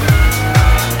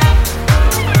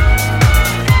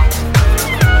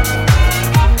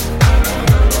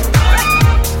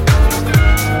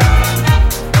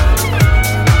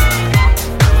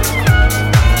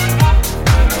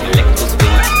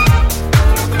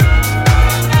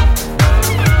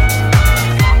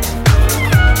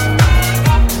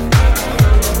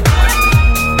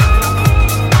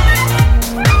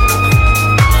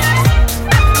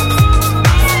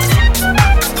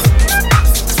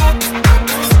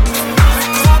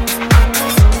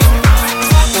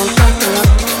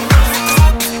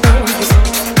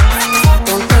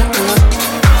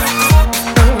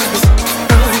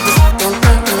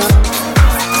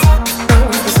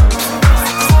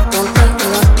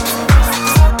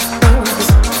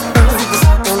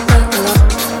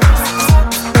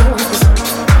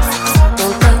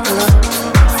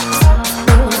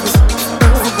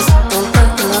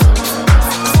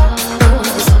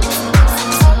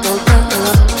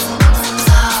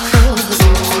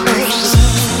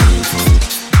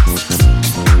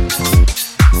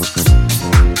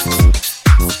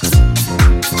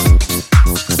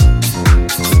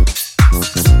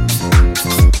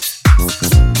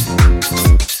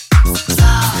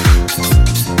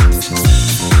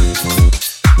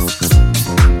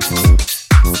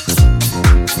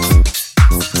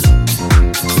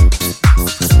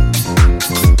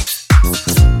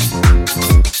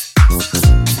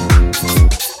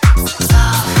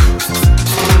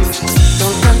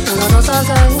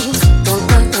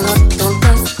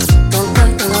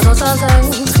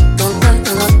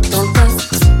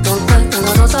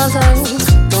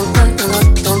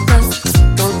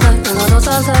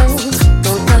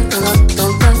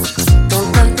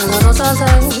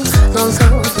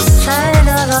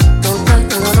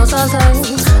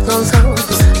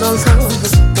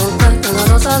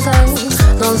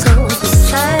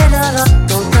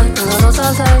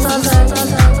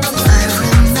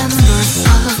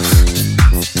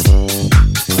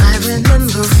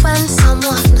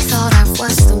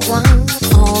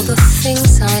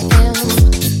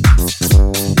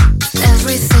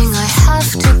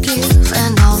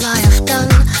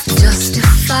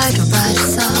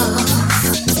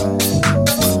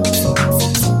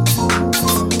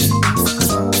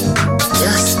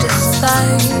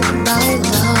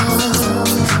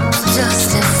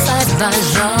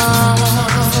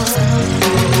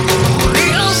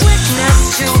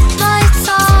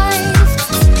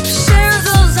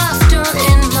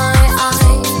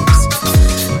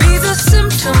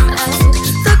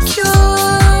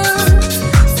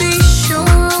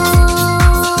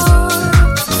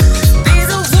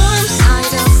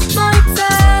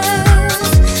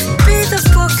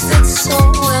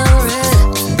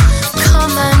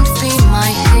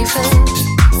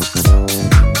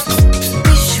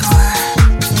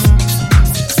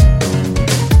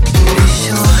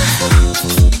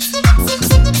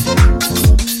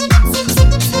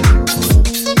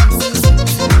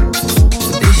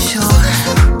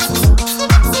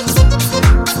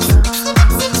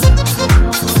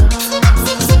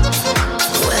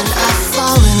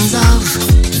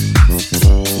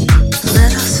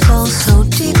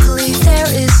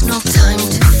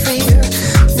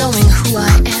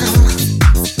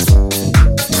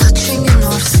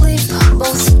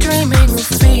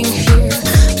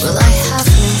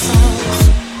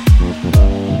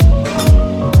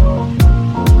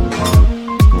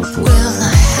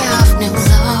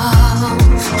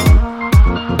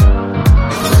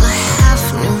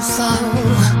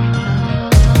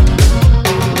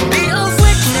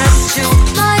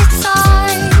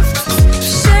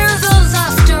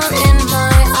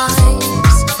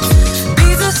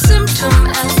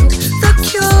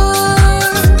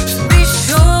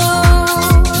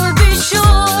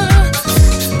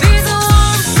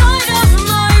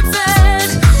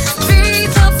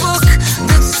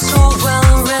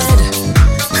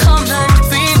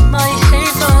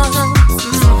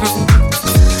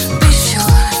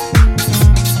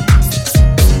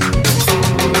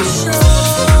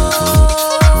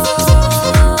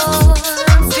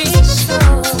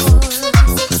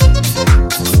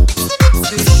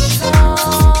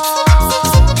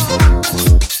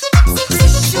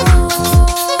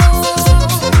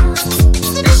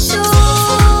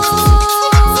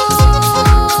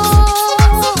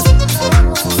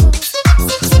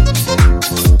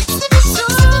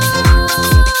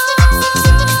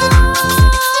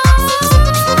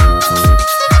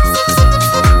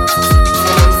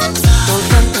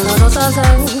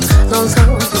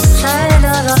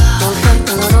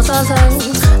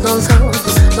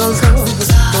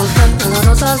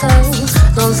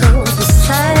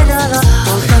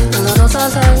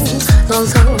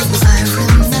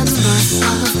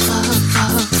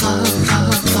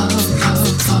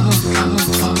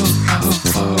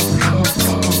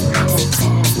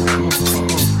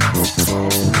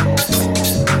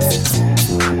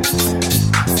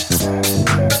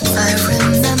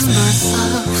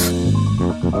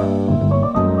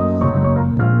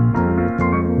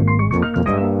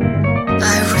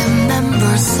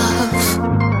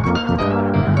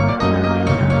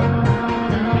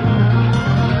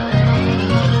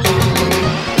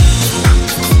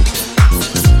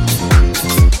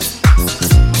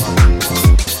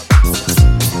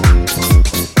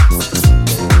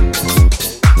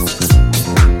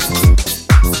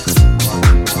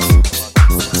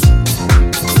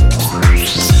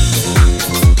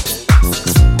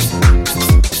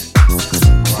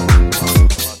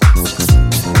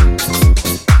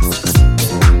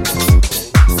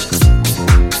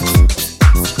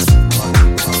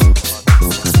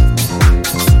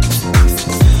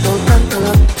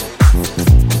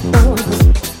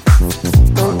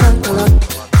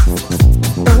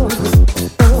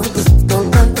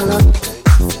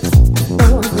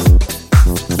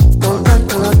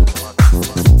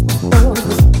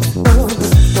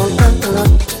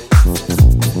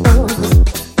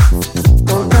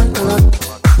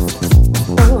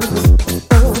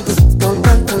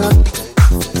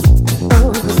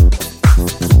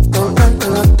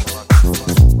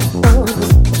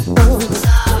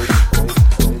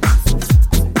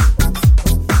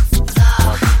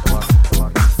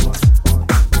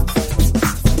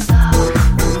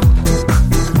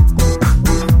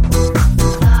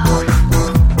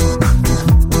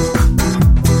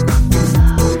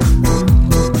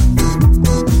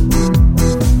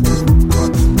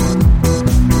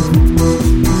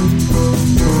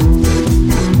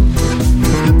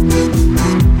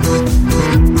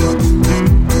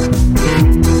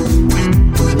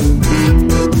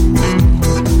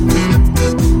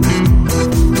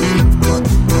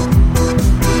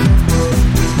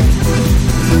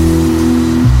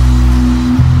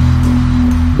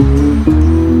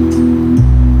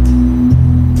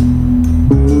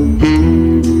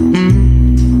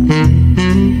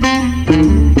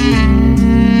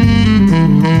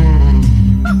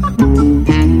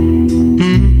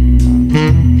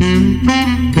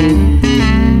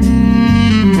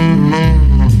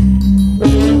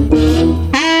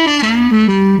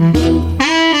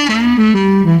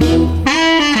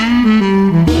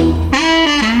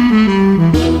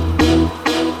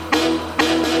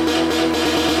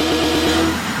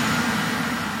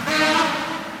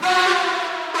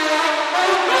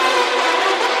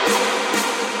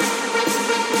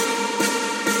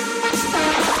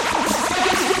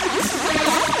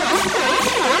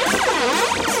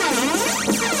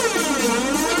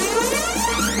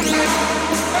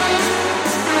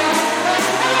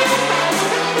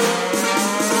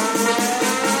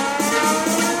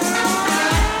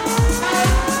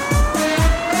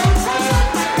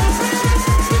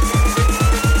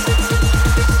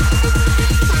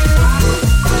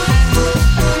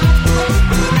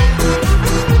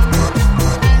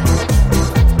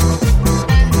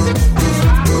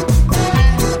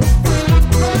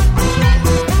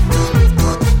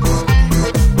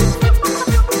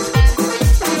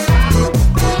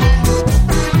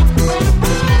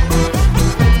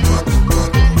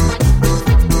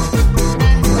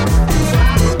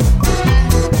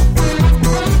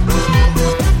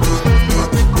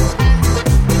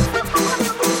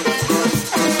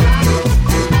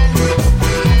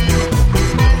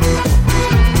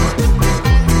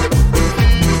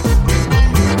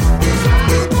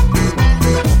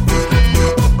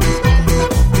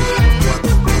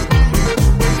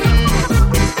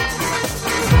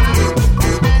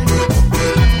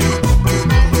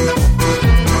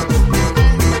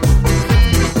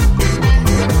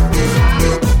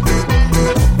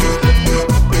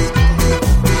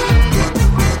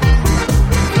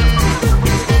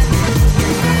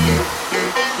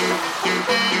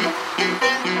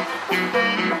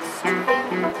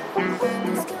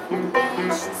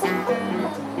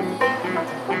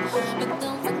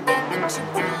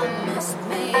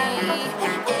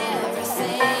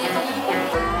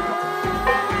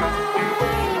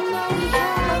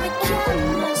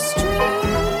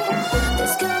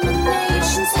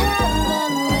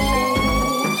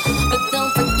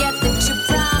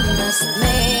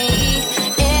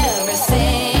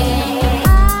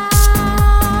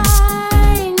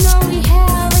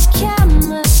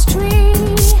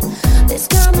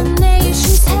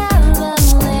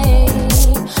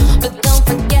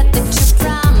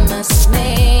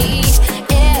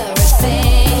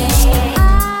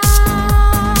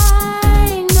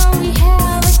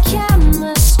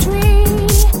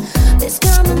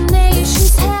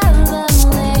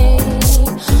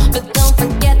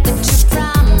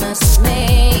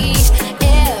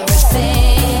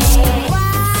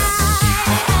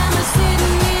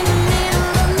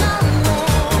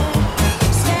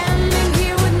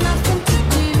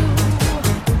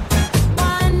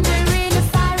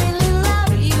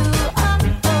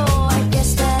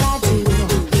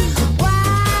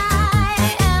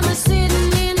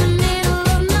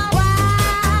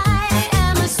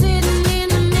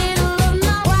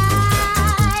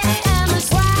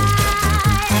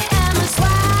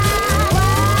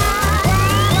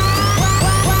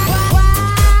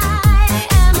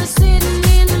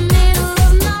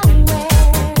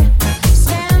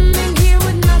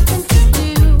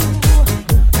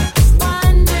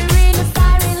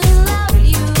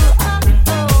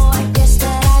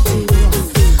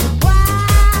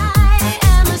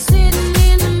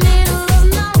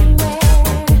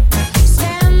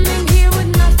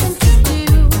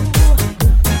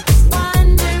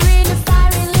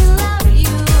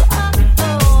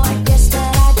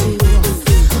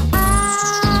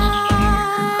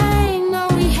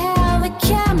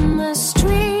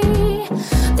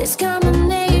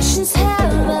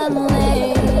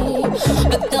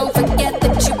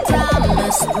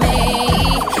 promised me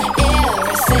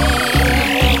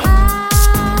everything.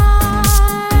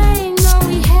 I know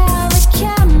we have a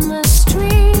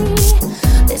chemistry.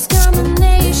 This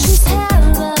combination's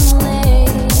heavenly.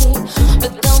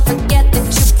 But don't forget that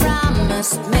you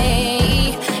promised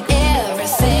me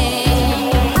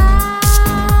everything.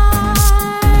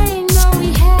 I know we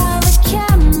have a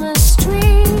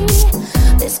chemistry.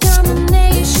 This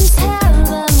combination's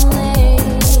heavenly.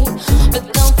 But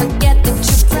don't forget that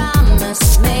you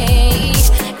promised me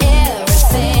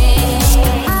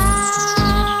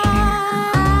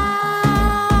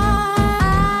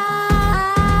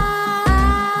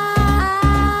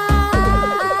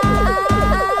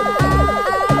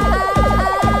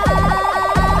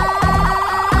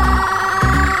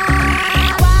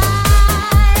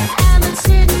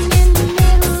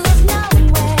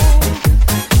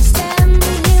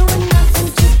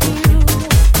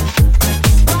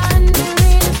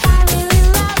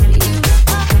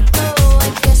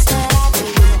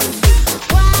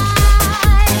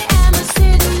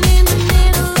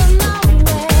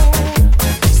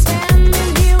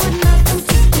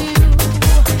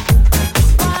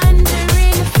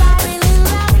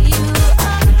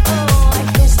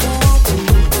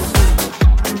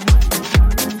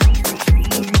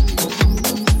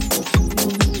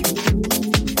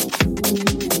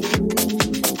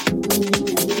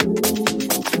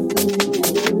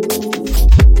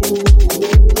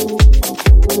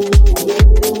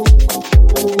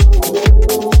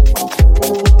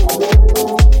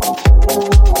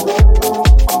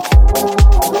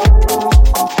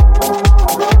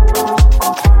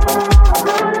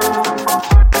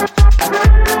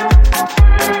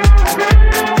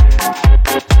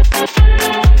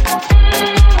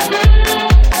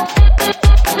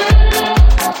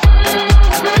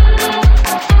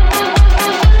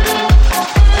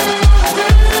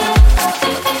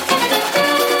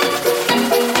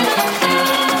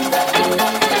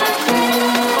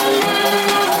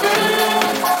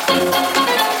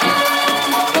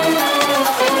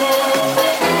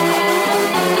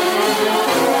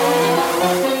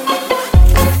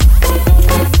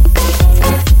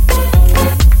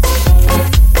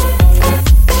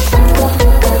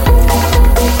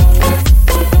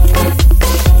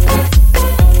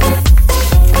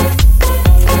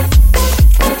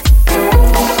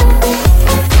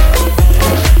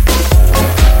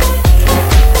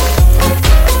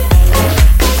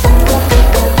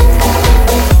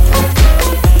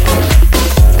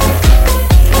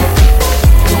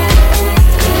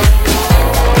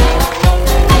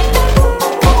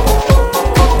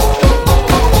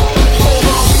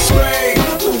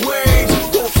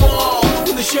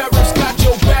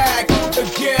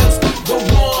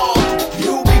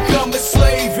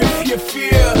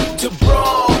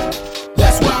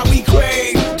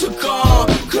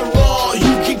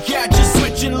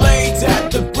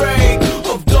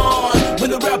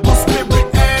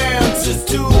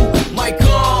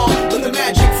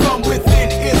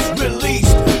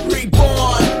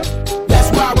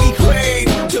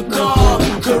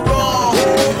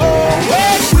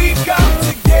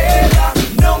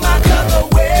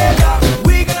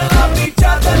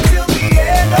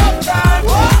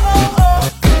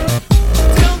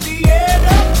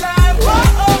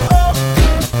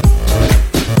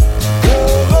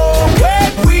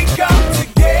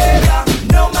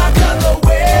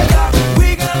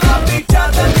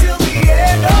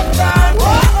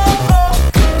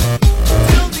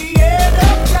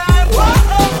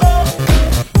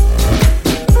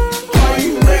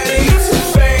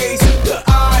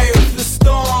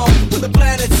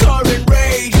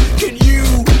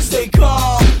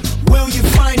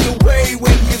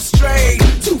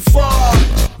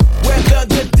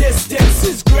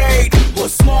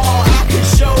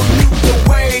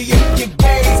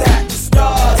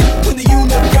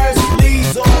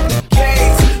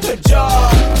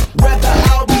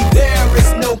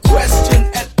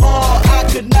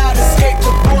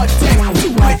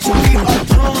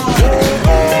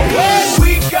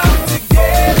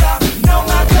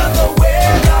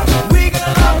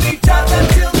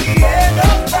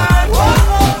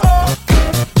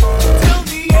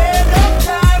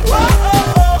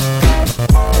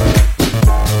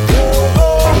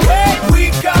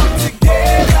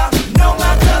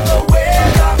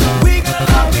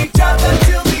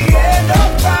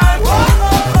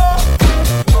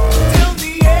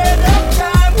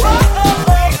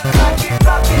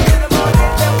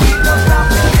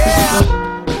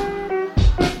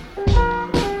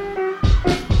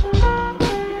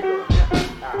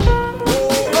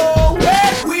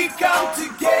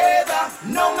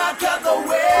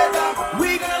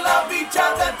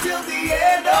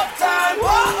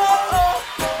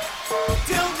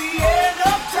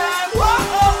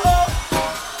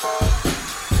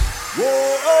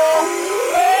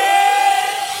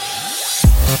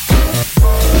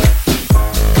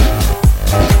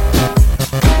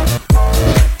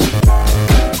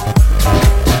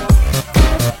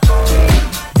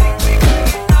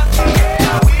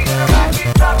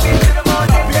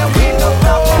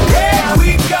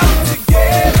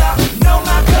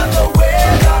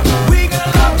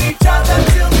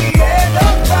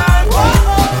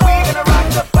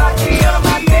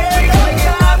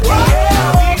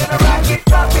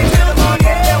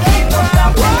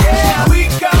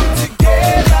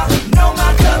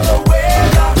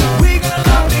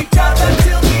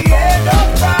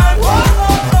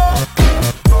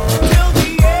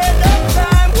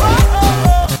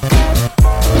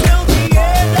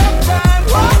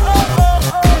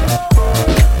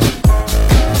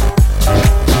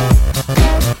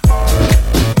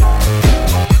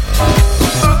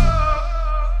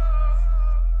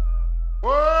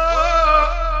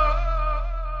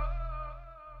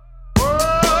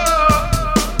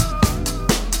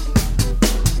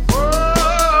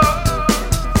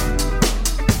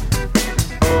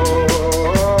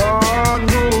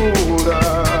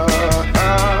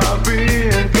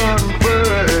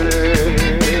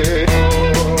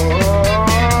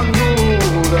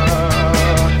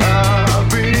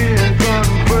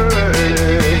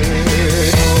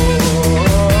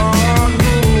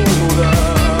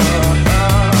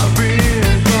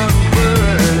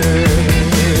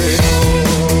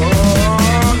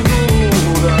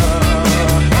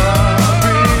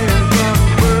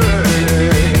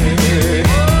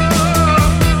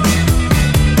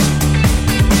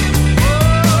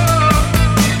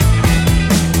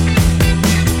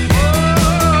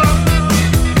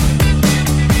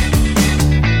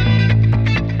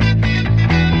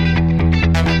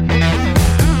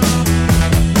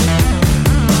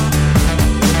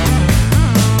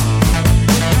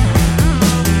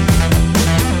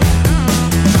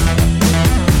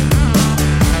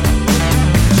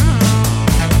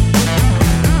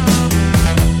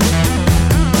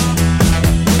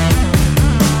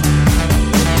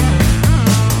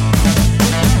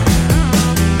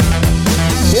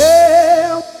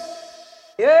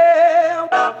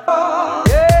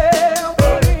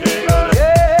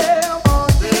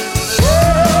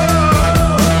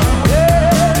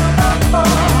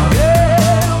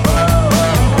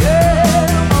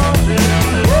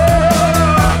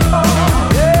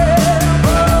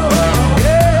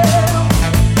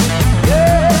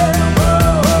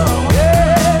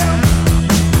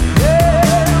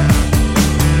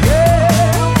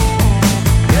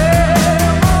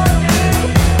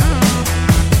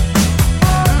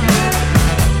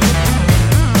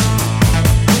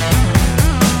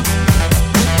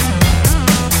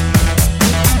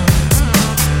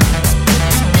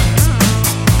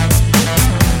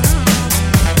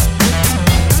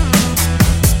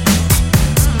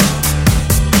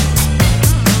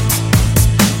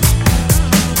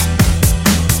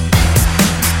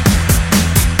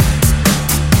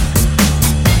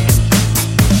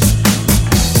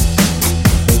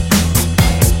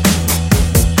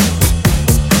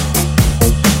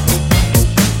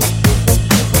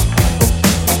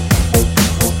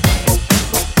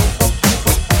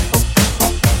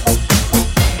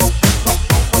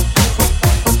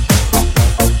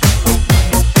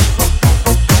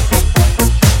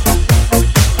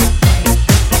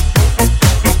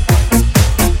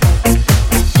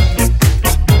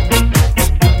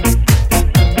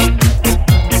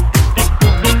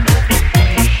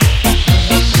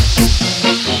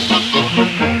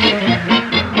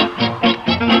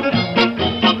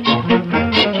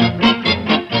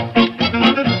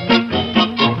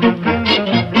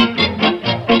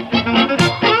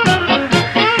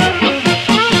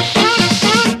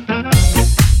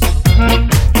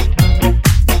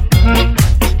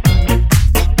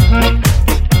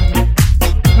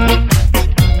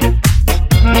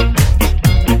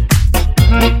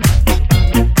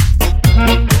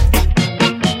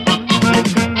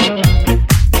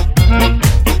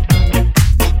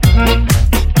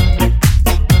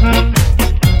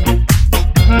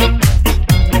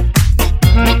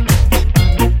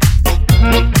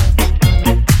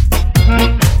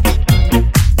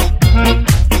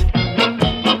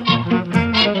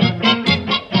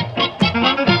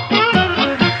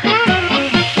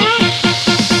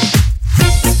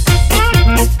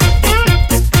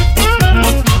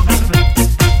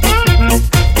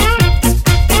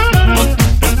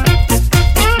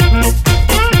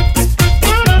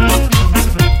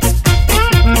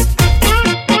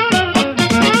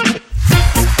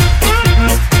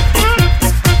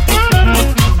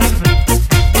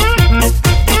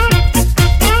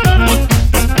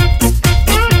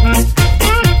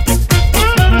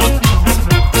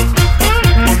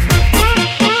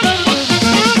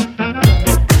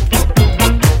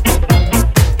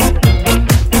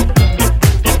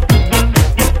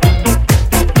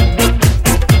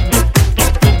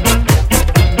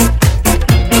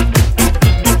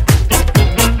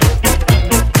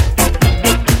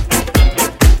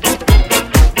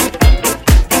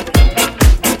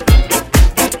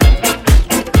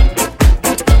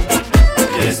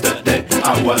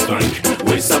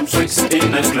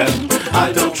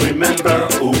remember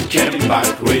who came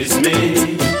back with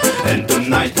me. And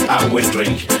tonight I will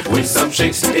drink with some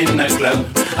chicks in a club.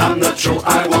 I'm not sure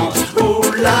I want.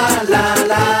 Ooh la la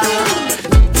la.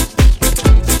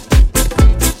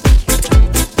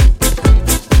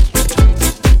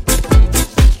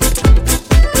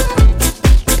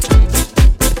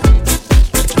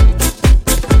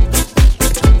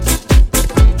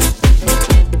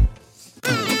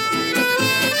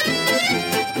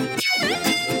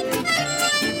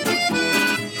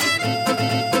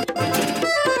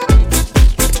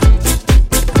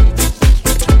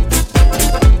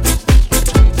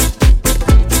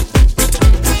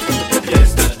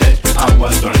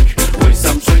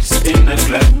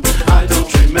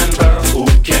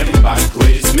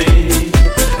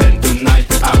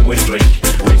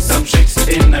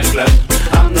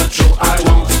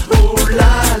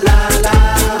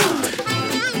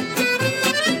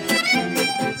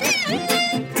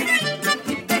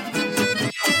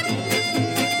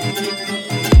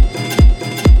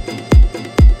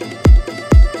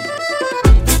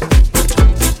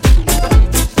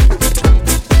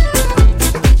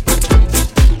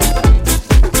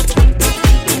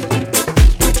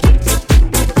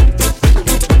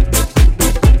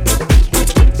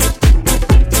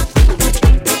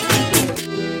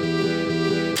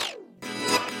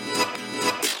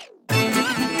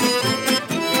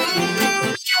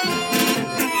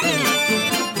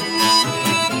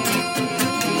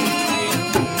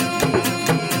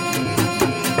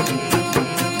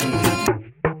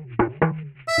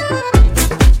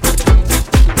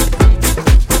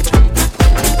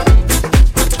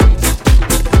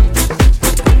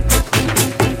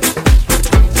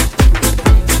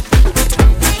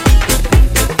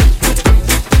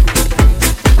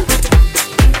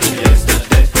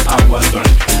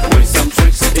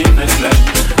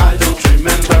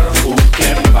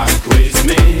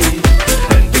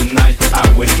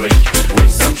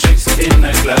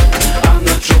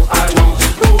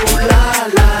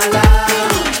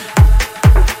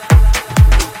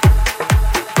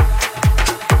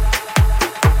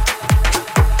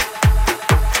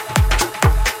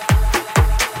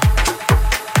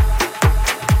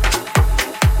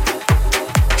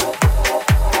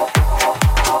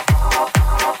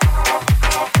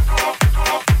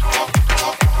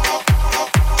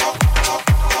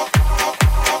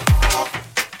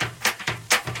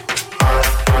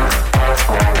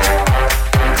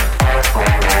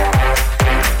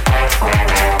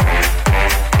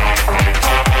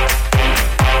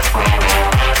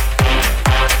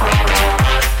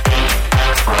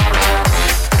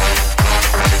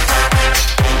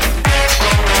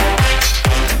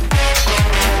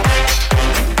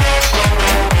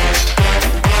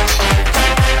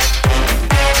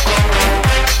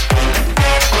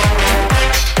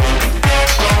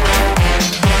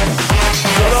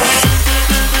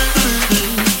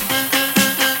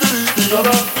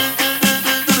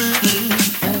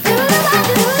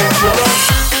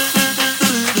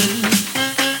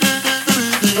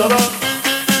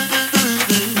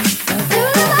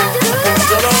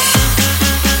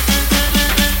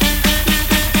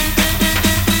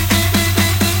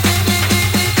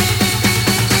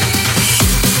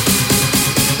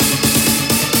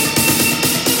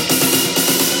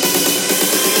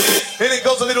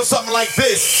 Something like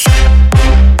this.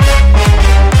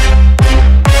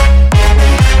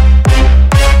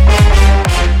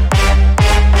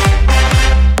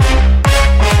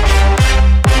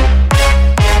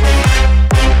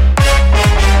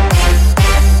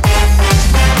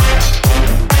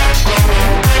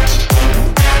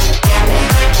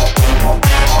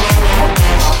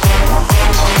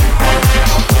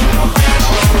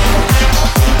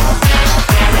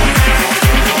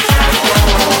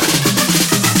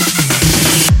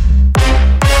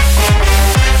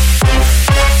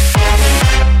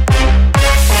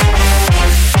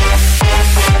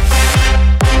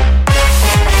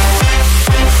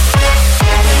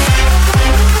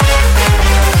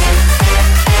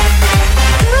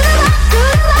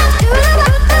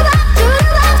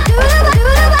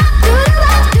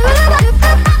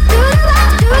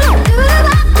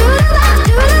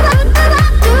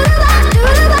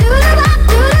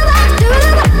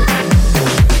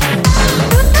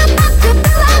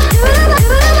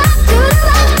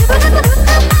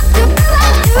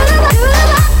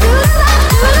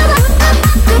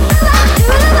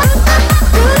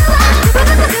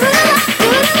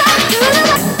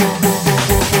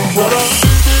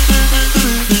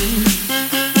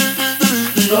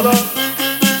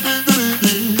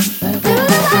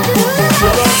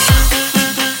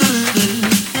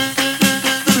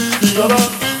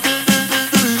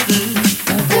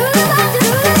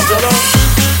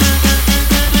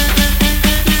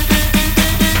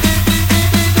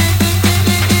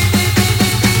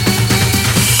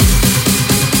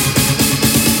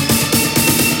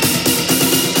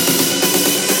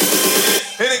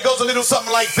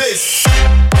 this.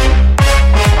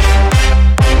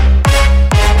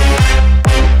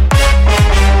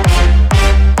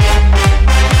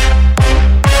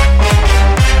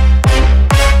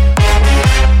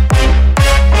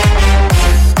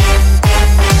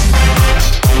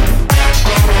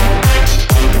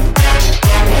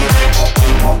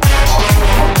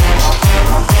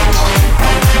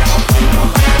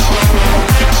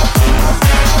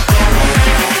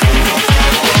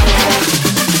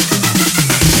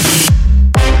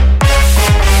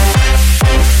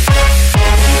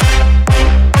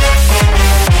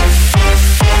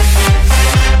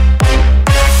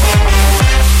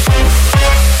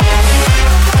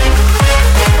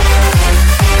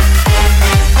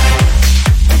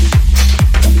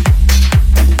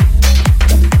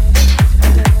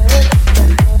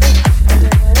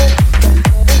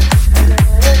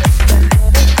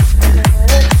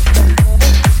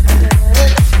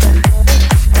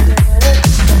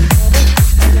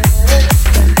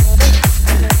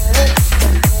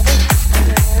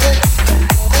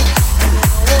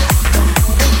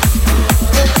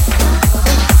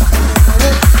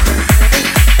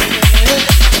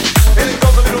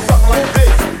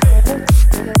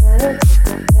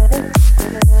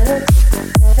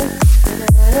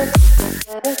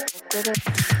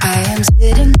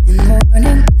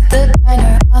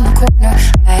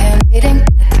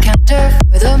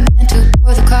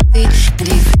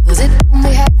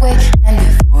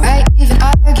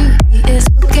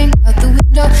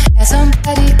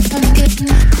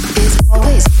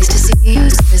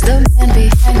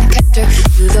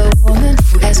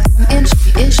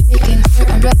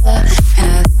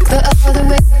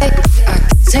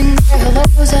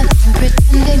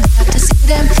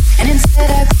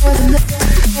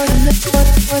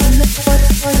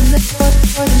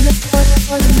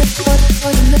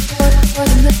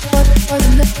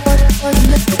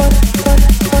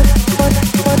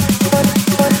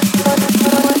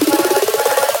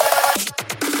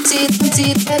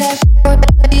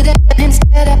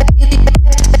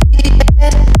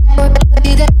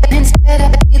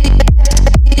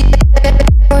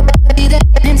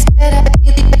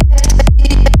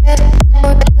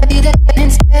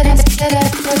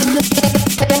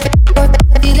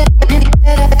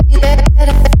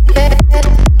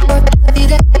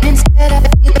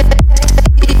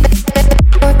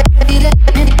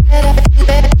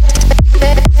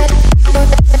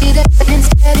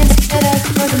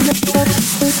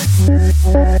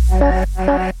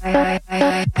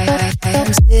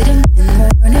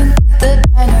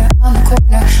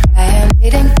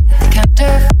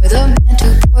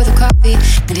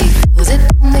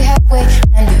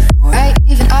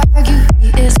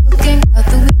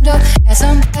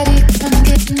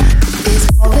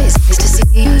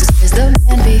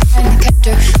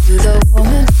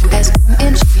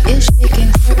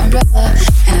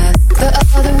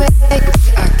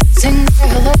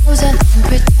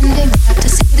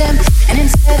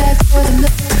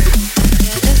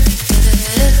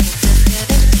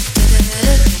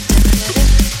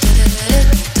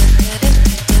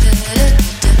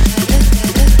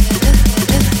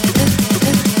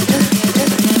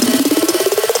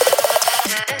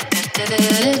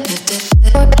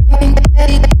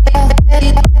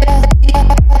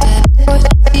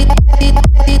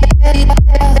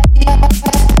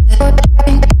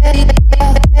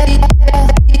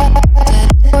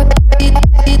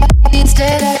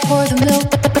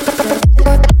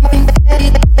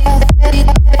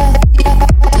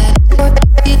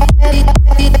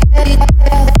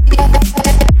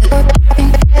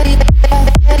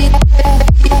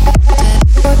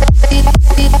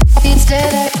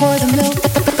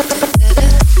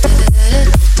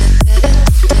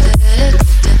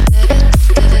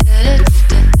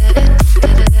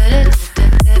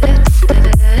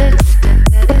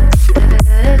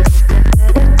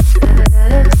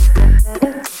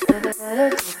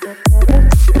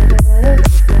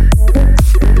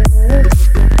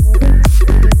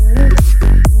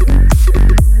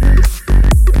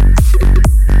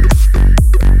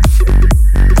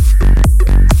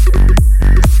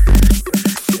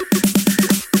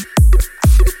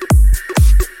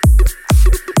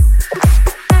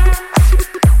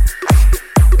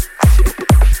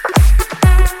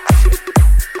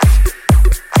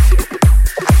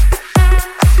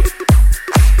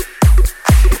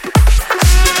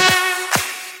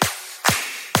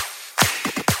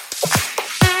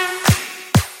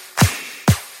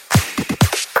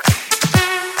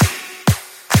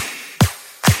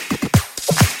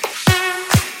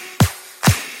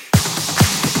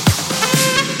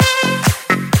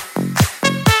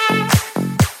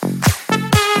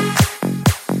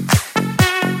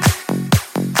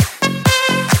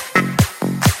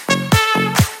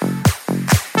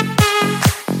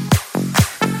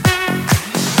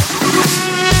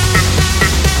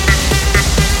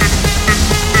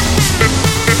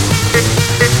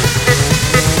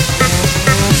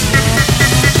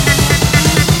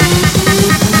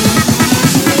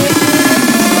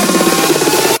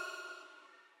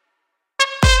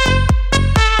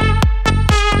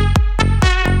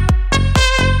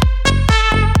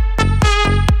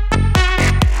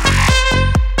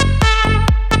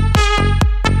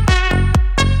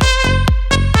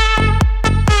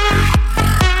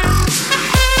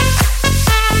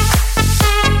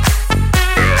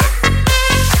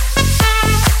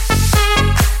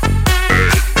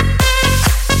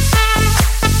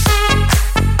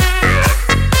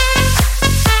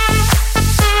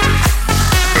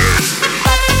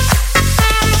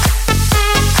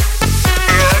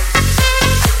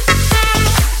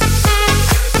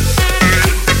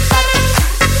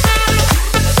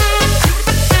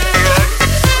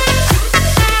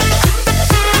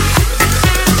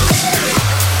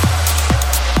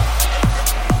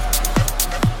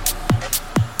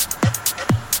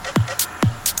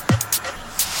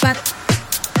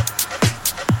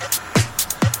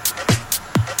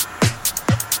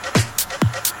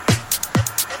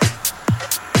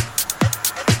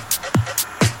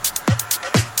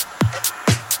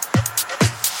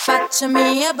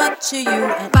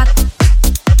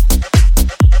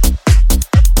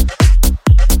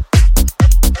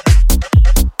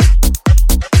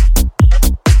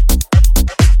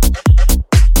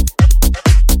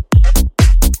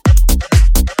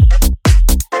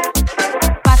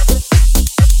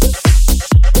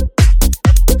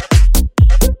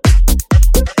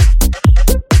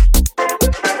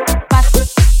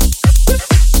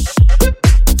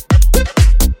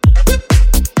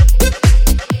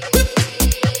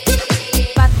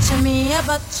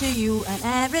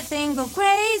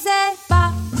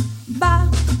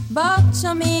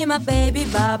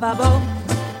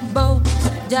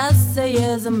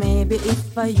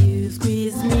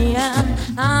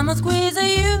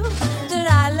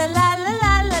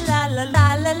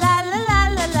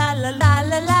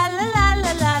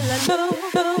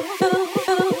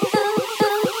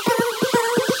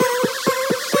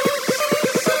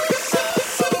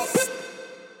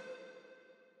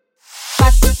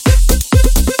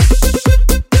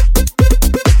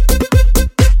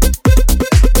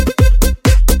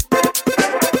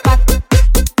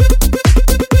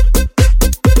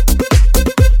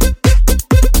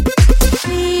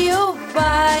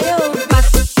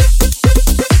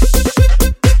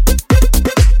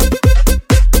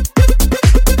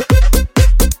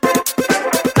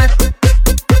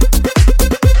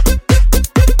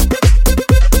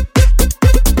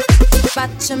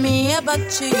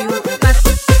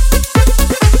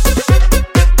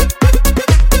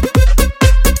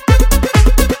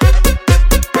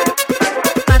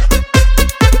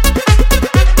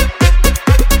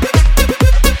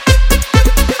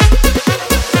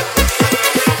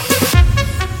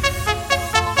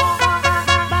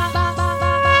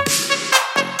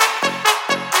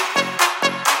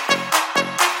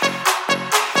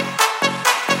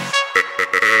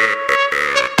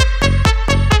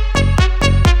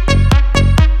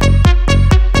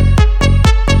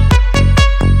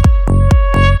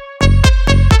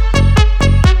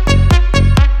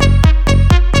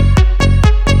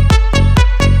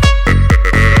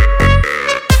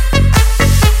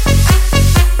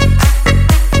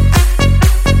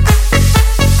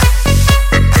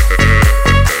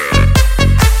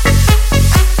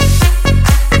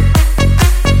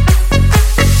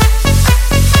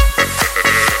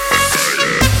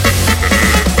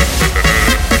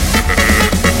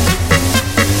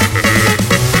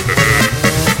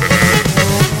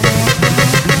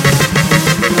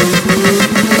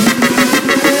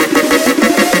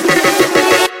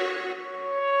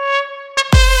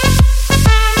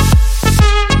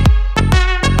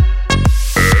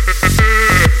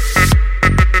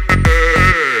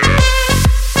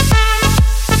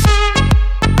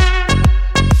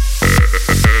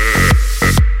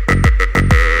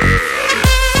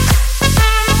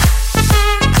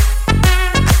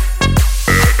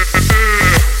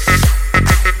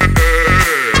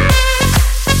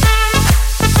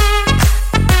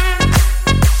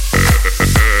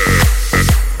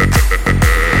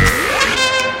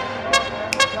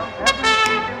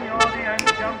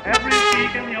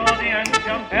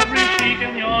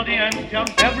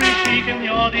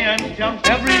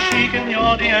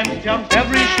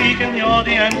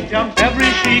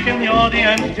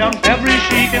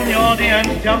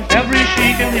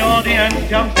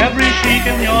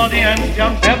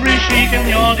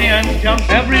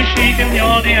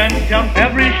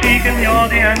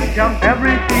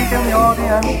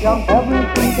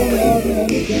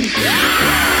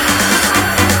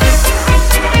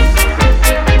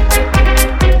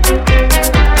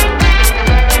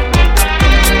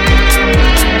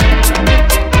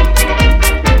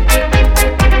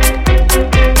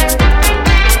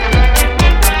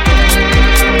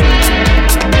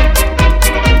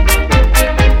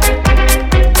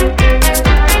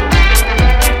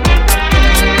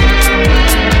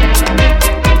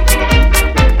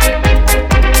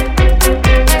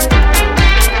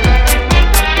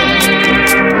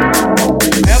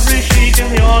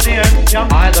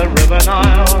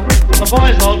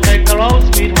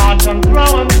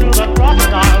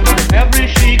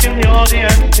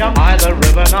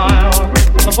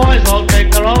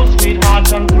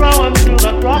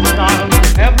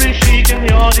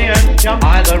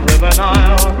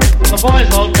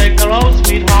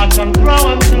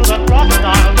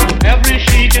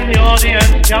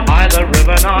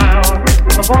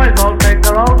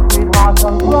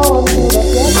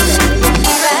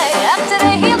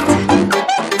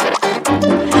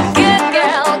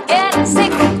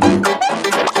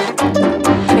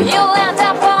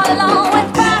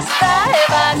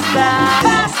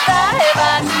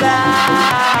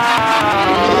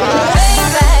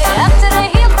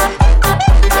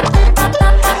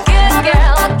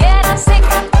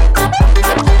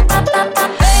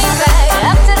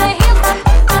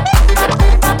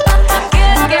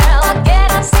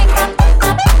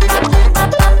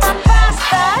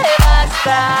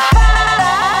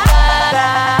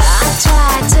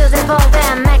 Try to devote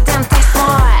them, make them taste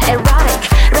more erotic.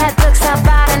 Read books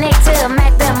about a need to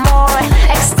make them more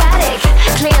ecstatic.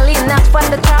 Clearly not worth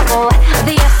the trouble.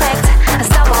 The effect is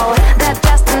double. They're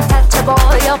just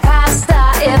untouchable. Your pasta,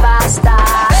 if I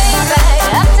stop. Baby,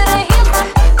 up to the hip.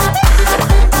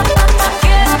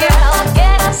 Good girl,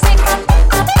 get a sick.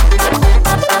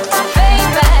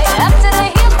 Baby, up to the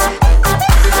hip.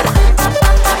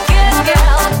 Good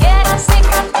girl, get a sick.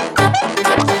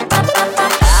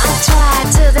 Try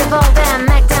to devote them,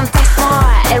 make them taste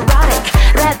more erotic.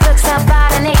 Read books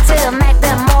about a need to make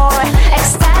them more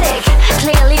ecstatic.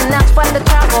 Clearly not worth the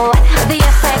trouble. The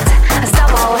effect is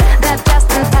double. They're just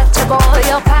untouchable.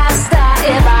 Your pasta,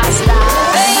 if I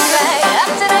stop.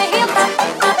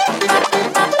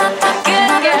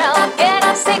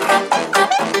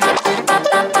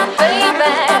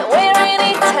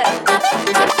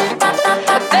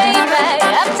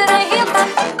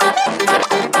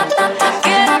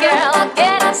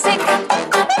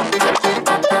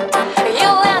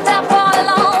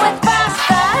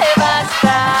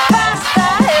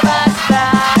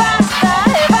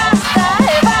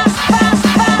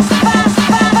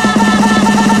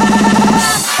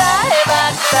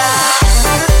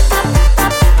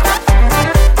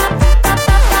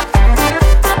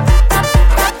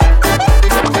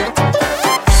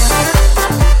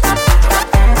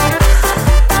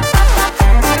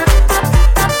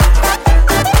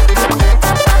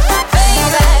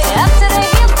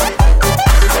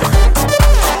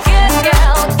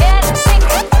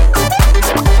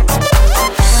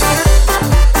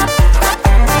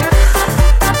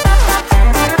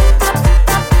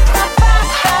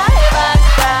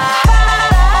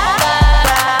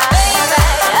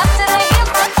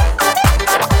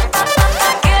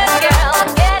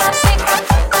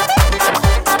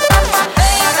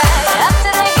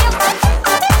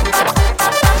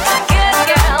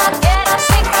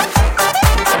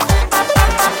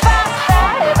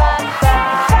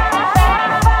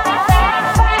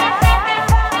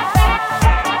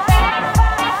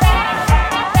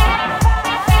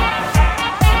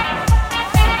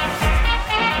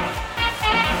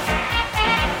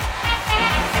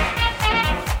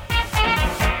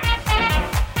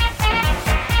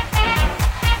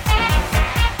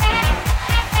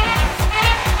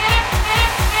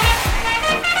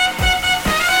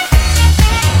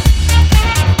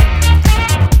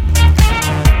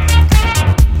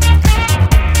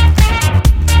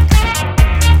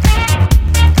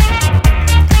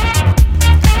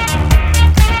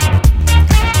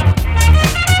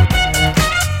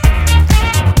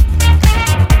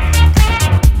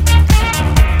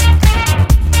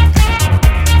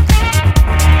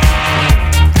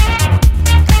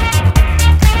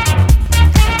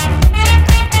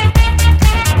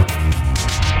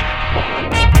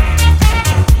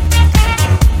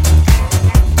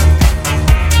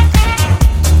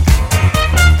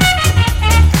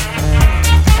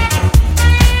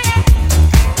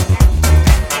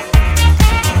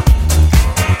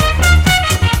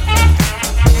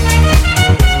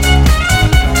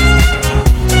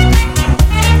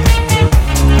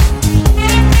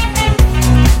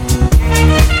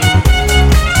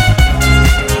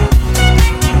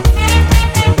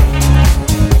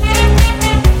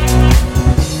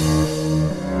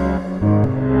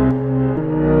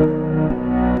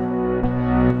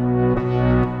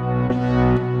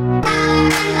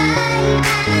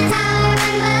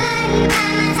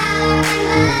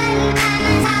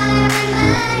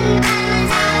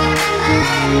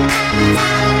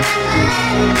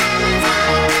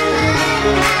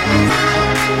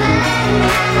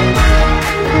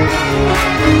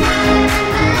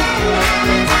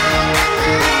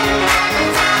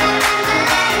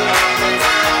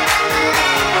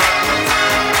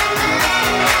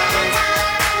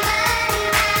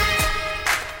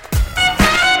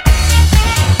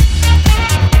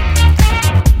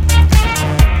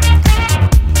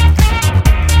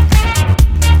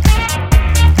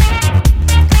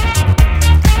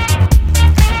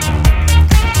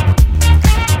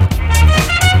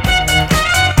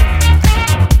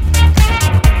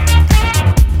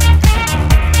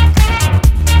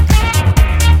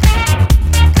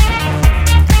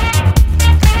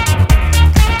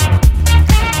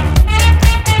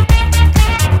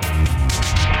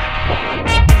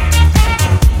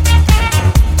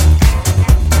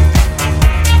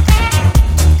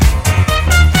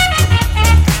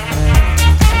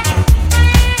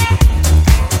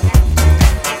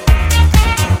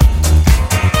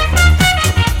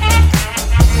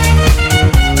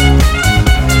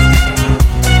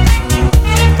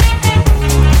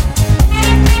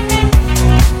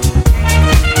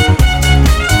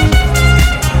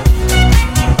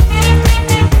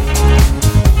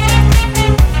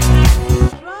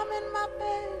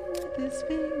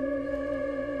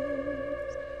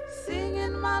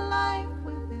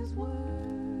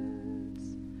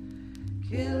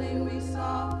 killing me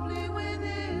softly with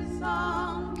his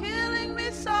song, killing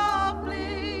me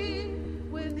softly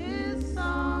with his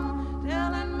song,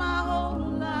 telling my whole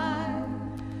life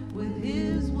with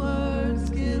his words,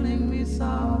 killing me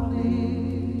softly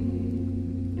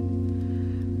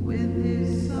with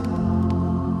his song.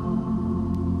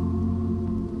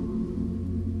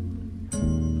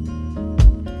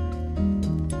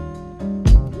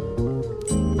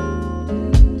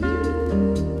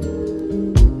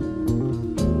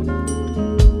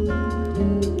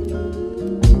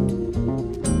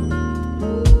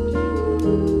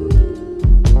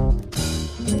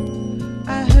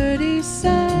 I heard he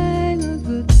sang a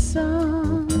good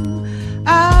song.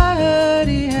 I heard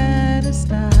he had a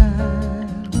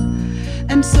style.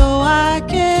 And so I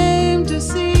came to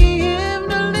see him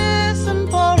to listen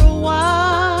for a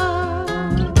while.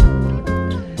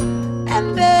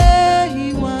 And there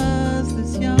he was,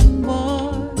 this young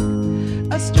boy,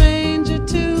 a stranger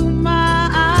to my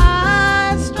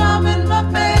eyes, strumming my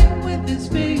bass with his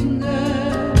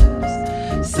fingers,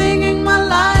 singing my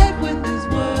life with his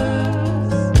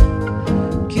words,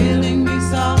 killing me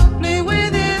softly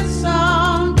with his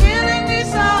song, killing me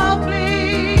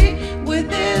softly with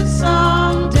his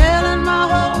song, telling my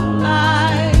whole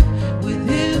life with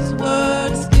his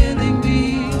words, killing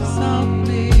me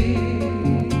softly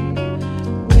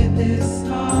with his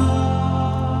song.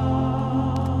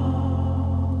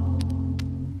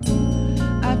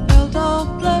 I felt all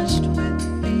flushed with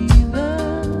fever,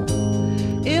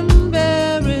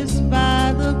 embarrassed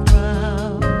by the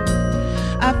crowd.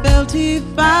 I felt he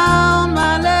found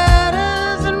my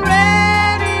letters and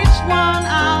read each one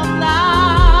out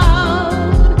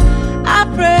loud. I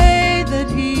prayed that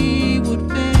he would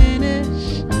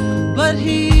finish, but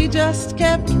he just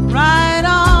kept right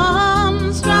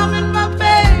on, strumming my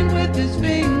bass with his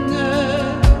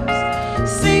fingers,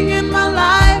 singing my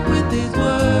life with his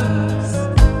words,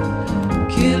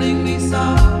 killing me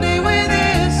softly with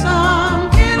his song,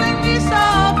 killing me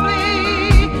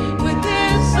softly with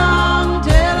his song,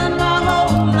 telling my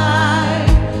whole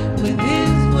life with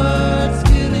his words,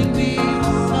 killing me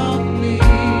softly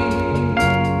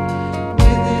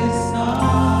with his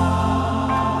song.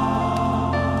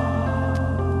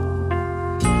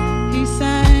 He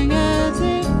sang as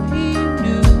if he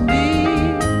knew me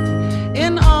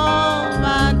in all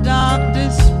my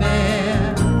darkest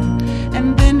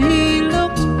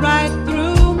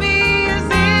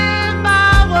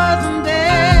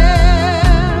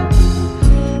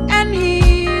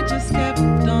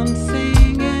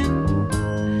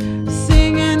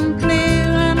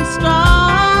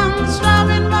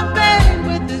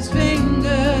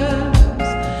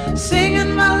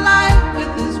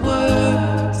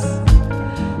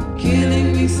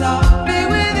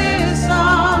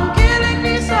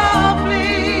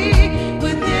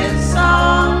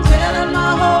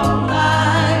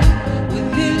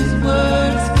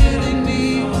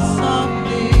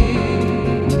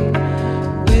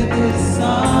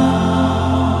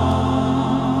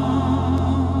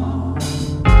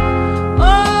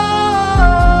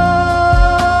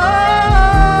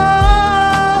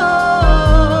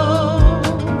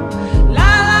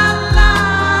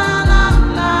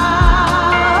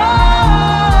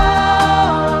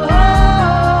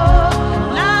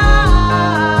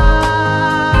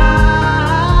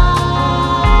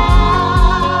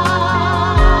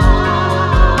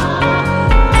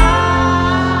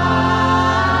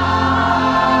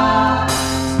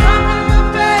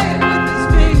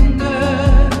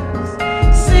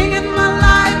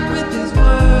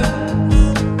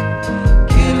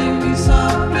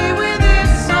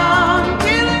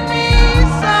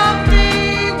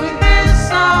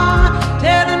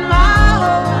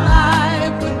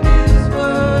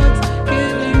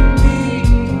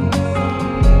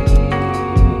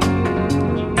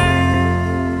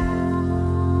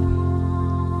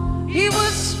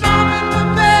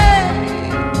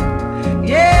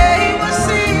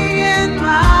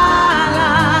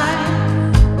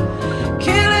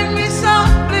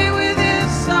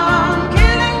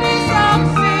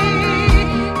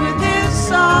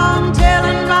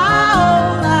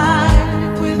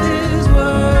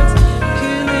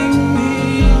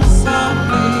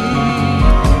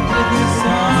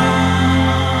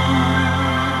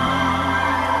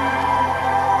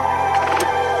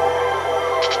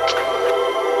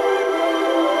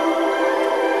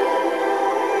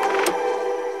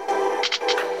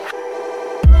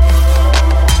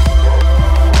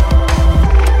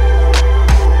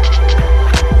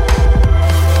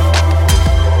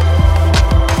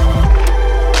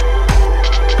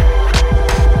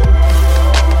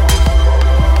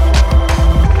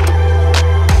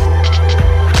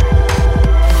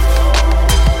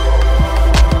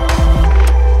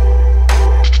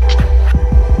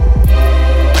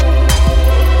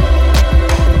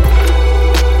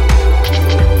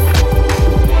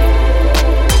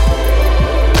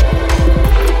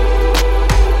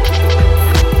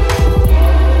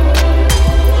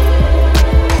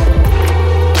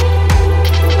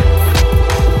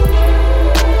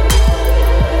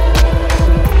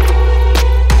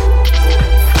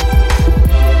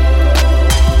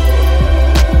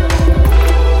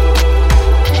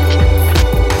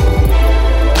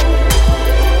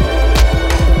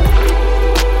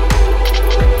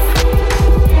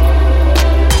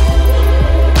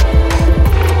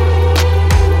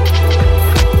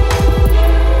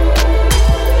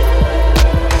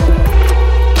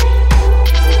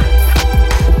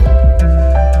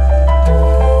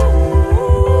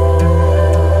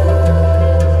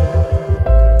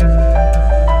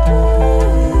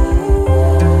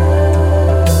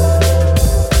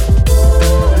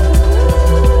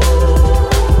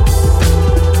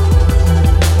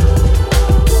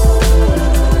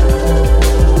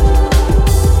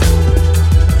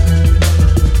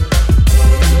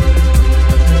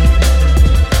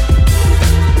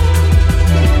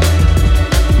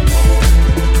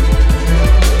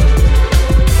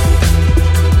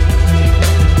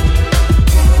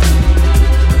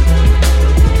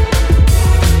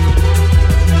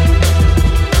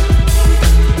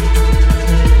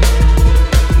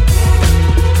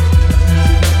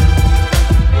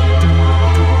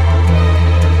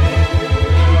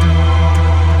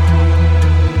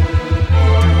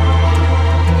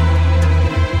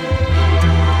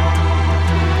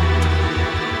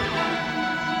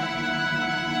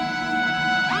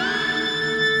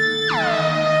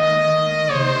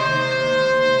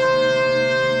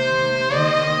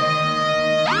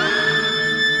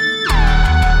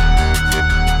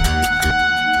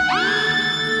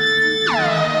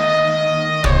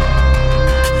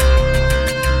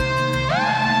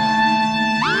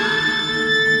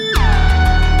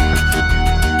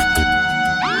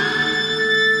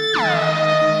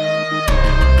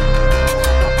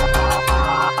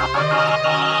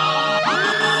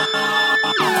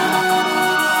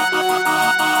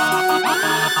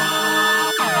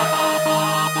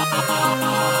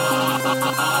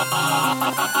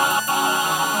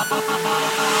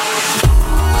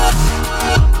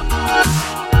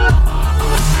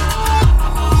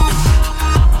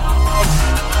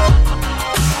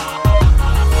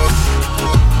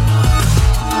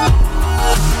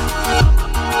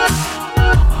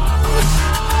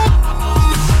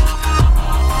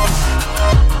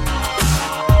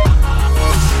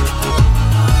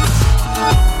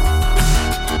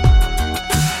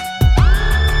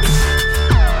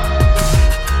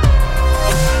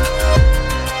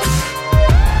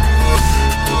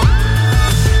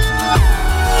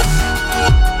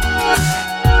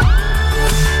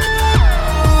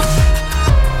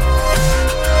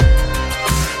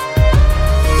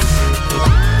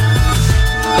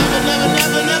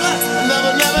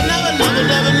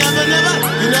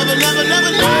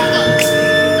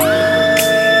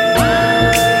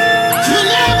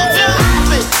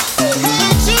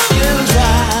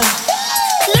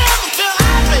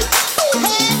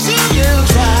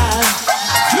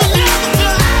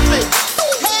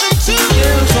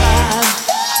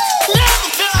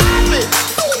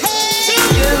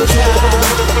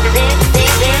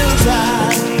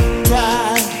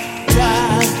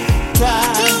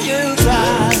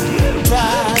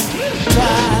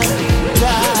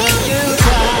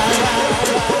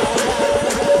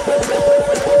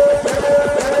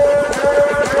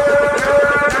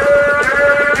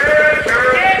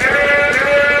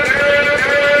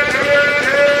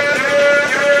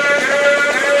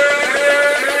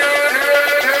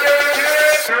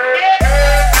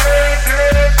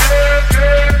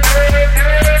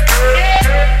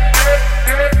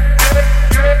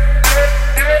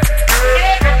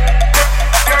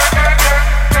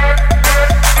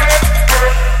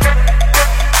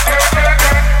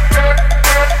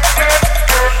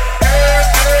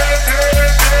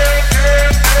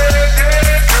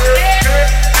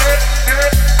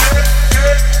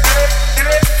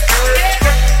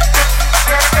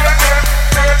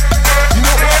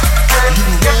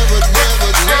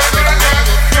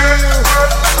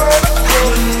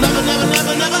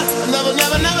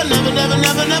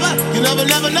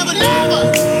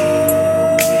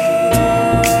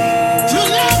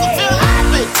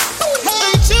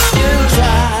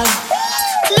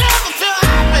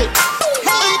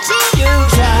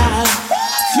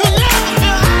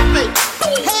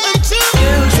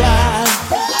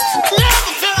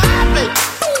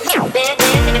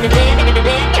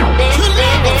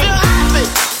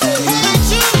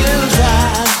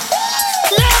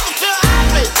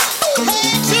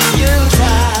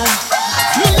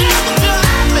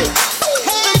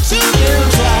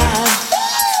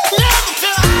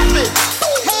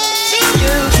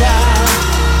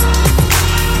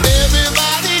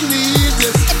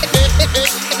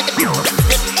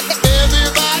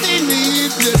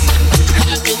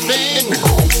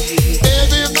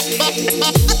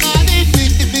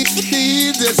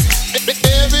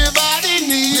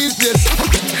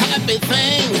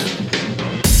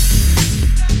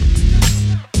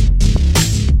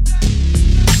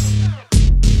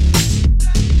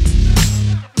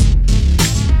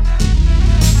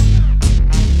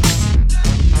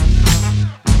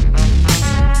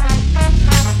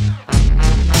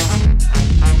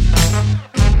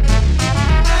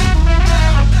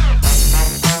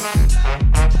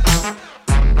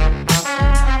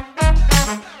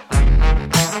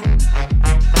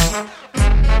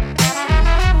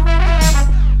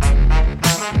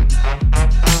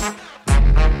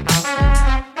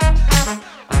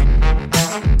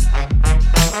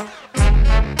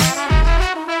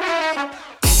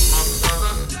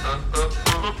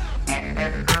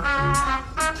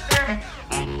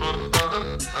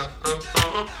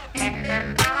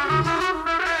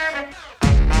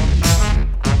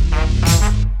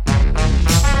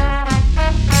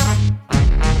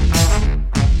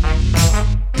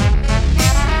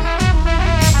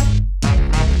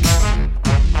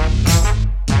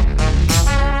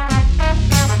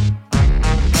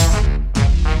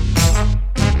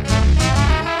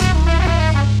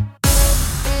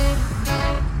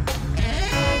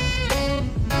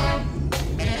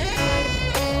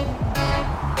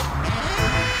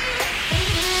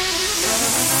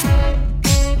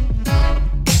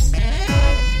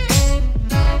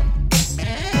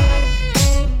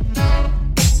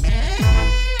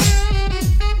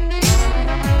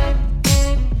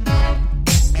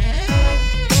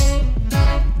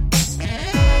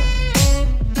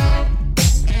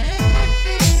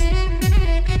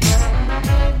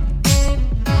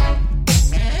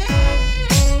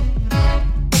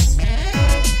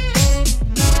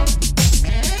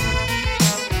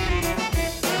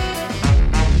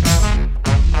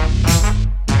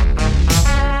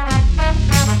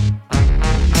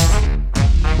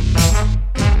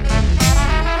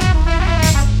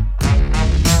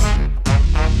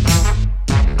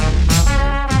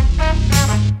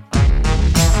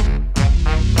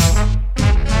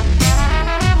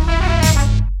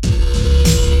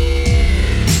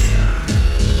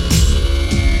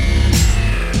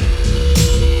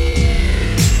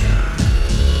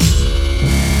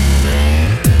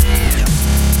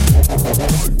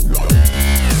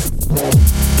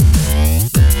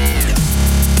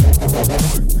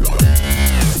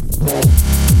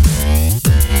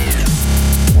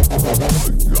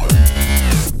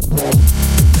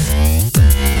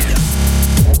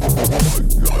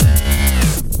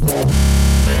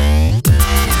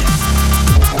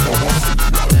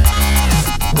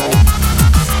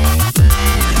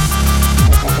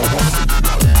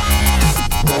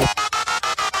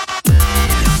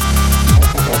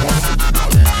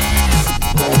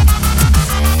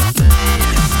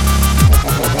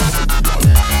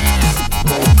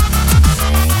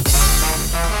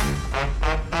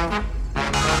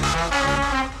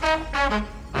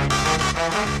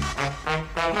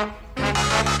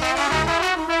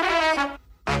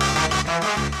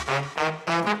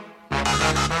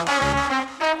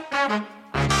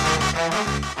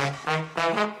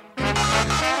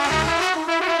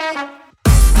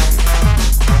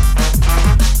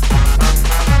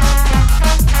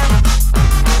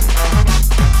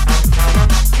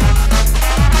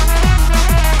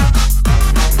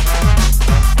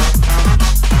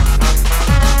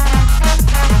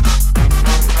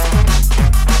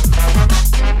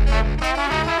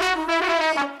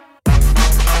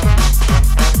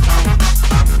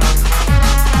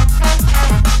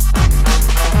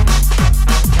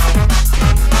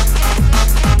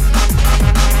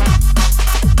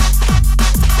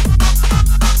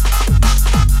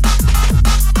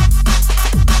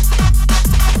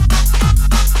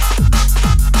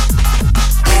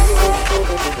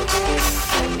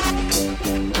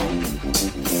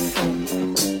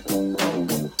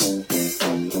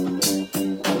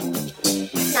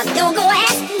Now don't go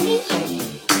asking me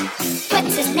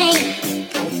what's his name,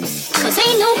 'cause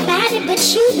ain't nobody but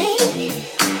you, baby,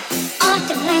 ought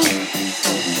to blame.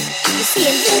 You see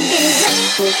a little bit of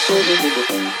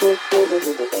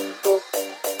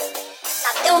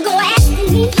Now don't go asking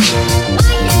me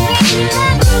why you're